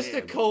doctor, though. Just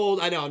a cold.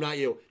 I know, I'm not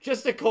you.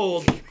 Just a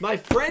cold. My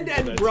friend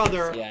and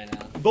brother Yeah, I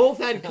know. both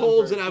had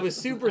colds, and I was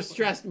super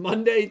stressed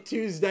Monday,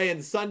 Tuesday,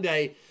 and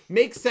Sunday.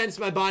 Makes sense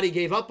my body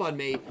gave up on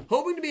me.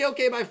 Hoping to be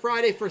okay by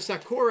Friday for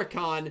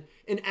SakuraCon,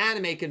 an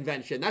anime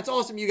convention. That's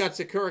awesome you got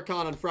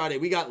SakuraCon on Friday.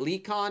 We got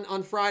LeeCon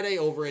on Friday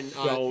over in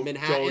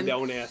Manhattan.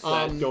 Don't ask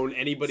that. Don't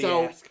anybody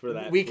So ask for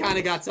that. we kind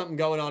of got something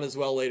going on as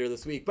well later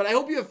this week. But I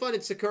hope you have fun at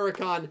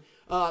SakuraCon.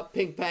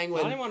 Pink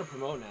Penguin. I don't want to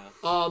promote now.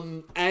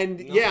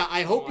 Yeah,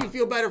 I hope you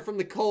feel better from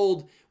the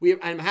cold.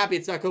 I'm happy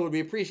it's not cold. We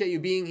appreciate you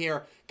being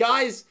here.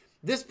 Guys,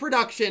 this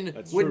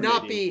production would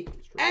not be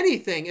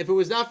anything if it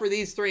was not for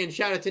these three, and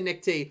shout out to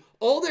Nick T.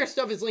 All their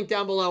stuff is linked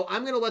down below.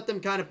 I'm going to let them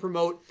kind of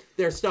promote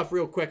their stuff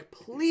real quick.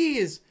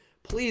 Please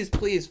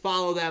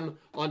follow them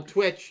on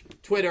Twitch,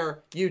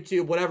 Twitter,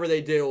 YouTube, whatever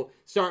they do.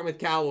 Starting with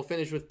Cal, we'll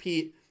finish with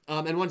Pete.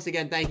 And once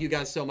again, thank you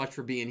guys so much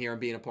for being here and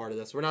being a part of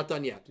this. We're not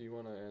done yet. Do you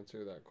want to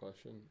answer that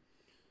question?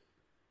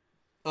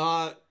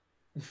 No,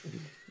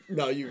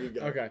 you can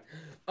go. Okay.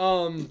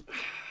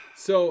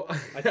 So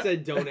I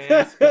said don't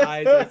ask,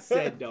 guys. I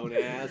said don't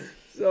ask.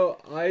 So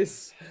I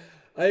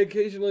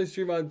occasionally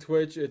stream on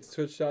Twitch. It's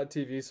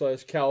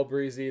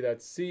twitch.tv/calbreezy.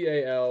 That's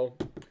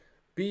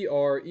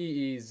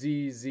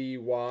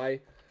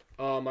CalBreezy.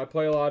 I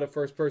play a lot of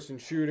first-person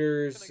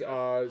shooters.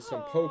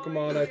 Some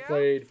Pokemon I've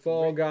played.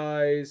 Fall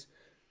Guys.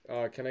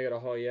 Can I get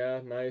a oh yeah?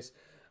 Nice.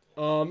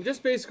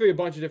 Just basically a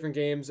bunch of different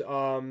games.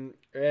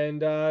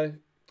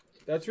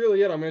 That's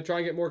really it. I'm going to try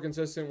and get more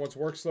consistent once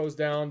work slows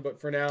down, but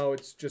for now,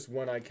 it's just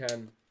when I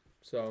can.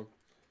 So,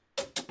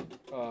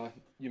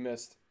 you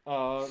missed.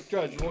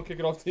 Dredge, we'll kick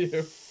it off to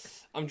you.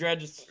 I'm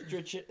having a stroke.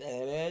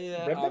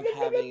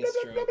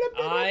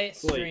 I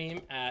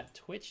stream at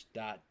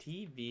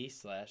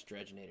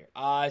twitch.tv/Dredgenator.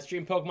 I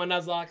stream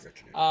Pokemon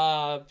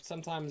Nuzlocke.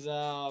 Sometimes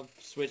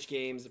Switch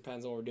games,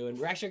 depends on what we're doing.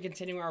 We're actually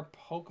continuing our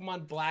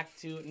Pokemon Black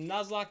 2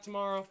 Nuzlocke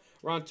tomorrow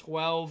around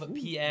 12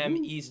 p.m.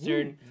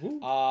 Eastern.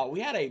 We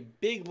had a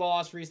big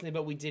loss recently,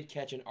 but we did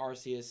catch an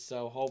Arceus,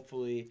 so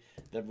hopefully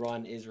the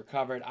run is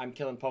recovered. I'm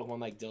killing Pokemon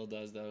like Dill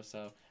does, though,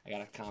 so I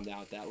gotta calm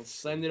down with that. Let's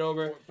send it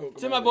over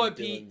to my boy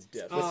Pete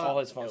with all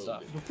his fun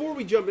stuff. Before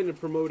we jump into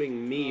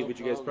promoting me, which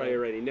you guys probably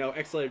already know,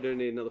 X-Layer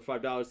donated another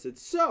 $5. Said,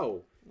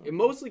 so, it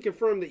mostly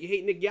confirmed that you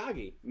hate Nick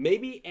Yagi.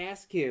 Maybe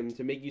ask him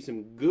to make you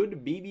some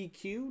good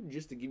BBQ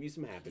just to give you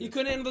some happiness. You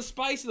couldn't handle the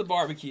spice of the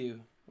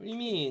barbecue. What do you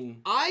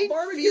mean? I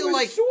feel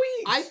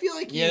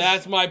like yeah,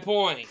 that's my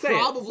point.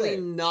 Probably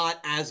not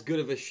as good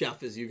of a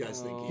chef as you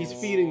guys think he is.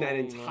 He's feeding that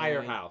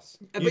entire house.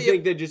 You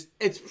think they're just...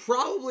 It's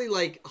probably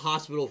like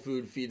hospital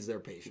food feeds their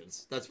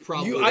patients. That's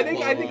probably... I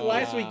think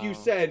last week you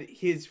said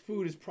his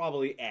food is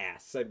probably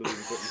ass. I believe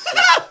is what you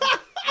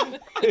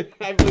said.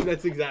 I believe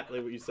that's exactly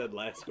what you said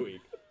last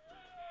week.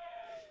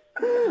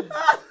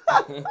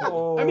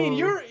 I mean,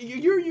 your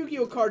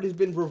Yu-Gi-Oh card has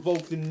been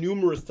revoked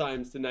numerous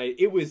times tonight.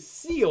 It was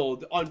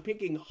sealed on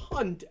picking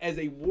Hunt as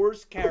a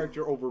worse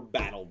character over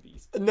Battle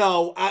Beast.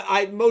 No,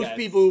 most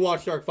people who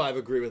watch Dark 5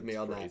 agree with me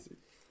on that.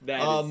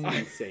 That is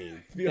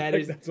insane. That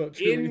is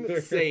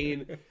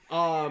insane.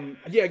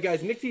 Yeah,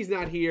 guys, Nick T's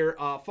not here.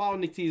 Follow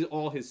Nick T's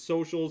all his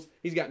socials.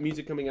 He's got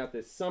music coming out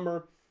this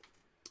summer.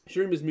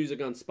 Stream his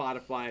music on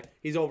Spotify.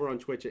 He's over on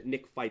Twitch at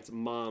Nick Fights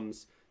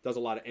Moms. Does a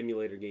lot of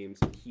emulator games.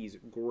 He's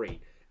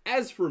great.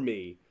 As for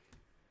me,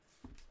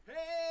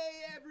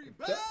 Hey,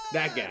 everybody!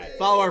 that guy.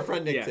 Follow our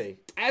friend Nick T.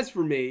 As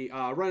for me,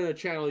 running a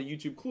channel on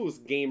YouTube, Clueless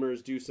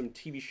Gamers, do some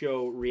TV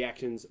show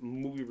reactions,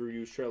 movie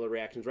reviews, trailer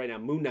reactions. Right now,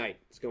 Moon Knight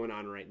is going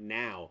on right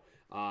now.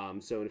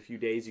 So in a few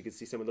days, you can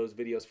see some of those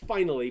videos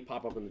finally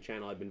pop up on the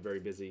channel. I've been very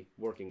busy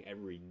working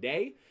every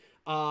day.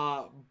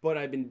 But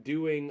I've been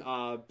doing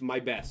my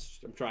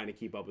best. I'm trying to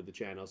keep up with the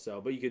channel.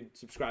 But you could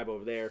subscribe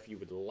over there if you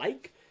would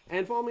like.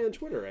 And follow me on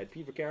Twitter at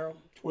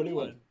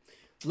PVacaro21.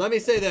 Let me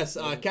say this.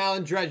 Cal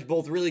and Dredge,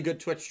 both really good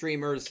Twitch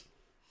streamers.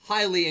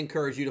 Highly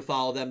encourage you to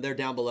follow them. They're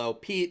down below.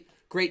 Pete,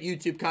 great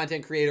YouTube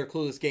content creator,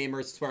 Clueless Gamers.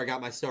 That's where I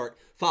got my start.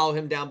 Follow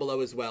him down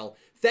below as well.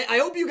 I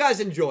hope you guys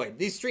enjoyed.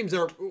 These streams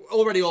are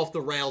already off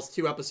the rails,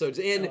 2 episodes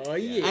in. Oh,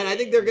 yeah. And I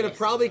think they're going to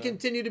probably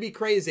continue to be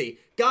crazy.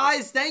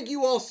 Guys, thank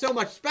you all so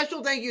much.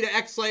 Special thank you to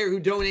X-Slayer, who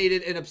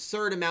donated an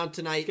absurd amount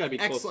tonight. It's got to be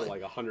close to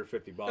like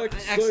 $150.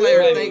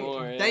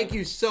 X-Slayer, thank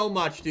you so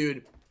much,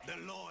 dude. The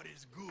Lord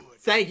is good.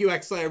 Thank you,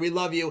 X-Slayer. We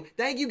love you.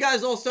 Thank you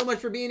guys all so much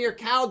for being here.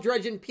 Cal,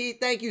 Dredge, and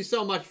Pete, thank you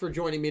so much for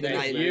joining me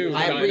tonight.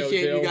 I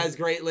appreciate you guys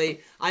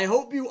greatly. I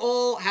hope you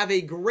all have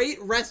a great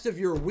rest of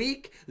your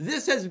week.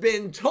 This has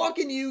been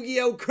Talkin'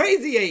 Yu-Gi-Oh!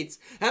 Crazy 8's,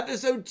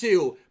 Episode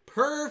 2,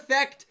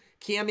 Perfect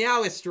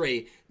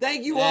Cameo-istry.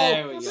 Thank you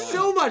all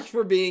so much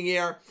for being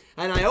here,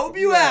 and I hope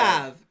you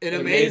have an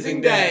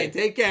amazing day.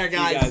 Take care,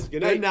 guys.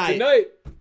 Good night. Good night.